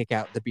not kick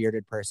out the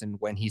bearded person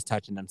when he's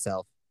touching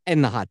himself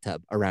in the hot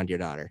tub around your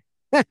daughter.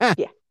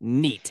 Yeah.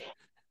 Neat.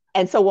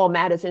 And so while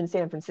Matt is in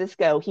San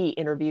Francisco, he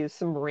interviews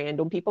some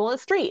random people on the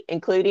street,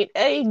 including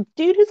a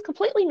dude who's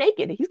completely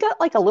naked. He's got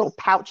like a little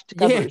pouch to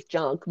cover his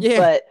junk,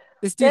 but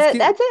This dude's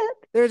that's it.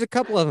 There's a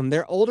couple of them.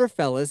 They're older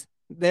fellas.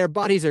 Their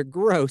bodies are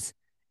gross.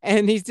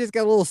 And he's just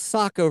got a little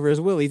sock over his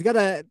willy. He's got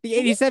the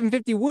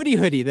 8750 Woody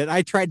hoodie that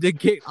I tried to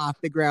get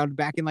off the ground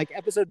back in like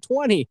episode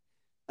 20.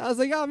 I was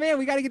like, oh man,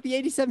 we got to get the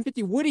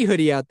 8750 Woody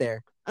hoodie out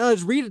there. Oh,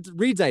 it's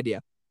Reed's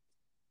idea.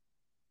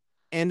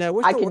 And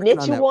we're I still could working knit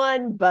on you that.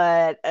 one,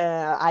 but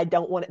I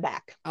don't want it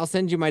back. I'll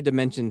send you my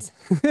dimensions.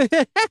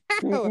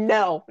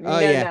 No. Oh,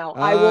 yeah.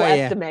 I will Oh, yeah.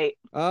 estimate.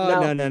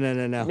 Oh,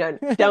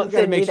 no. Don't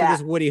send make me sure that.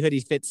 this Woody hoodie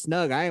fits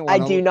snug. I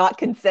do not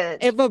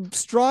consent. If a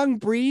strong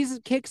breeze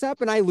kicks up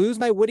and I lose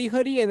my Woody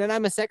hoodie and then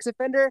I'm a sex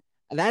offender,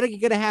 that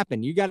ain't gonna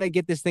happen. You gotta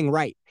get this thing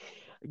right.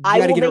 You I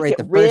gotta will get it make right it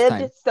the first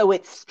time. ribbed so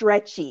it's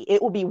stretchy.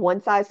 It will be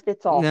one size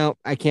fits all. No,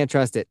 I can't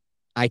trust it.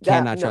 I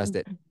cannot trust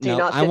it. Do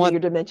not send me your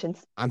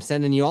dimensions. I'm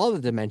sending you all the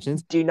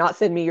dimensions. Do not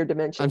send me your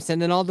dimensions. I'm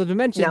sending all the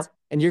dimensions. No.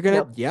 And you're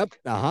gonna, No. yep,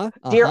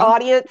 Dear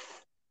audience,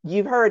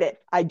 you've heard it.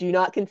 I do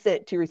not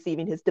consent to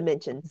receiving his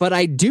dimensions. But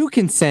I do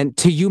consent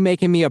to you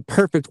making me a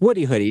perfect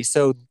Woody hoodie,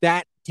 so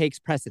that takes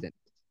precedent.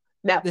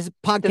 No, this is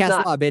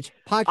podcast law, bitch.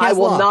 Podcast I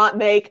will law. not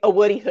make a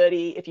Woody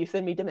hoodie if you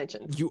send me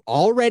dimensions. You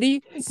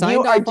already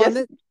signed off on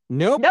it.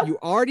 Nope, you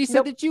already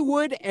said that you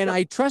would, and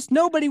I trust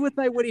nobody with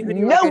my Woody hoodie.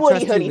 No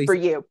Woody hoodie for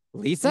you,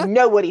 Lisa.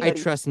 No Woody hoodie.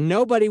 I trust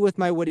nobody with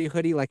my Woody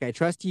hoodie like I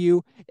trust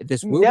you.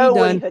 This will no be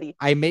done. Woody hoodie.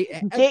 I may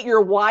get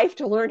your wife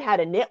to learn how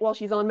to knit while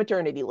she's on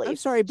maternity leave. I'm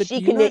sorry, but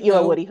she can knit you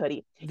a Woody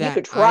hoodie. You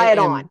could try it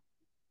on.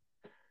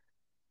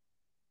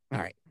 All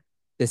right,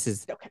 this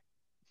is okay.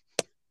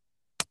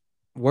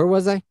 Where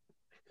was I?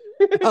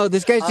 Oh,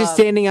 this guy's just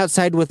standing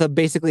outside with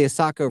basically a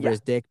sock over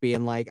his dick,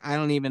 being like, I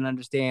don't even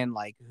understand,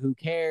 like, who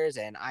cares?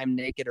 And I'm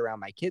naked around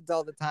my kids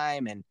all the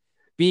time. And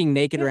being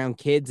naked around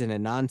kids in a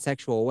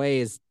non-sexual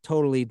way is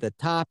totally the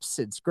tops.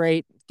 It's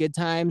great. Good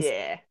times.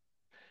 Yeah.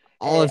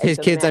 All of his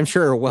kids, I'm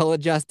sure, are well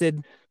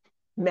adjusted.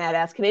 Matt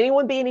asks, can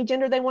anyone be any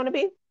gender they want to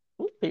be?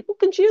 Well, people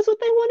can choose what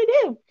they want to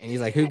do. And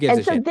he's like, who gives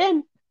a shit? And so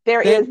then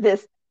there is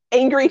this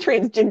angry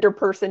transgender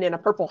person in a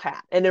purple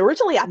hat. And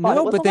originally I thought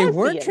it was but they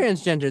weren't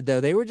transgendered though.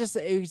 They were just,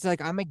 he's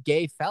like, I'm a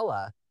gay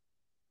fella.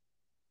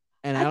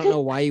 And I don't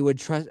know why you would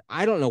trust.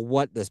 I don't know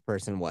what this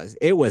person was.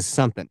 It was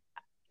something.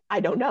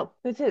 I don't know.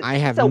 I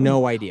have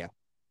no idea.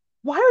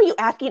 Why are you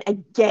asking a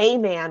gay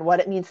man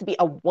what it means to be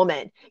a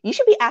woman? You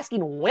should be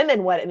asking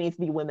women what it means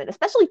to be women,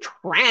 especially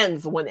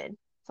trans women.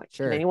 It's like,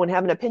 can anyone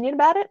have an opinion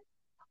about it?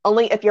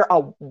 Only if you're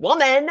a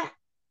woman.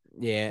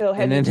 Yeah. So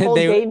have you told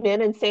gay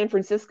men in San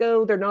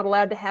Francisco they're not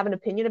allowed to have an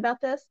opinion about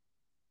this?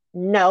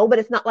 No, but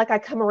it's not like I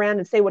come around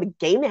and say what a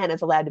gay man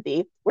is allowed to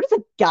be. Where does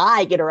a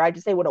guy get a right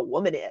to say what a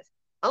woman is?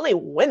 Only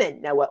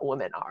women know what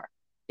women are.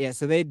 Yeah,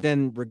 so they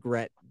then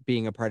regret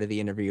being a part of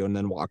the interview and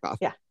then walk off.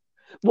 Yeah.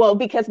 Well,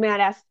 because Matt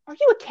asked, are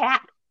you a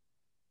cat?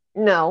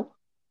 No.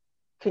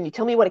 Can you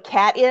tell me what a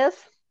cat is?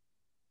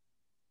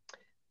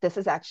 This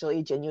is actually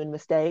a genuine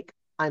mistake.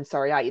 I'm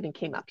sorry I even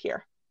came up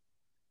here.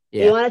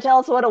 Yeah. You want to tell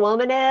us what a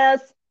woman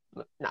is?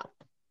 No.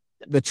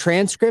 The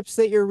transcripts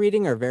that you're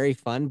reading are very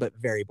fun, but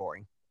very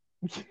boring.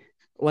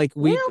 Like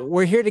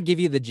we're here to give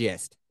you the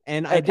gist.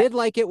 And I did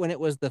like it when it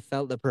was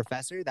the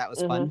professor. That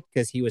was fun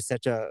because he was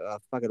such a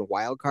fucking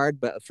wild card.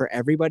 But for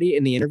everybody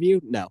in the interview,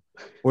 no,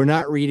 we're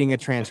not reading a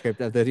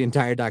transcript of the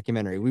entire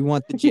documentary. We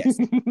want the gist.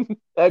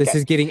 This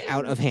is getting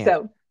out of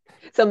hand.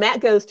 So Matt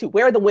goes to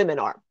where the women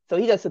are. So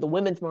he goes to the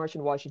Women's March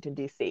in Washington,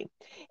 D.C.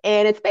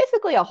 And it's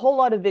basically a whole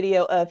lot of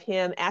video of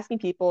him asking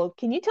people,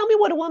 can you tell me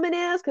what a woman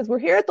is? Because we're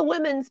here at the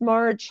Women's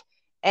March.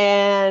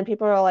 And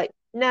people are like,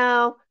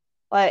 no.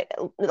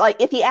 Like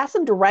if he asks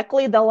them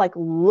directly, they'll like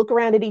look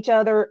around at each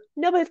other.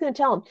 Nobody's going to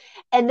tell them.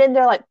 And then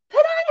they're like, put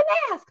on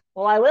a mask.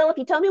 Well, I will if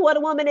you tell me what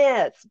a woman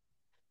is.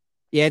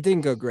 Yeah, it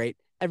didn't go great.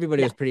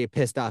 Everybody No. was pretty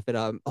pissed off at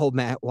old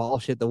Matt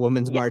Walsh at the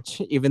Women's Yeah.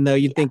 March, even though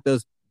you'd Yeah. think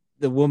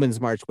the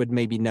Women's March would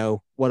maybe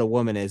know what a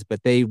woman is,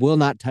 but they will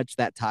not touch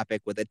that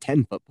topic with a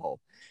 10-foot pole.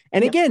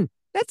 And No. again,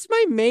 that's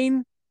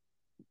the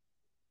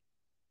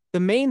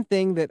main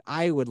thing that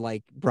I would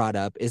like brought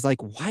up is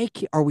like, why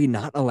are we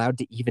not allowed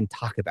to even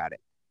talk about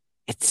it?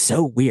 It's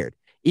so weird.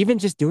 Even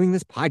just doing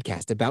this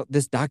podcast about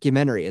this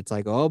documentary, it's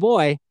like, oh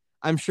boy,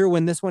 I'm sure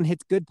when this one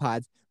hits Good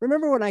Pods.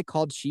 Remember when I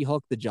called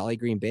She-Hulk the Jolly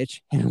Green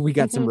Bitch and we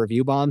got some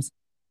review bombs?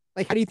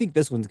 Like, how do you think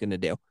this one's going to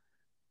do?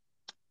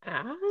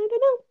 I don't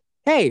know.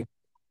 Hey,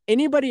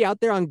 anybody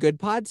out there on Good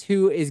Pods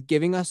who is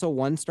giving us a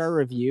 1-star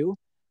review,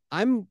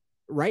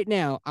 right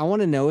now, I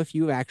want to know if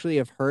you actually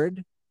have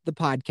heard the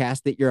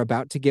podcast that you're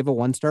about to give a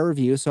 1-star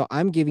review. So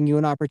I'm giving you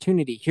an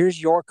opportunity.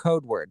 Here's your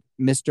code word,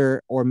 Mr.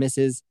 or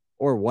Mrs.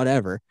 or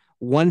whatever,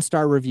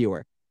 1-star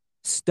reviewer,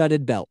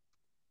 studded belt.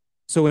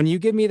 So when you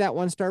give me that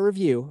 1-star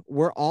review,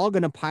 we're all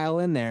going to pile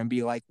in there and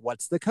be like,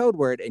 what's the code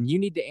word? And you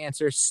need to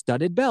answer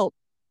studded belt.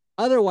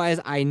 Otherwise,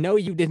 I know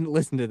you didn't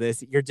listen to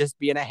this. You're just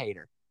being a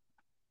hater.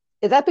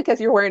 Is that because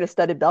you're wearing a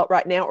studded belt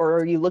right now, or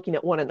are you looking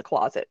at one in the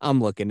closet?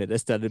 I'm looking at a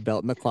studded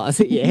belt in the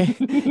closet. Yeah.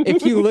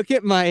 If you look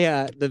at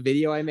my the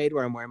video I made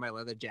where I'm wearing my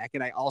leather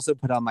jacket, I also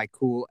put on my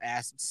cool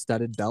ass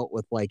studded belt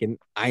with like an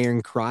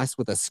iron cross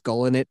with a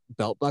skull in it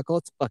belt buckle.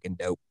 It's fucking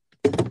dope.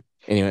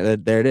 Anyway,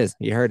 there it is.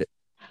 You heard it.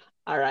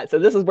 All right, so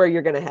this is where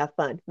you're going to have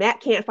fun.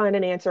 Matt can't find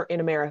an answer in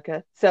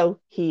America, so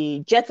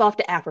he jets off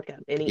to Africa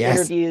and he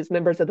interviews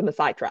members of the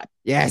Maasai tribe.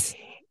 Yes.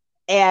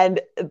 And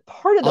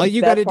part of the all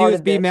you got to do is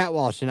be this, Matt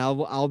Walsh, and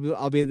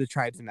I'll be the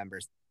tribe's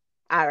members.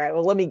 All right,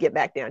 well, let me get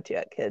back down to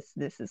it because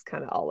this is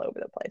kind of all over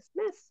the place.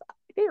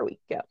 There we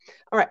go.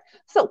 All right,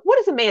 so what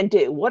does a man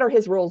do? What are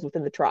his roles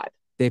within the tribe?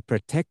 They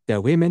protect their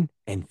women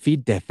and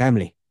feed their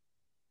family.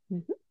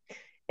 Mm-hmm.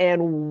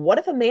 And what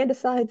if a man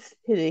decides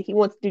he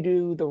wants to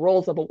do the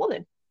roles of a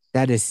woman?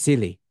 That is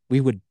silly.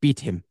 We would beat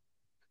him.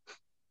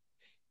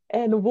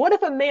 And what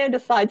if a man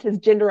decides his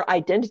gender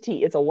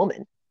identity is a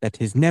woman? That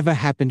has never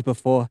happened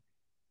before.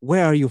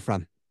 Where are you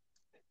from?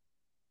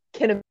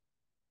 You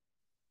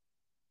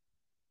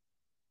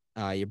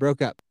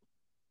broke up.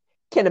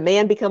 Can a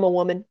man become a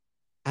woman?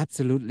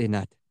 Absolutely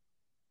not.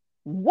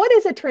 What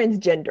is a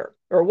transgender?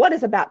 Or what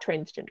is about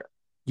transgender?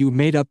 You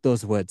made up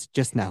those words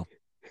just now.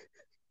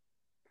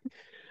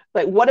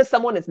 Like, what if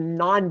someone is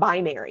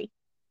non-binary?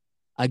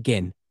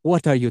 Again,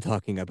 what are you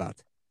talking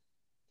about?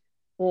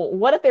 Well,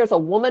 what if there's a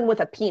woman with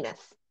a penis?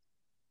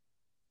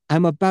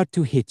 I'm about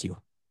to hit you.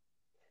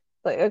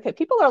 Like, okay,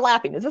 people are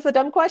laughing. Is this a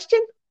dumb question?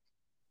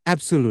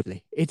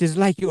 Absolutely. It is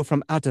like you're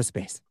from outer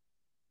space.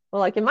 Well,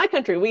 like in my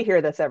country, we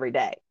hear this every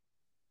day.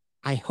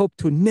 I hope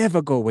to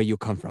never go where you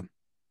come from.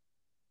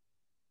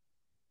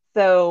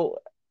 So,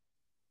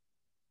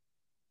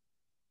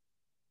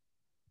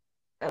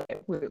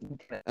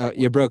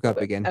 you broke up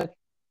again.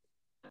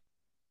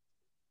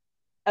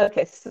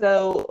 Okay,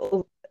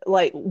 so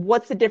like,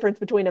 what's the difference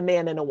between a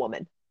man and a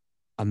woman?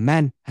 A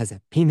man has a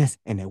penis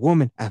and a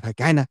woman a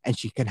vagina, and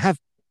she can have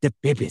the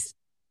babies.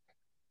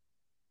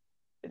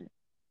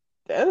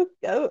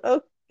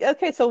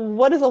 Okay, so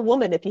what is a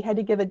woman if you had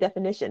to give a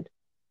definition?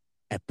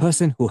 A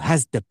person who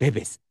has the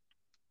babies.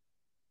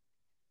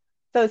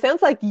 So it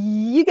sounds like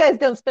you guys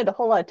don't spend a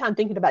whole lot of time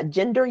thinking about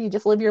gender. You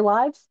just live your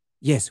lives?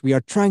 Yes, we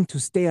are trying to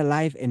stay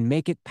alive and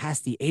make it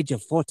past the age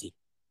of 40.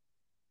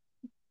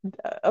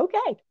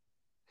 Okay.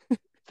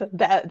 So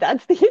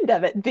that's the end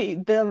of it.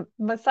 The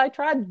Maasai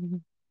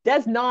tribe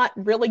does not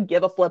really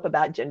give a flip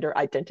about gender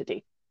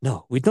identity.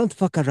 No, we don't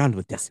fuck around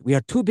with this. We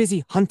are too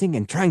busy hunting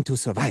and trying to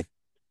survive.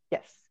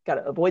 Yes, got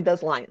to avoid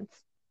those lions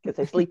because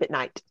they sleep at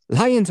night.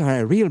 Lions are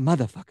a real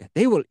motherfucker.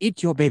 They will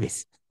eat your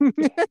babies.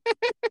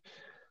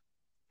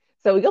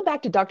 So we go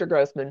back to Dr.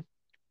 Grossman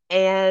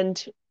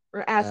and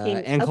we're asking...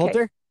 Ann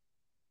Coulter?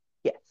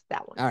 Yes,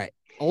 that one. All right.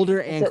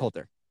 Older Ann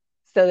Coulter.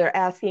 So they're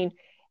asking,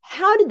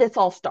 how did this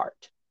all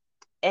start?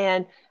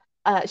 And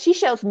she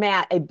shows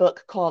Matt a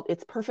book called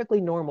It's Perfectly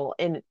Normal,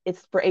 and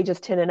it's for ages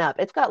 10 and up.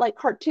 It's got like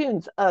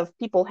cartoons of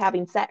people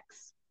having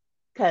sex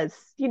because,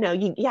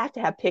 you have to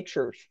have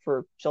pictures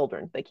for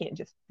children. They can't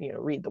just,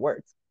 read the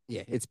words.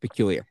 Yeah, it's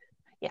peculiar.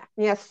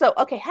 Yeah. So,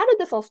 okay, how did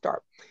this all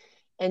start?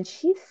 And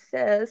she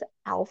says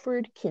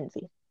Alfred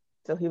Kinsey.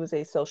 So he was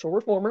a social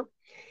reformer.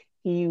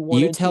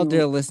 You tell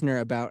the listener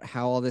about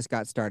how all this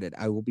got started.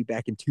 I will be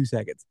back in 2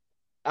 seconds.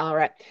 All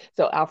right.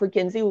 So Alfred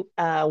Kinsey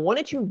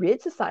wanted to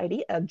rid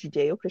society of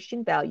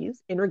Judeo-Christian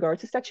values in regards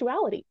to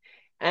sexuality.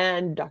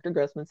 And Dr.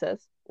 Grossman says,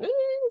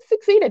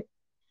 succeeded.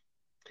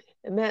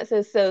 And Matt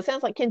says, so it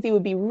sounds like Kinsey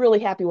would be really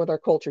happy with our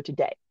culture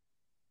today.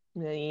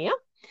 Yeah.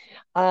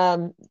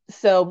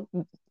 So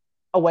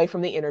away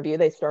from the interview,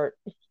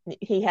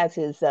 he has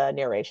his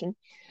narration.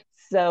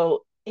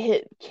 So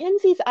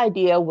Kinsey's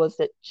idea was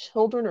that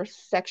children are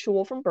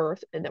sexual from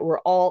birth and that we're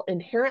all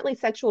inherently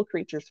sexual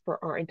creatures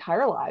for our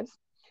entire lives.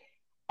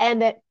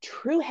 and that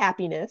true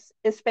happiness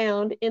is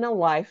found in a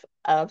life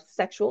of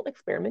sexual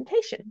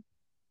experimentation.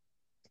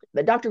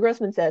 But Dr.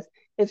 Grossman says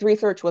his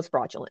research was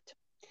fraudulent.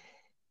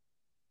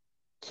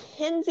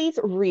 Kinsey's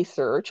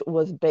research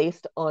was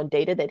based on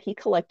data that he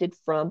collected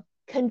from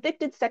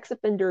convicted sex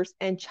offenders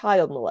and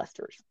child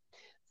molesters.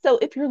 So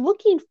if you're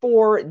looking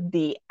for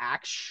the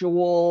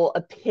actual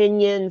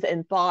opinions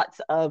and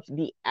thoughts of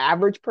the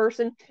average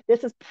person,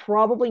 this is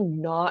probably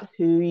not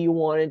who you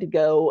wanted to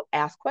go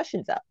ask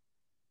questions of.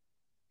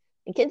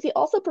 And Kinsey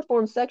also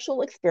performed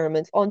sexual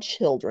experiments on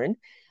children,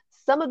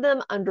 some of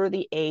them under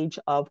the age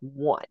of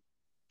 1.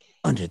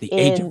 Under the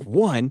age of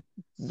 1?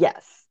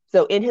 Yes.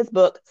 So in his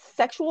book,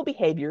 Sexual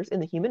Behaviors in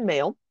the Human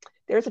Male,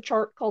 there's a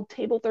chart called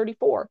Table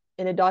 34,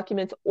 and it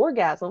documents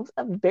orgasms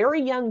of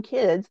very young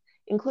kids,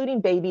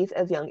 including babies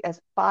as young as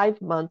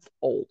 5 months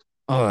old.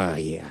 Oh,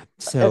 yeah.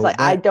 So it's like,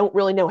 I don't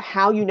really know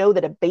how you know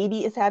that a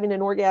baby is having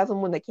an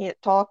orgasm when they can't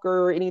talk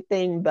or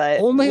anything, but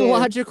only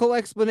logical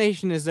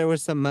explanation is there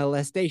was some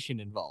molestation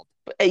involved.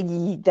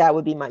 That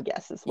would be my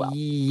guess as well.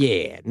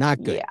 Yeah,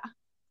 not good.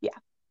 Yeah.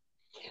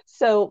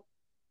 So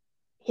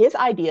his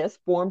ideas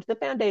formed the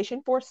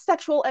foundation for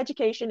sexual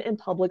education in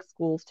public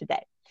schools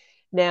today.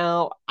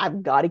 Now,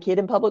 I've got a kid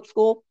in public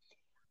school.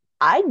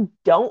 I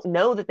don't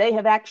know that they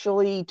have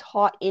actually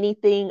taught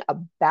anything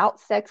about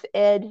sex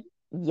ed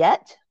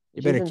yet.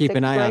 You better keep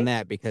an eye on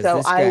that, because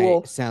this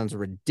guy sounds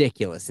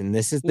ridiculous. And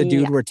this is the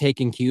dude we're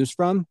taking cues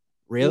from?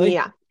 Really?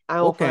 Yeah,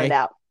 I will find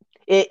out.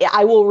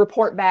 I will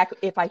report back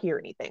if I hear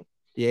anything.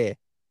 Yeah.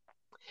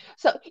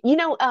 So,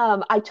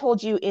 I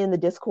told you in the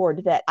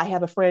Discord that I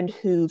have a friend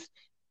who's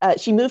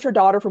she moved her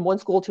daughter from one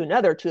school to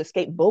another to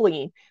escape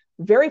bullying.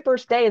 Very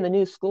first day in the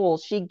new school,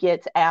 she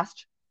gets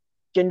asked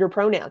gender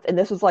pronouns. And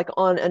this was like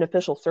on an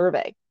official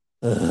survey.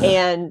 Ugh.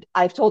 And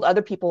I've told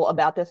other people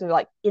about this, and they're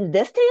like, in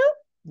this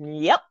town?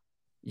 Yep.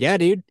 Yeah,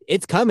 dude,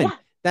 it's coming. Yeah.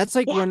 That's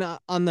like when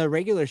on the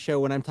regular show,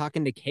 when I'm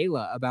talking to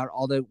Kayla about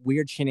all the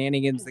weird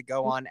shenanigans that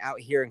go on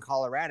out here in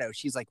Colorado,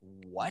 she's like,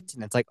 what?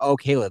 And it's like, oh,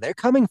 Kayla, they're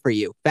coming for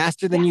you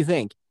faster than you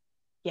think.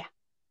 Yeah.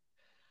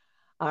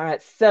 All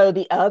right. So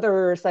the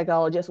other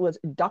psychologist was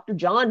Dr.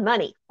 John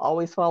Money.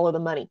 Always follow the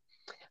money.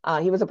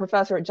 He was a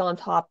professor at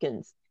Johns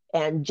Hopkins,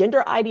 and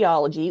gender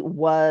ideology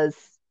was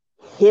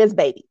his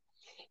baby.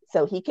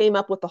 So he came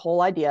up with the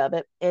whole idea of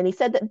it. And he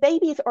said that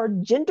babies are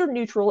gender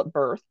neutral at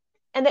birth,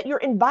 and that your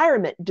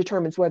environment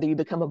determines whether you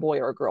become a boy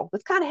or a girl.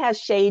 This kind of has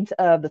shades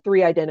of the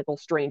Three Identical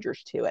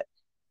Strangers to it.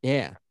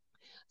 Yeah.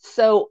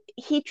 So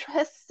he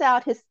tests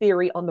out his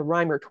theory on the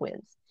Reimer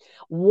twins.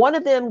 One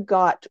of them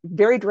got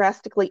very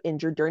drastically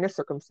injured during a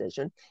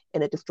circumcision,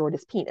 and it destroyed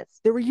his penis.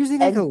 They were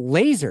using a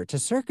laser to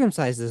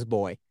circumcise this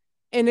boy,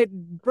 and it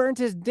burnt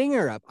his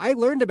dinger up. I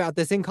learned about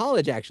this in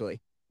college,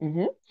 actually.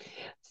 Mm-hmm.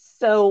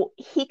 So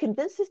he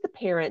convinces the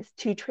parents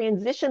to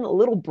transition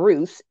little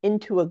Bruce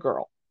into a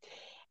girl,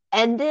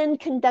 and then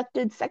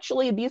conducted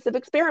sexually abusive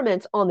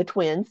experiments on the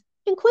twins,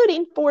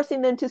 including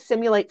forcing them to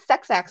simulate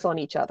sex acts on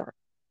each other.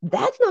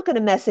 That's not going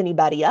to mess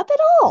anybody up at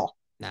all.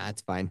 Nah,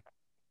 it's fine.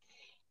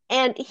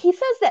 And he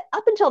says that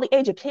up until the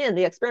age of 10,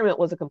 the experiment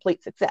was a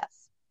complete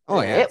success.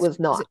 Oh, yeah. It was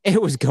not.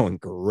 It was going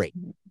great.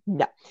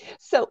 No.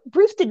 So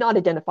Bruce did not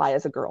identify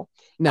as a girl.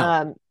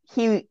 No.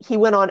 He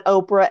went on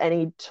Oprah, and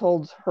he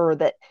told her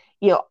that,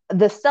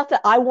 the stuff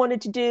that I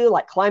wanted to do,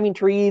 like climbing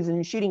trees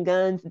and shooting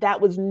guns,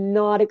 that was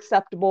not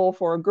acceptable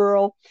for a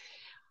girl.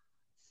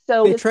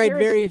 So they tried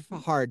very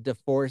hard to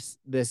force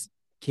this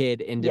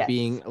kid into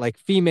being like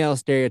female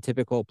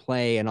stereotypical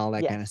play and all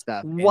that kind of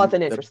stuff.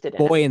 Wasn't interested in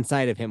it. The boy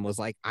inside of him was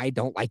like, I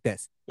don't like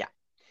this. Yeah.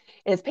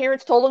 And his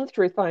parents told him the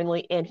truth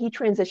finally, and he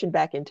transitioned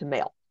back into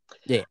male.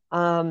 Yeah.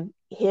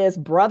 His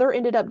brother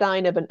ended up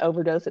dying of an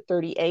overdose at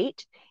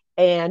 38,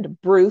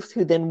 and Bruce,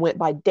 who then went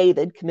by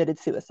David, committed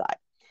suicide.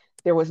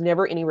 There was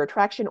never any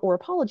retraction or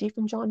apology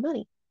from John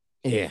Money.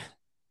 Yeah.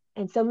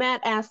 And so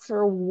Matt asks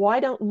her,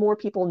 why don't more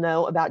people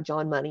know about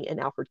John Money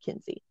and Alfred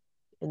Kinsey?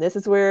 And this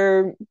is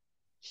where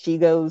she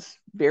goes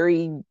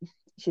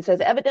she says,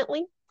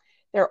 evidently,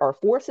 there are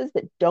forces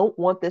that don't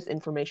want this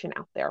information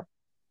out there.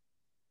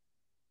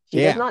 She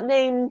does not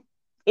name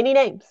any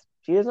names.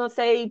 She does not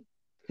say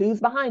who's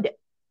behind it.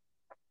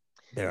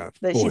 There are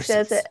but forces. She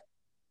says that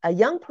a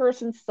young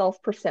person's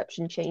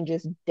self-perception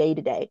changes day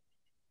to day,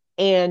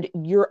 and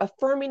you're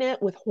affirming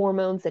it with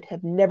hormones that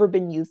have never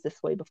been used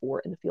this way before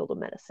in the field of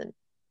medicine.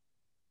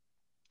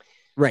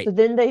 Right. So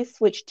then they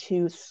switched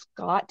to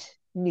Scott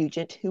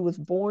Nugent, who was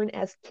born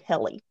as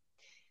Kelly.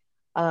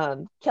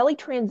 Kelly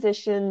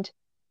transitioned.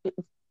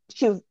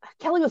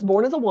 Kelly was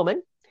born as a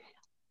woman,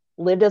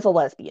 lived as a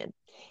lesbian.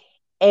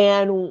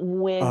 And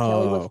when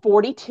Kelly was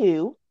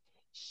 42,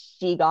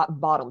 she got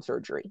bottom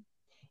surgery.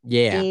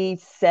 Yeah. He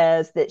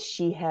says that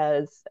she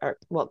has,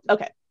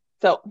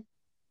 so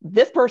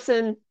this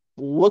person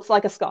looks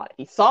like a Scott. If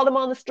you saw them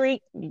on the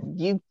street,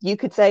 you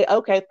could say,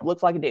 okay,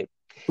 looks like a dude.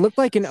 Looked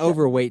like an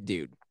overweight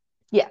dude.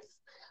 Yes.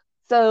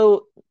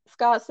 So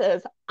Scott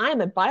says, I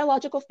am a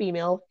biological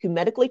female who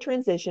medically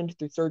transitioned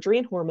through surgery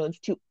and hormones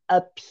to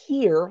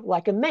appear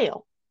like a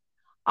male.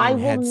 I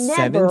will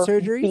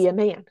never be a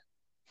man.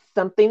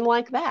 Something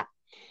like that.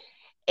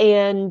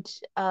 And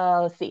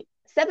let's see,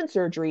 7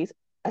 surgeries,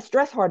 a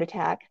stress heart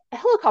attack, a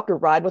helicopter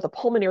ride with a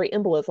pulmonary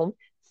embolism,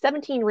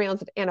 17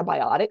 rounds of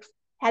antibiotics,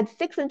 had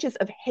 6 inches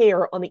of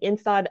hair on the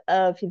inside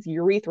of his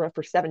urethra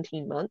for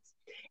 17 months,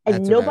 and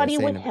That's what I was nobody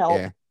saying would about, help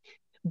yeah.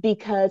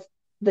 because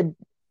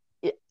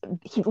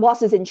he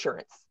lost his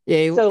insurance.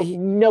 Yeah, So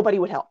nobody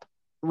would help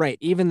right.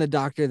 Even the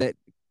doctor that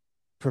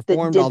that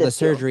performed did all the this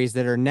to him. surgeries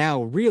that are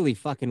now really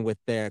fucking with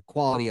their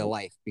quality of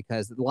life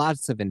because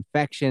lots of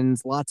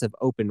infections, lots of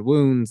open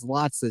wounds,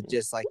 lots of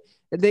just like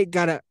they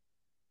got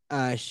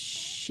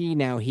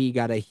he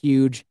got a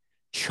huge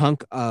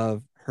chunk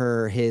of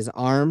his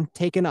arm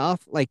taken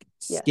off, like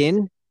Yes,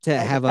 skin to like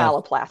a have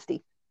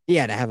phalloplasty.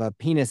 to have a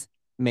penis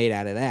made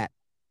out of that.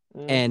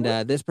 And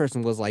Mhm. this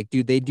person was like,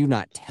 dude, they do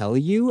not tell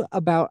you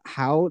about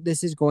how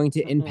this is going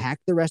to Mm-mm.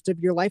 impact the rest of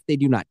your life. They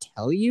do not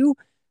tell you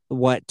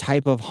what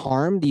type of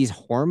harm these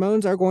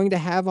hormones are going to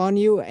have on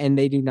you. And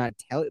they do not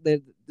tell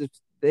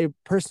the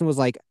person was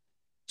like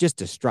just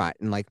distraught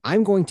and like,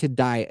 I'm going to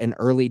die an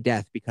early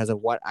death because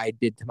of what I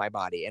did to my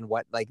body and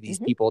what like these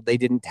Mhm. people, they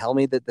didn't tell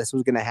me that this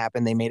was going to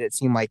happen. They made it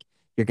seem like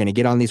you're going to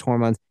get on these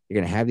hormones, you're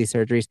going to have these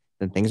surgeries,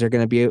 then things are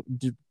going to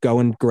be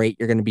going great.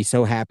 You're going to be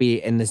so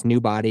happy in this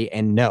new body.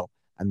 And no,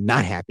 I'm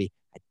not happy.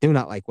 I do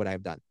not like what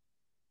I've done.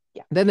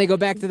 Yeah. Then they go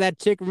back to that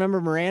chick. Remember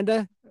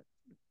Miranda?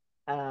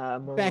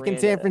 Back in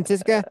San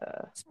Francisco?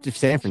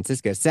 San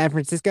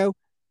Francisco.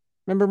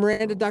 Remember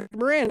Miranda, Dr.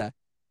 Miranda?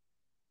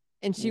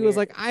 And she was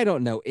like, I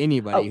don't know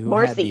anybody who had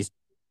Marcy. these.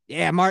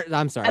 Yeah,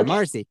 I'm sorry, Okay.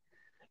 Marcy.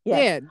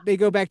 Yes. Yeah, they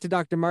go back to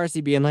Dr. Marcy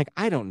being like,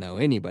 I don't know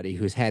anybody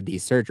who's had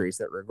these surgeries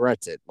that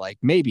regrets it. Like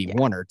maybe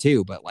one or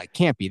two, but like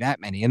can't be that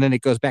many. And then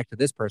it goes back to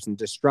this person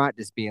distraught,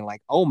 just being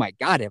like, oh my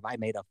God, have I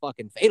made a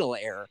fucking fatal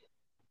error?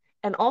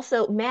 And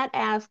also, Matt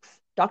asks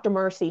Dr.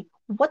 Marcy,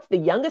 what's the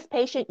youngest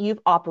patient you've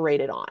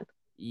operated on?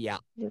 Yeah.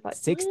 He's like,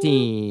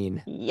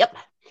 16. Yep.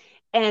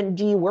 And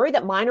do you worry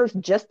that minors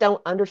just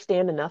don't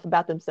understand enough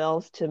about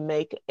themselves to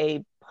make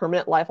a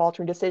permanent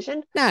life-altering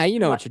decision? Nah, you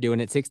know what you're doing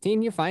at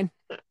 16. You're fine.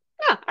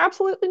 Yeah,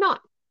 absolutely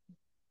not.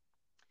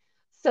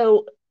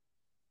 So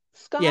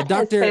Scott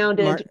has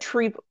founded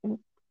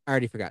I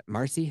already forgot.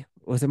 Marcy?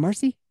 Was it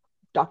Marcy?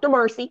 Dr.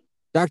 Marcy.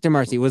 Dr.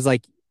 Marcy was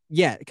like,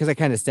 yeah, because I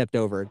kind of stepped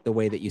over the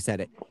way that you said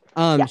it.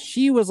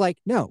 She was like,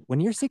 no,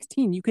 when you're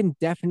 16, you can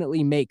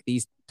definitely make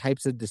these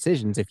types of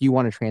decisions if you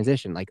want to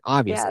transition. Like,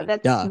 obviously, yeah,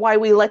 that's why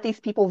we let these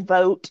people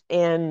vote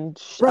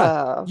and you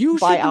buy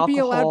shouldn't alcohol. be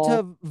allowed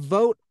to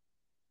vote.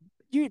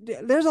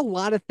 There's a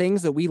lot of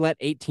things that we let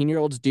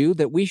 18-year-olds do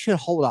that we should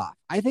hold off.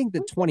 I think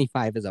that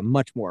 25 is a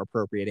much more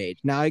appropriate age.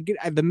 Now,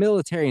 the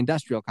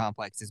military-industrial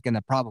complex is going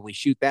to probably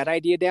shoot that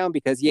idea down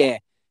because, an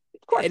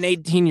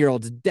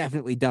 18-year-old is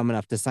definitely dumb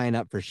enough to sign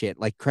up for shit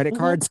like credit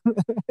cards.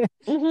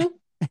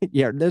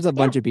 Yeah, there's a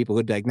bunch of people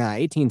who'd be like, nah,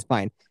 18's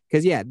fine.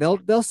 Because,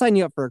 they'll sign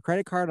you up for a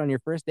credit card on your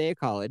first day of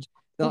college.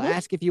 They'll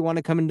ask if you want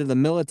to come into the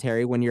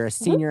military when you're a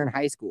senior in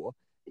high school.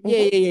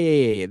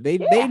 Yeah.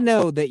 They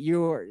know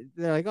that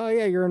they're like, oh,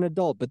 yeah, you're an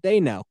adult. But they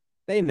know,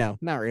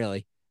 not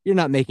really. You're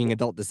not making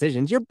adult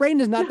decisions. Your brain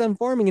is not done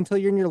forming until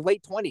you're in your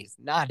late 20s.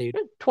 Nah, dude.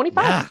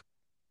 25.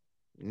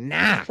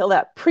 Nah. Until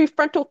that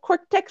prefrontal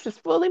cortex is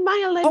fully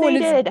myelinated. Oh,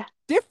 and it's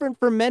different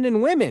for men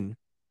and women.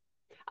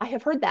 I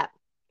have heard that.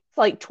 It's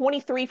like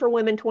 23 for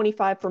women,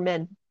 25 for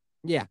men.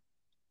 Yeah.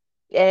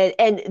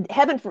 And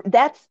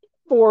that's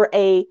for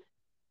I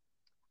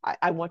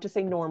want to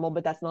say normal,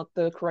 but that's not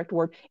the correct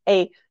word,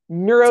 a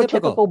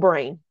neurotypical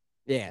brain.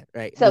 Yeah,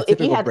 right. So if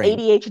you have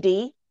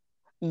ADHD,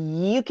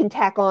 you can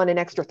tack on an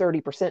extra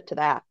 30% to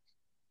that.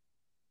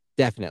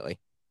 Definitely.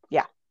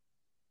 Yeah.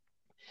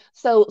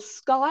 So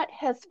Scott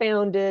has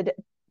founded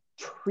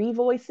Tree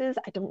Voices.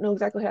 I don't know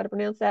exactly how to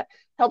pronounce that.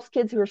 Helps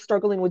kids who are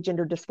struggling with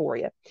gender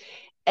dysphoria.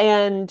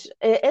 And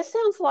it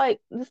sounds like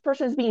this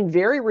person is being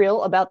very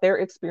real about their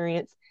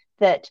experience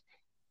that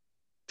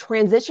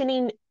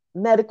transitioning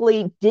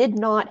medically did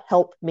not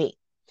help me.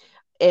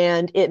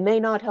 And it may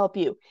not help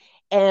you.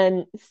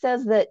 And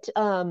says that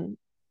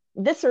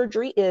this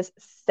surgery is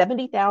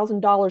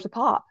 $70,000 a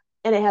pop,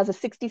 and it has a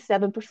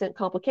 67%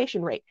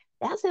 complication rate.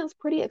 That sounds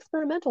pretty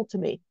experimental to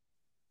me.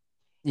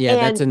 Yeah,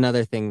 that's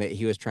another thing that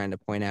he was trying to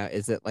point out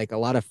is that like a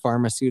lot of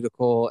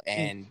pharmaceutical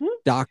and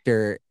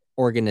doctor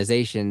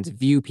organizations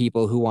view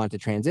people who want to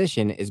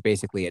transition as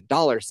basically a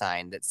dollar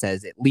sign that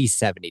says at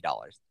least $70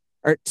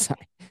 or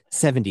sorry,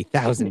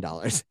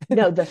 $70,000.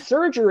 No, the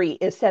surgery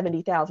is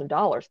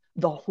 $70,000.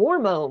 The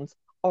hormones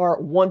are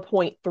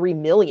 $1.3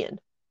 million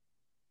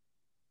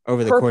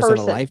over the course of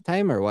a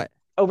lifetime, or what?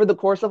 Over the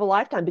course of a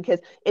lifetime, because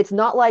it's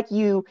not like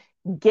you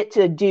get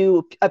to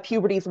do a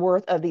puberty's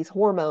worth of these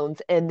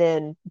hormones and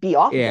then be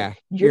off of them.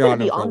 You're going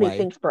to be on these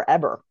things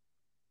forever.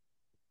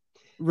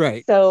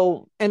 Right.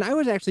 So, and I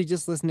was actually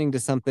just listening to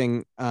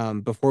something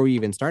before we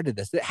even started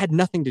this that had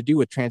nothing to do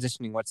with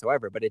transitioning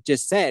whatsoever, but it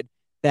just said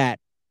that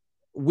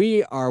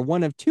we are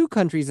one of 2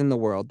 countries in the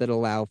world that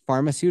allow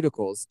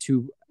pharmaceuticals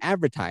to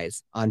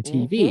advertise on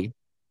TV.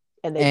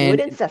 And they do it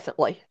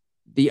incessantly.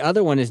 The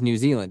other one is New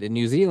Zealand, and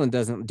New Zealand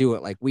doesn't do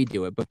it like we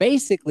do it. But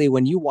basically,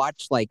 when you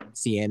watch like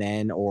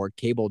CNN or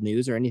cable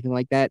news or anything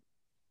like that,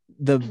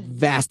 the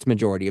vast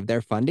majority of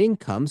their funding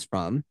comes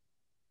from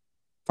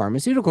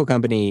pharmaceutical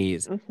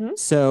companies.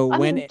 So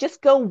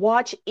just go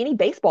watch any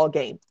baseball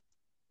game.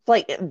 It's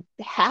like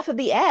half of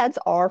the ads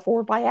are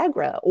for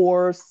Viagra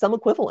or some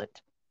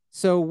equivalent.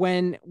 So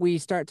when we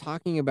start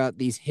talking about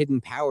these hidden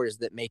powers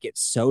that make it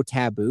so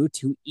taboo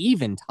to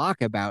even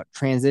talk about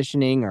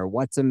transitioning or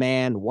what's a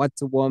man,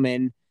 what's a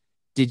woman,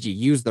 did you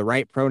use the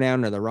right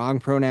pronoun or the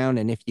wrong pronoun?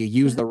 And if you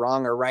use the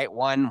wrong or right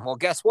one, well,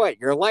 guess what?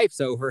 Your life's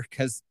over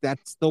because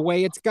that's the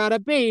way it's got to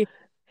be.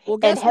 Well,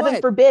 guess and heaven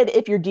what? forbid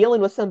if you're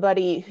dealing with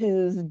somebody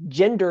whose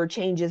gender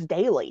changes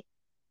daily.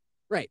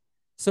 Right.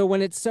 So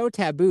when it's so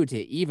taboo to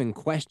even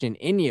question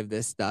any of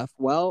this stuff,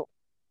 well,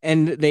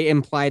 and they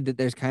implied that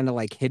there's kind of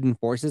like hidden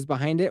forces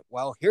behind it.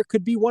 Well, here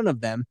could be one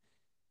of them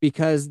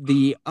because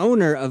the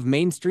owner of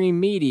mainstream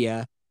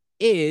media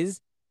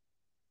is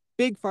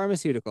big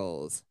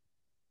pharmaceuticals.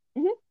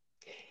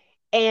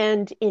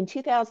 And in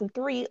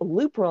 2003,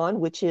 Lupron,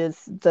 which is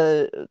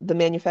the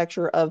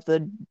manufacturer of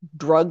the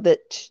drug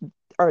that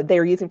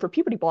they're using for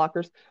puberty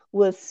blockers,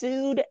 was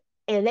sued,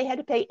 and they had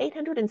to pay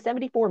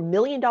 $874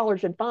 million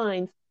in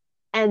fines,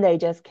 and they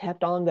just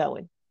kept on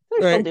going.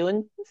 They're still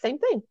doing the same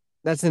thing.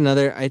 That's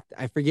another,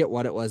 I forget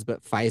what it was,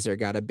 but Pfizer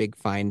got a big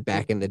fine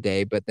back in the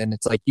day. But then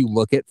it's like you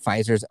look at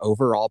Pfizer's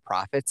overall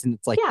profits and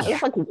it's like,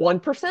 it's like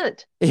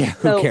 1%. Yeah,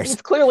 who cares?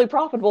 It's clearly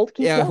profitable to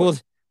keep going.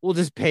 We'll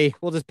just pay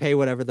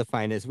whatever the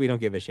fine is. We don't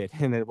give a shit.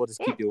 And then we'll just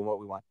keep doing what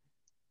we want.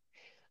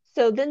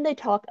 So then they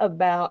talk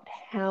about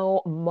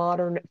how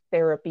modern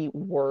therapy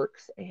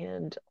works,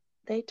 and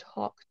they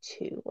talk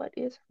to, what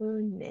is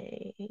her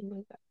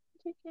name?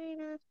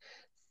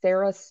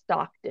 Sarah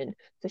Stockton.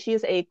 So she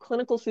is a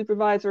clinical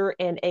supervisor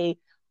and a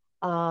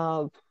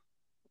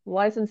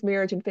licensed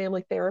marriage and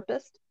family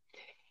therapist.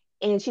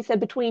 And she said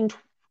between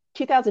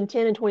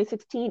 2010 and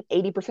 2016,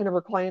 80% of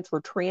her clients were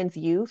trans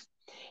youth,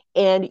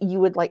 and you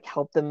would like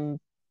help them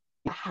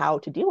how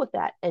to deal with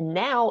that. And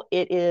now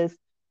it is,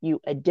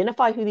 you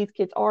identify who these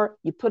kids are,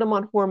 you put them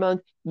on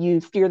hormones, you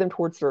steer them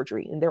towards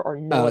surgery, and there are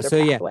no other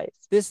pathways.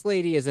 Yeah. This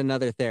lady is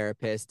another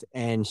therapist,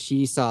 and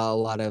she saw a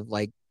lot of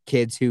like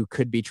kids who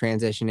could be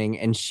transitioning,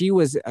 and she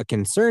was a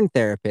concerned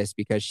therapist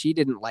because she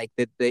didn't like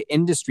that the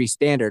industry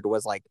standard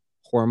was like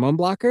hormone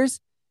blockers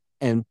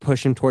and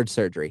push them towards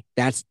surgery.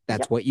 That's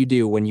what you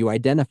do when you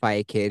identify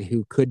a kid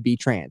who could be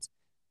trans.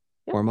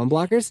 Hormone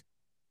blockers,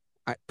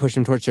 push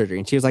them towards surgery.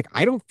 And she was like,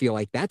 I don't feel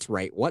like that's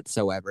right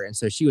whatsoever. And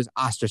so she was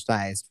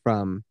ostracized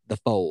from the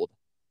fold.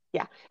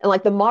 Yeah. And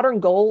like the modern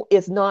goal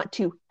is not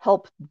to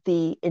help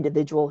the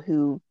individual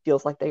who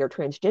feels like they are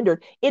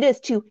transgendered. It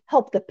is to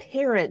help the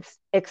parents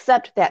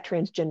accept that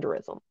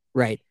transgenderism.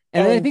 Right.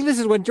 And I think this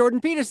is when Jordan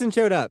Peterson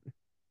showed up.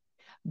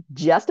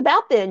 Just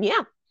about then,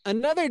 yeah.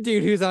 Another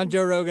dude who's on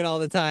Joe Rogan all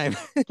the time.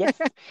 Yes.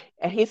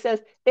 And he says,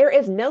 there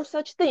is no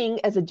such thing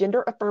as a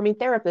gender affirming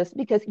therapist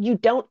because you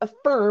don't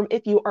affirm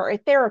if you are a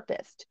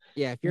therapist.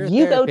 Yeah, if you're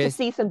you go to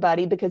see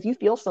somebody because you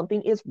feel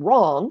something is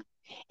wrong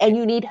and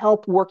you need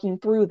help working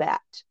through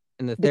that.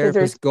 And the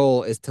therapist's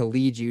goal is to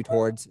lead you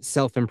towards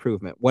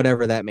self-improvement,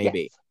 whatever that may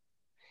be.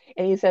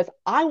 And he says,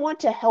 I want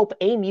to help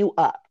aim you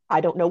up.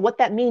 I don't know what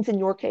that means in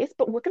your case,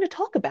 but we're going to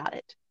talk about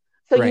it.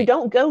 So you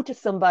don't go to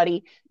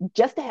somebody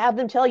just to have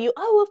them tell you,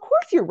 oh, of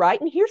course you're right,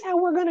 and here's how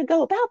we're going to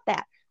go about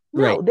that.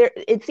 No,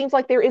 it seems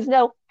like there is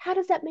no, how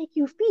does that make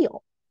you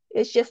feel?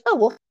 It's just, oh,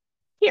 well,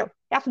 here,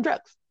 have some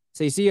drugs.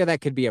 So you see how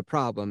that could be a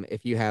problem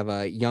if you have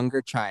a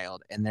younger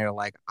child and they're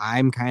like,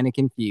 I'm kind of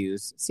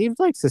confused. Seems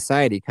like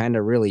society kind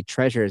of really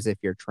treasures if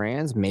you're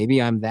trans.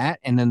 Maybe I'm that.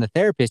 And then the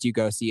therapist you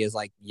go see is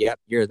like, yep,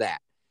 you're that.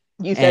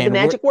 You said the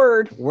magic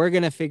word. We're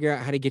going to figure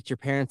out how to get your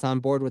parents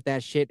on board with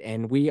that shit.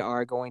 And we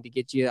are going to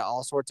get you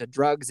all sorts of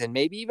drugs and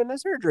maybe even a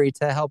surgery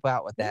to help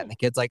out with that. And the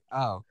kid's like,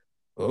 oh,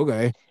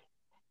 okay.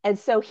 And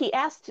so he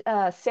asked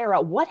Sarah,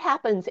 what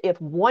happens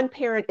if one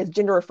parent is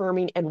gender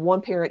affirming and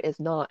one parent is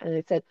not? And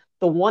they said,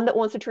 the one that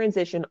wants to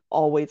transition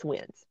always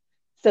wins.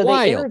 So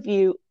they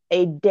interview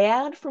a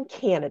dad from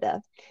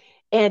Canada,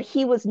 and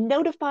he was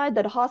notified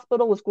that a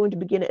hospital was going to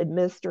begin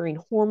administering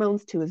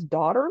hormones to his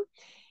daughter.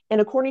 And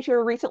according to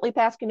a recently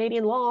passed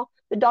Canadian law,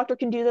 the doctor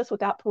can do this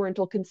without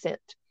parental consent.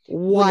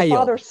 When the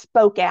father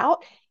spoke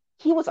out,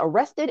 he was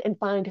arrested and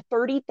fined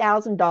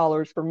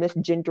 $30,000 for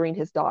misgendering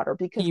his daughter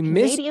because he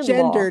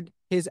misgendered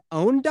his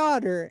own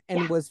daughter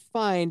and was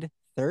fined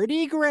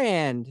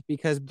 $30,000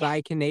 because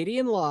by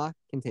Canadian law,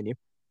 continue.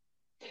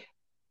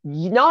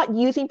 Not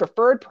using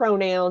preferred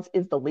pronouns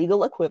is the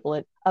legal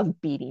equivalent of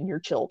beating your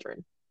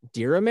children.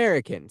 Dear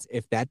Americans,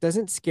 if that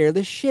doesn't scare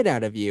the shit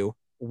out of you,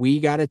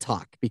 we got to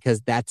talk because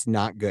that's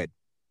not good.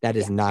 That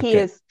is not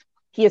good.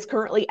 He is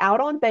currently out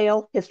on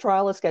bail. His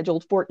trial is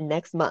scheduled for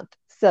next month.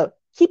 So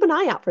keep an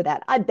eye out for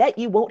that. I bet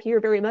you won't hear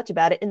very much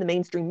about it in the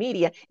mainstream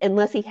media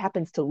unless he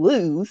happens to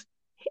lose.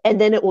 And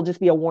then it will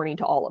just be a warning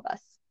to all of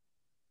us.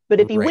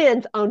 But if he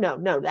wins, oh,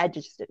 no, that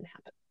just didn't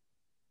happen.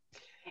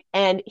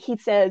 And he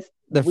says,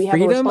 we have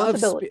a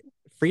responsibility.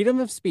 Freedom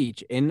of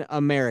speech in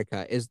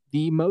America is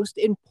the most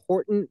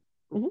important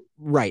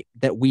right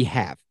that we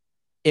have.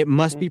 It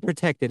must be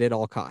protected at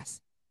all costs.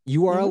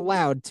 You are Mhm.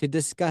 allowed to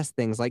discuss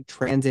things like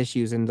trans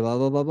issues and blah,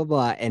 blah, blah, blah,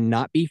 blah, and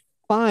not be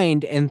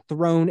fined and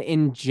thrown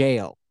in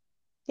jail.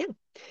 Yeah.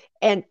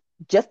 And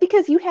just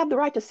because you have the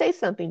right to say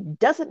something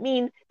doesn't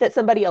mean that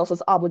somebody else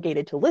is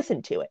obligated to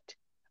listen to it,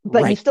 but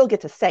you Right. still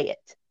get to say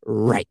it.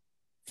 Right.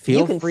 You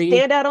Feel can free.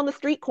 stand out on the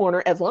street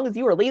corner as long as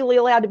you are legally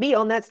allowed to be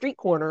on that street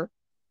corner.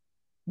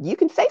 You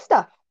can say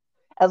stuff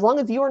as long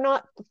as you are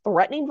not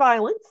threatening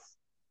violence,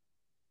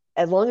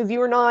 as long as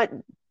you are not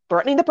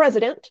threatening the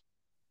president.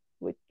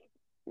 Which,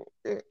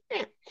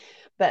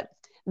 but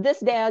this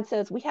dad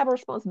says we have a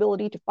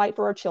responsibility to fight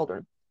for our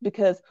children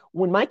because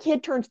when my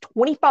kid turns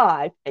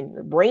 25 and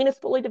the brain is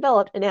fully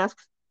developed and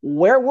asks,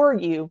 "Where were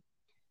you?"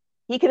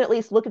 he can at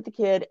least look at the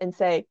kid and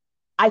say,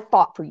 "I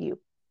fought for you,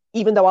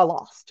 even though I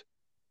lost."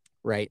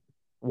 Right.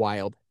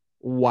 Wild.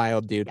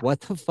 Wild, dude. Yeah. What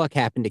the fuck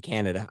happened to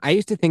Canada? I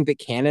used to think that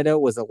Canada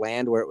was a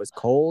land where it was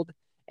cold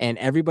and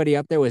everybody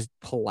up there was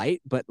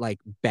polite, but like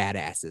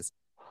badasses.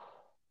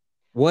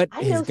 What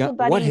I know what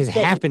somebody has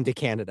that happened to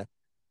Canada?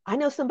 I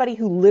know somebody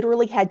who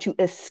literally had to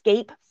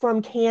escape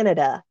from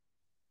Canada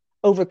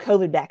over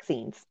COVID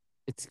vaccines.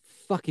 It's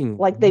fucking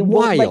Like they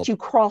won't let wild. you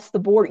cross the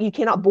border. You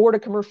cannot board a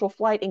commercial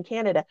flight in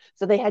Canada.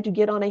 So they had to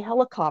get on a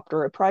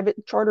helicopter, a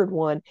private chartered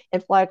one,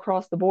 and fly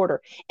across the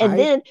border. And I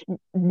then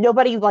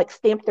nobody like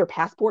stamped their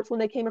passports when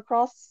they came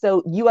across.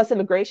 So US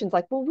immigration's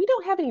like, well, we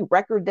don't have any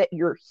record that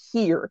you're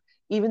here,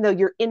 even though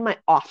you're in my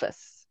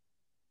office.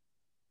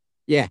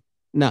 Yeah.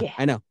 No, Yeah.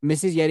 I know.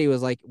 Mrs. Yeti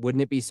was like,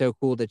 wouldn't it be so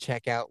cool to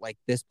check out like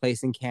this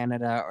place in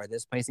Canada or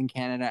this place in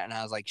Canada? And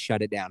I was like,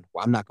 shut it down.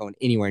 Well, I'm not going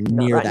anywhere Not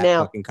near right that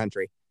now. fucking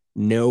country.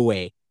 No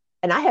way.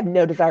 And I have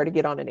no desire to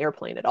get on an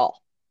airplane at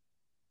all.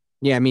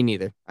 Yeah, me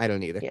neither. I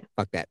don't either. Yeah.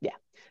 Fuck that. Yeah.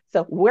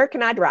 So where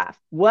can I drive?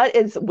 What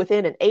is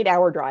within an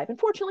 8-hour drive?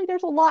 Unfortunately,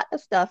 there's a lot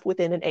of stuff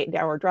within an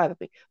 8-hour drive of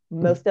me.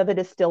 Most of it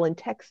is still in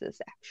Texas,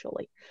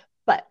 actually.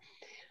 But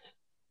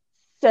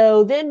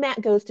so then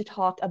Matt goes to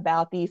talk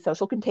about the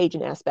social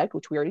contagion aspect,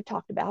 which we already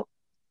talked about.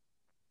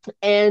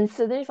 And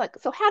so then he's like,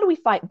 so how do we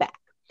fight back?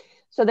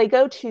 So they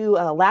go to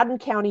Loudoun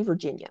County,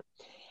 Virginia,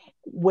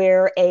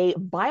 where a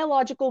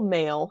biological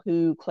male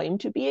who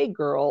claimed to be a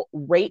girl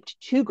raped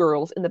 2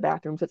 girls in the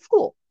bathrooms at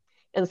school.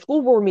 And the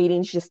school board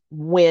meetings just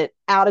went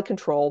out of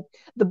control.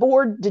 The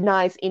board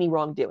denies any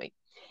wrongdoing.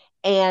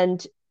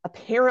 And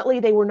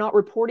apparently they were not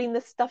reporting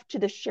this stuff to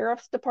the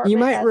sheriff's department. You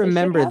might as they should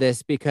remember have.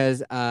 this because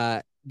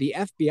the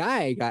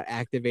FBI got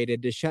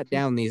activated to shut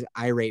down these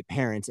irate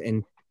parents,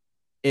 and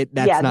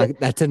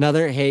that's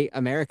another, hey,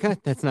 America,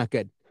 that's not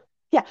good.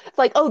 Yeah, it's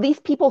like, oh, these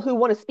people who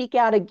want to speak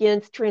out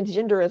against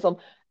transgenderism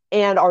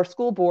and our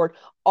school board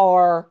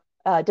are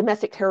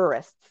domestic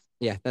terrorists.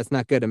 Yeah, that's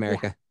not good,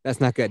 America. Yeah.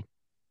 That's not good.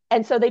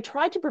 And so they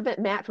tried to prevent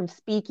Matt from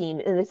speaking,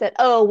 and they said,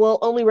 oh, well,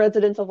 only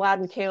residents of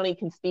Loudoun County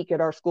can speak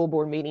at our school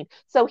board meeting.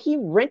 So he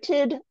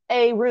rented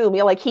a room.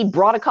 He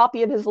brought a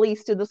copy of his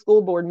lease to the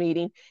school board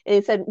meeting, and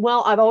he said,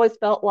 well, I've always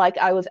felt like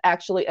I was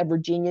actually a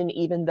Virginian,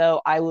 even though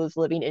I was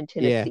living in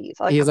Tennessee. Yeah.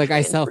 So He's like,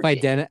 I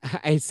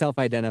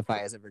self-identify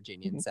as a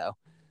Virginian, so.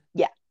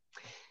 Yeah.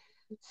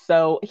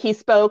 So he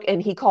spoke, and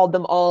he called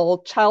them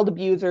all child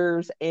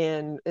abusers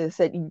and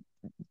said,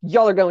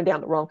 y'all are going down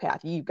the wrong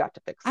path. You've got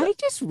to fix it. I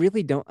just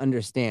really don't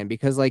understand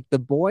because like the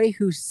boy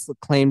who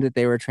claimed that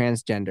they were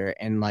transgender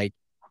and like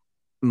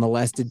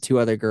molested 2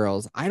 other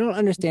girls, I don't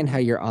understand how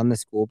you're on the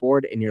school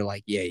board and you're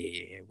like, yeah,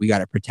 we got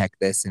to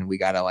protect this and we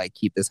got to like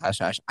keep this hush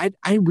hush.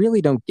 I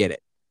really don't get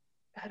it.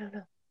 I don't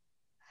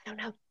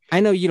know. I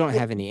know you don't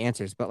have any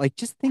answers, but like,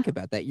 just think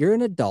about that. You're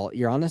an adult,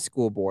 you're on a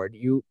school board.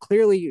 You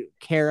clearly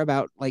care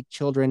about like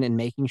children and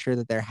making sure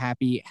that they're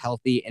happy,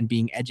 healthy, and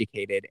being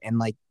educated. And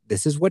like,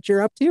 this is what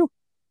you're up to.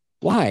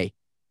 Why?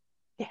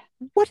 Yeah.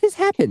 What has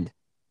happened?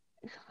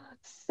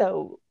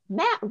 So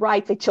Matt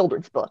writes a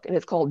children's book, and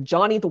it's called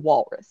Johnny the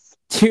Walrus.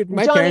 Dude,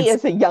 Johnny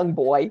is a young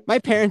boy. My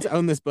parents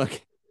own this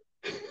book.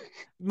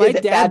 My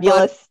dad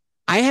fabulous?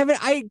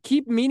 I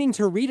keep meaning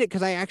to read it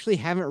because I actually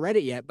haven't read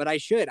it yet, but I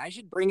should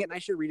bring it and I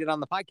should read it on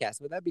the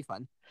podcast. Would that be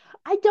fun?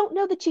 I don't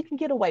know that you can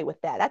get away with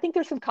that. I think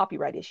there's some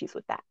copyright issues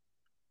with that.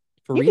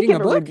 For you reading could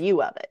give a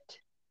review of it.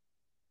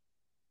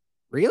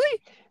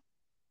 Really?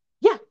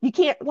 Yeah, you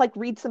can't like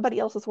read somebody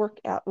else's work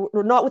out,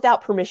 or not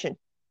without permission.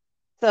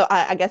 So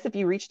I guess if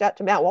you reached out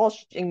to Matt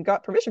Walsh and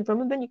got permission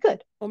from him, then you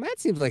could. Well, Matt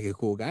seems like a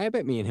cool guy. I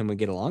bet me and him would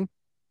get along.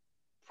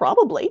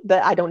 Probably,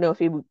 but I don't know if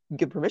he would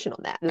give permission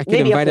on that. I could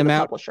invite him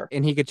out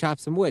and he could chop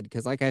some wood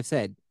because, like I've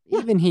said,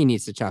 even he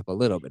needs to chop a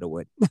little bit of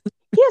wood.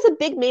 He has a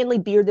big manly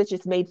beard that's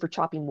just made for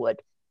chopping wood.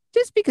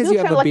 Just because you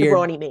have a like beard a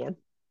brawny man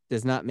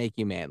does not make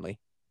you manly.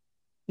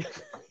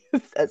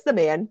 That's the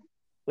man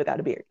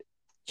without a beard.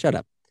 Shut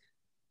up.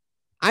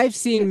 I've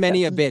seen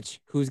many a bitch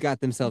who's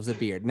got themselves a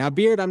beard. Now,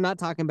 beard, I'm not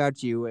talking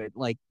about you.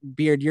 Like,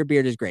 beard, your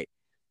beard is great.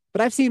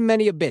 But I've seen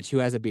many a bitch who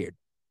has a beard.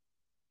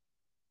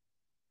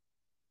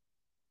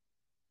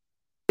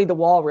 The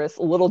walrus,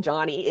 little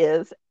Johnny,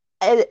 is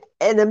an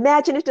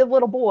imaginative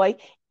little boy,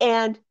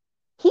 and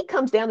he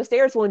comes down the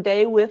stairs one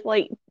day with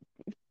like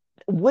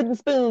wooden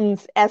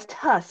spoons as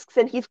tusks,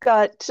 and he's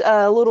got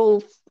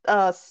little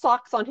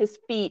socks on his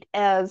feet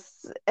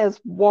as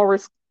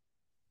walrus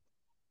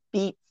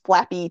feet,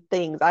 flappy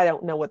things. I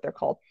don't know what they're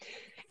called.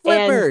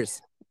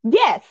 Flippers. And,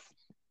 yes.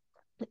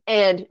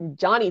 And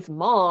Johnny's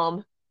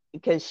mom,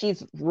 because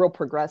she's real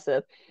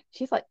progressive,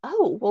 she's like,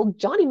 oh, well,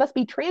 Johnny must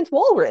be trans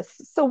walrus.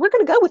 So we're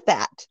going to go with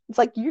that. It's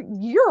like,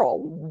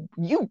 you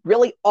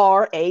really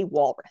are a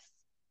walrus.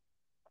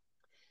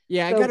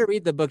 Yeah, I got to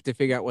read the book to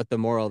figure out what the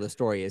moral of the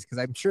story is, because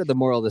I'm sure the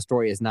moral of the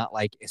story is not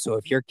like, so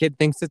if your kid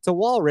thinks it's a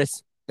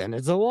walrus, then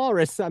it's a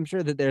walrus. I'm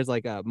sure that there's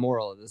like a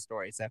moral of the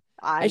story. So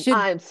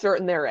I'm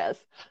certain there is.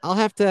 I'll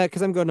have to,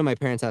 because I'm going to my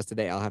parents' house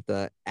today, I'll have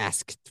to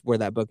ask where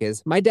that book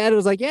is. My dad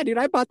was like, yeah, dude,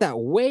 I bought that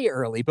way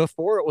early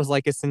before it was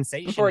like a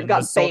sensation. Before it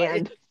got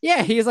banned.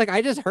 Yeah, he was like,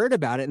 I just heard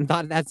about it and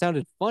thought that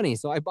sounded funny,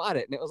 so I bought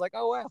it. And it was like,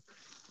 oh, wow.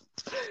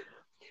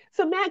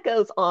 So Matt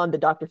goes on the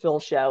Dr. Phil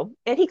show,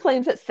 and he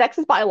claims that sex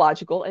is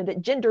biological and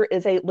that gender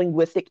is a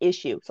linguistic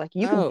issue. It's like,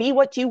 you can be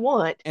what you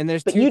want, and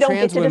there's but two you don't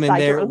trans get to women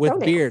decide there your own with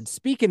pronouns. beards.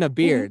 Speaking of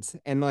beards,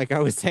 and like I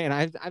was saying,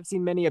 I've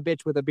seen many a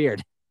bitch with a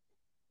beard.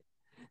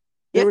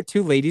 There were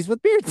two ladies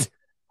with beards.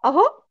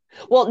 Uh-huh.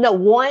 Well, no,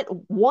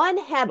 one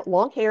had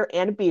long hair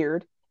and a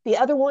beard. The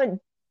other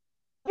one,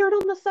 beard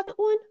on the second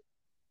one?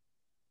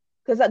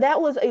 Because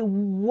that was a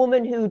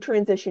woman who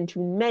transitioned to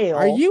male.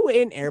 Are you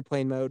in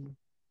airplane mode?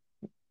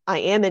 I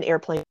am in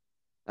airplane.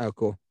 Oh,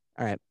 cool.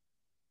 All right.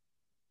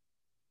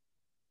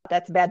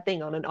 That's a bad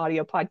thing on an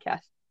audio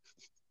podcast.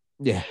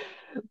 Yeah.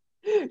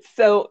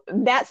 So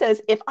Matt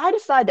says, if I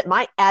decide that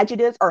my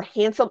adjectives are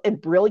handsome and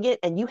brilliant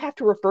and you have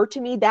to refer to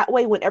me that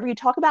way whenever you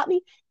talk about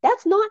me,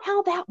 that's not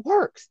how that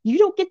works. You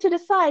don't get to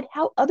decide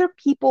how other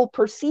people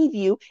perceive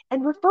you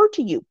and refer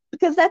to you,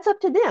 because that's up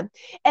to them.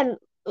 And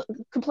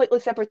completely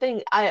separate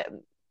thing.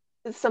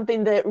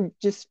 Something that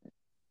just,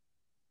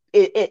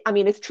 I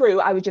mean, it's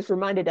true. I was just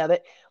reminded of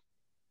it.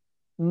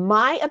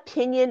 My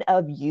opinion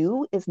of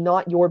you is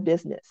not your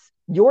business.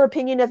 Your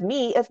opinion of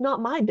me is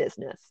not my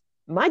business.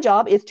 My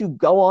job is to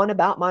go on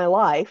about my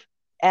life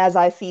as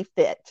I see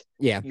fit.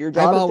 Yeah. Your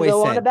job is to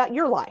go on about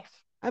your life.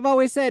 I've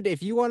always said,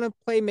 if you want to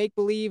play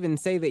make-believe and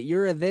say that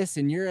you're a this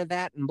and you're a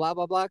that and blah,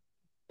 blah, blah,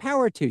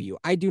 power to you.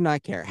 I do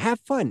not care. Have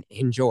fun.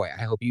 Enjoy.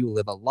 I hope you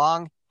live a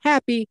long,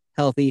 happy,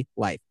 healthy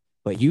life.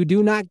 But you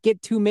do not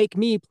get to make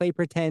me play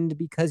pretend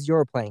because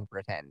you're playing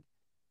pretend.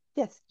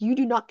 Yes, you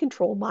do not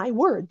control my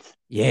words.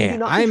 Yeah,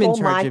 I'm in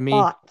charge of me.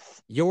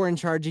 Thoughts. You're in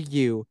charge of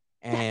you.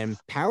 And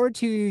power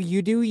to you,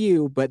 you do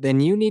you. But then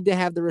you need to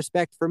have the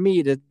respect for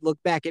me to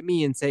look back at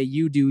me and say,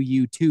 you do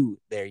you too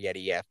there,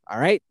 Yeti F. All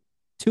right?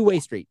 Two-way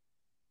street.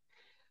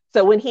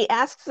 So when he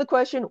asks the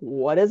question,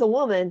 what is a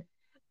woman?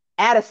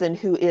 Addison,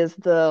 who is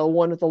the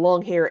one with the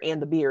long hair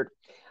and the beard,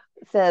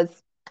 says,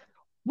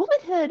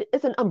 womanhood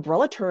is an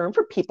umbrella term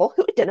for people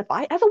who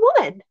identify as a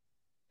woman.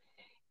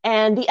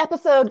 And the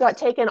episode got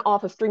taken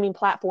off of streaming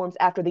platforms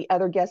after the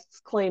other guests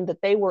claimed that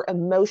they were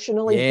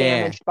emotionally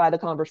damaged by the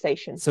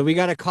conversation. So we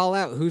got to call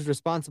out who's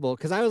responsible,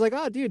 because I was like,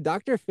 oh, dude,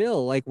 Dr.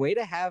 Phil, like, way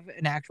to have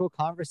an actual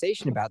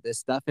conversation about this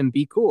stuff and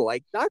be cool.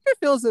 Like, I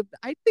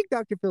think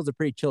Dr. Phil's a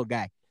pretty chill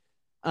guy.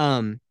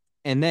 And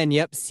then,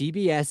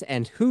 CBS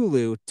and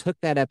Hulu took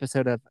that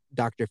episode of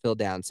Dr. Phil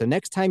down. So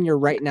next time you're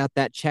writing out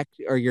that check,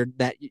 or you're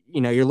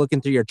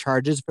looking through your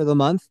charges for the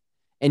month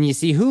and you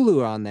see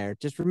Hulu on there,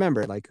 just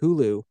remember, like,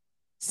 Hulu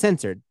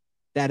censored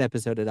that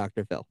episode of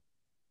Dr. Phil.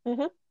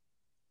 Mm-hmm.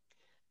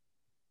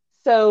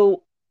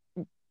 So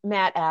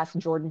Matt asked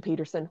Jordan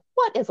Peterson,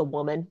 what is a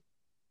woman?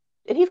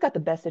 And he's got the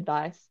best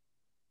advice.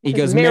 He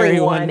goes, marry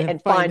one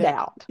and find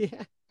out. Yeah.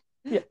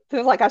 So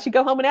it's like, I should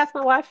go home and ask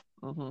my wife.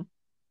 Mm-hmm.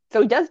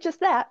 So he does just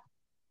that.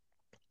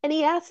 And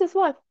he asks his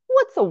wife,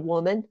 what's a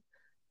woman?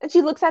 And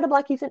she looks at him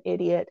like he's an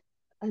idiot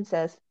and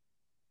says,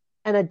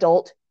 an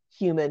adult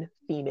human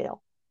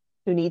female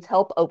who needs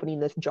help opening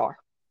this jar.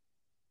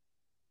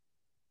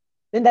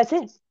 And that's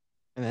it.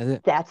 And that's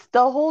it. That's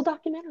the whole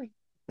documentary.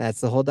 That's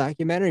the whole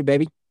documentary,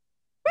 baby.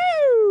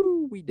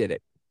 Woo! We did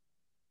it.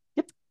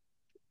 Yep.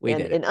 We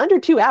did it. In under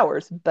 2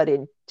 hours, but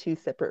in 2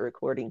 separate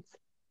recordings.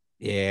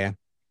 Yeah.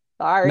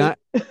 Sorry.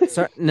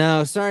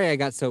 Sorry I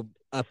got so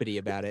uppity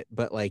about it.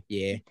 But like,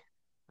 yeah.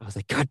 I was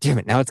like, God damn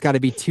it. Now it's got to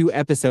be 2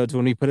 episodes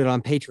when we put it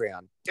on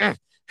Patreon.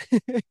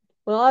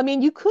 Well, I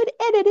mean, you could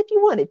edit if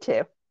you wanted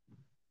to.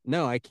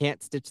 No, I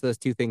can't stitch those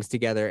 2 things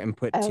together and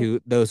put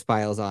those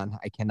files on.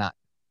 I cannot.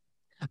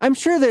 I'm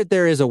sure that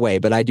there is a way,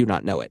 but I do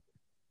not know it.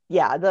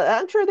 Yeah,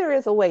 I'm sure there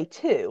is a way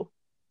too.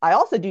 I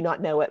also do not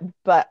know it,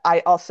 but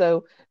I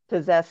also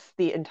possess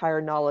the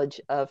entire knowledge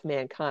of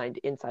mankind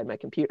inside my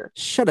computer.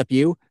 Shut up,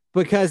 you.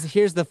 Because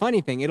here's the funny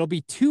thing. It'll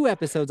be 2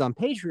 episodes on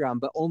Patreon,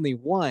 but only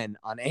 1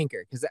 on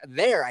Anchor. Because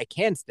there I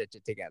can stitch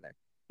it together.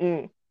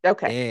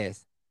 Okay.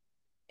 Yes.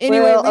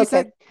 Anyway, well,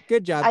 Lisa,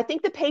 good job. I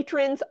think the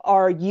patrons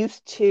are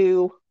used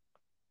to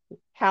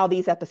how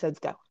these episodes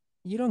go.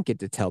 You don't get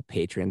to tell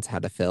patrons how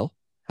to feel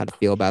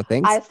about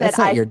things. I said That's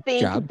not your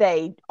think job.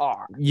 they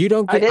are. You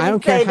don't get. I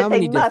don't care how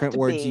many different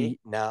words be. you.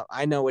 No,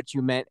 I know what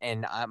you meant,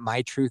 and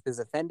my truth is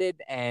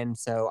offended, and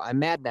so I'm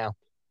mad now.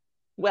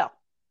 Well,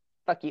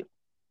 fuck you.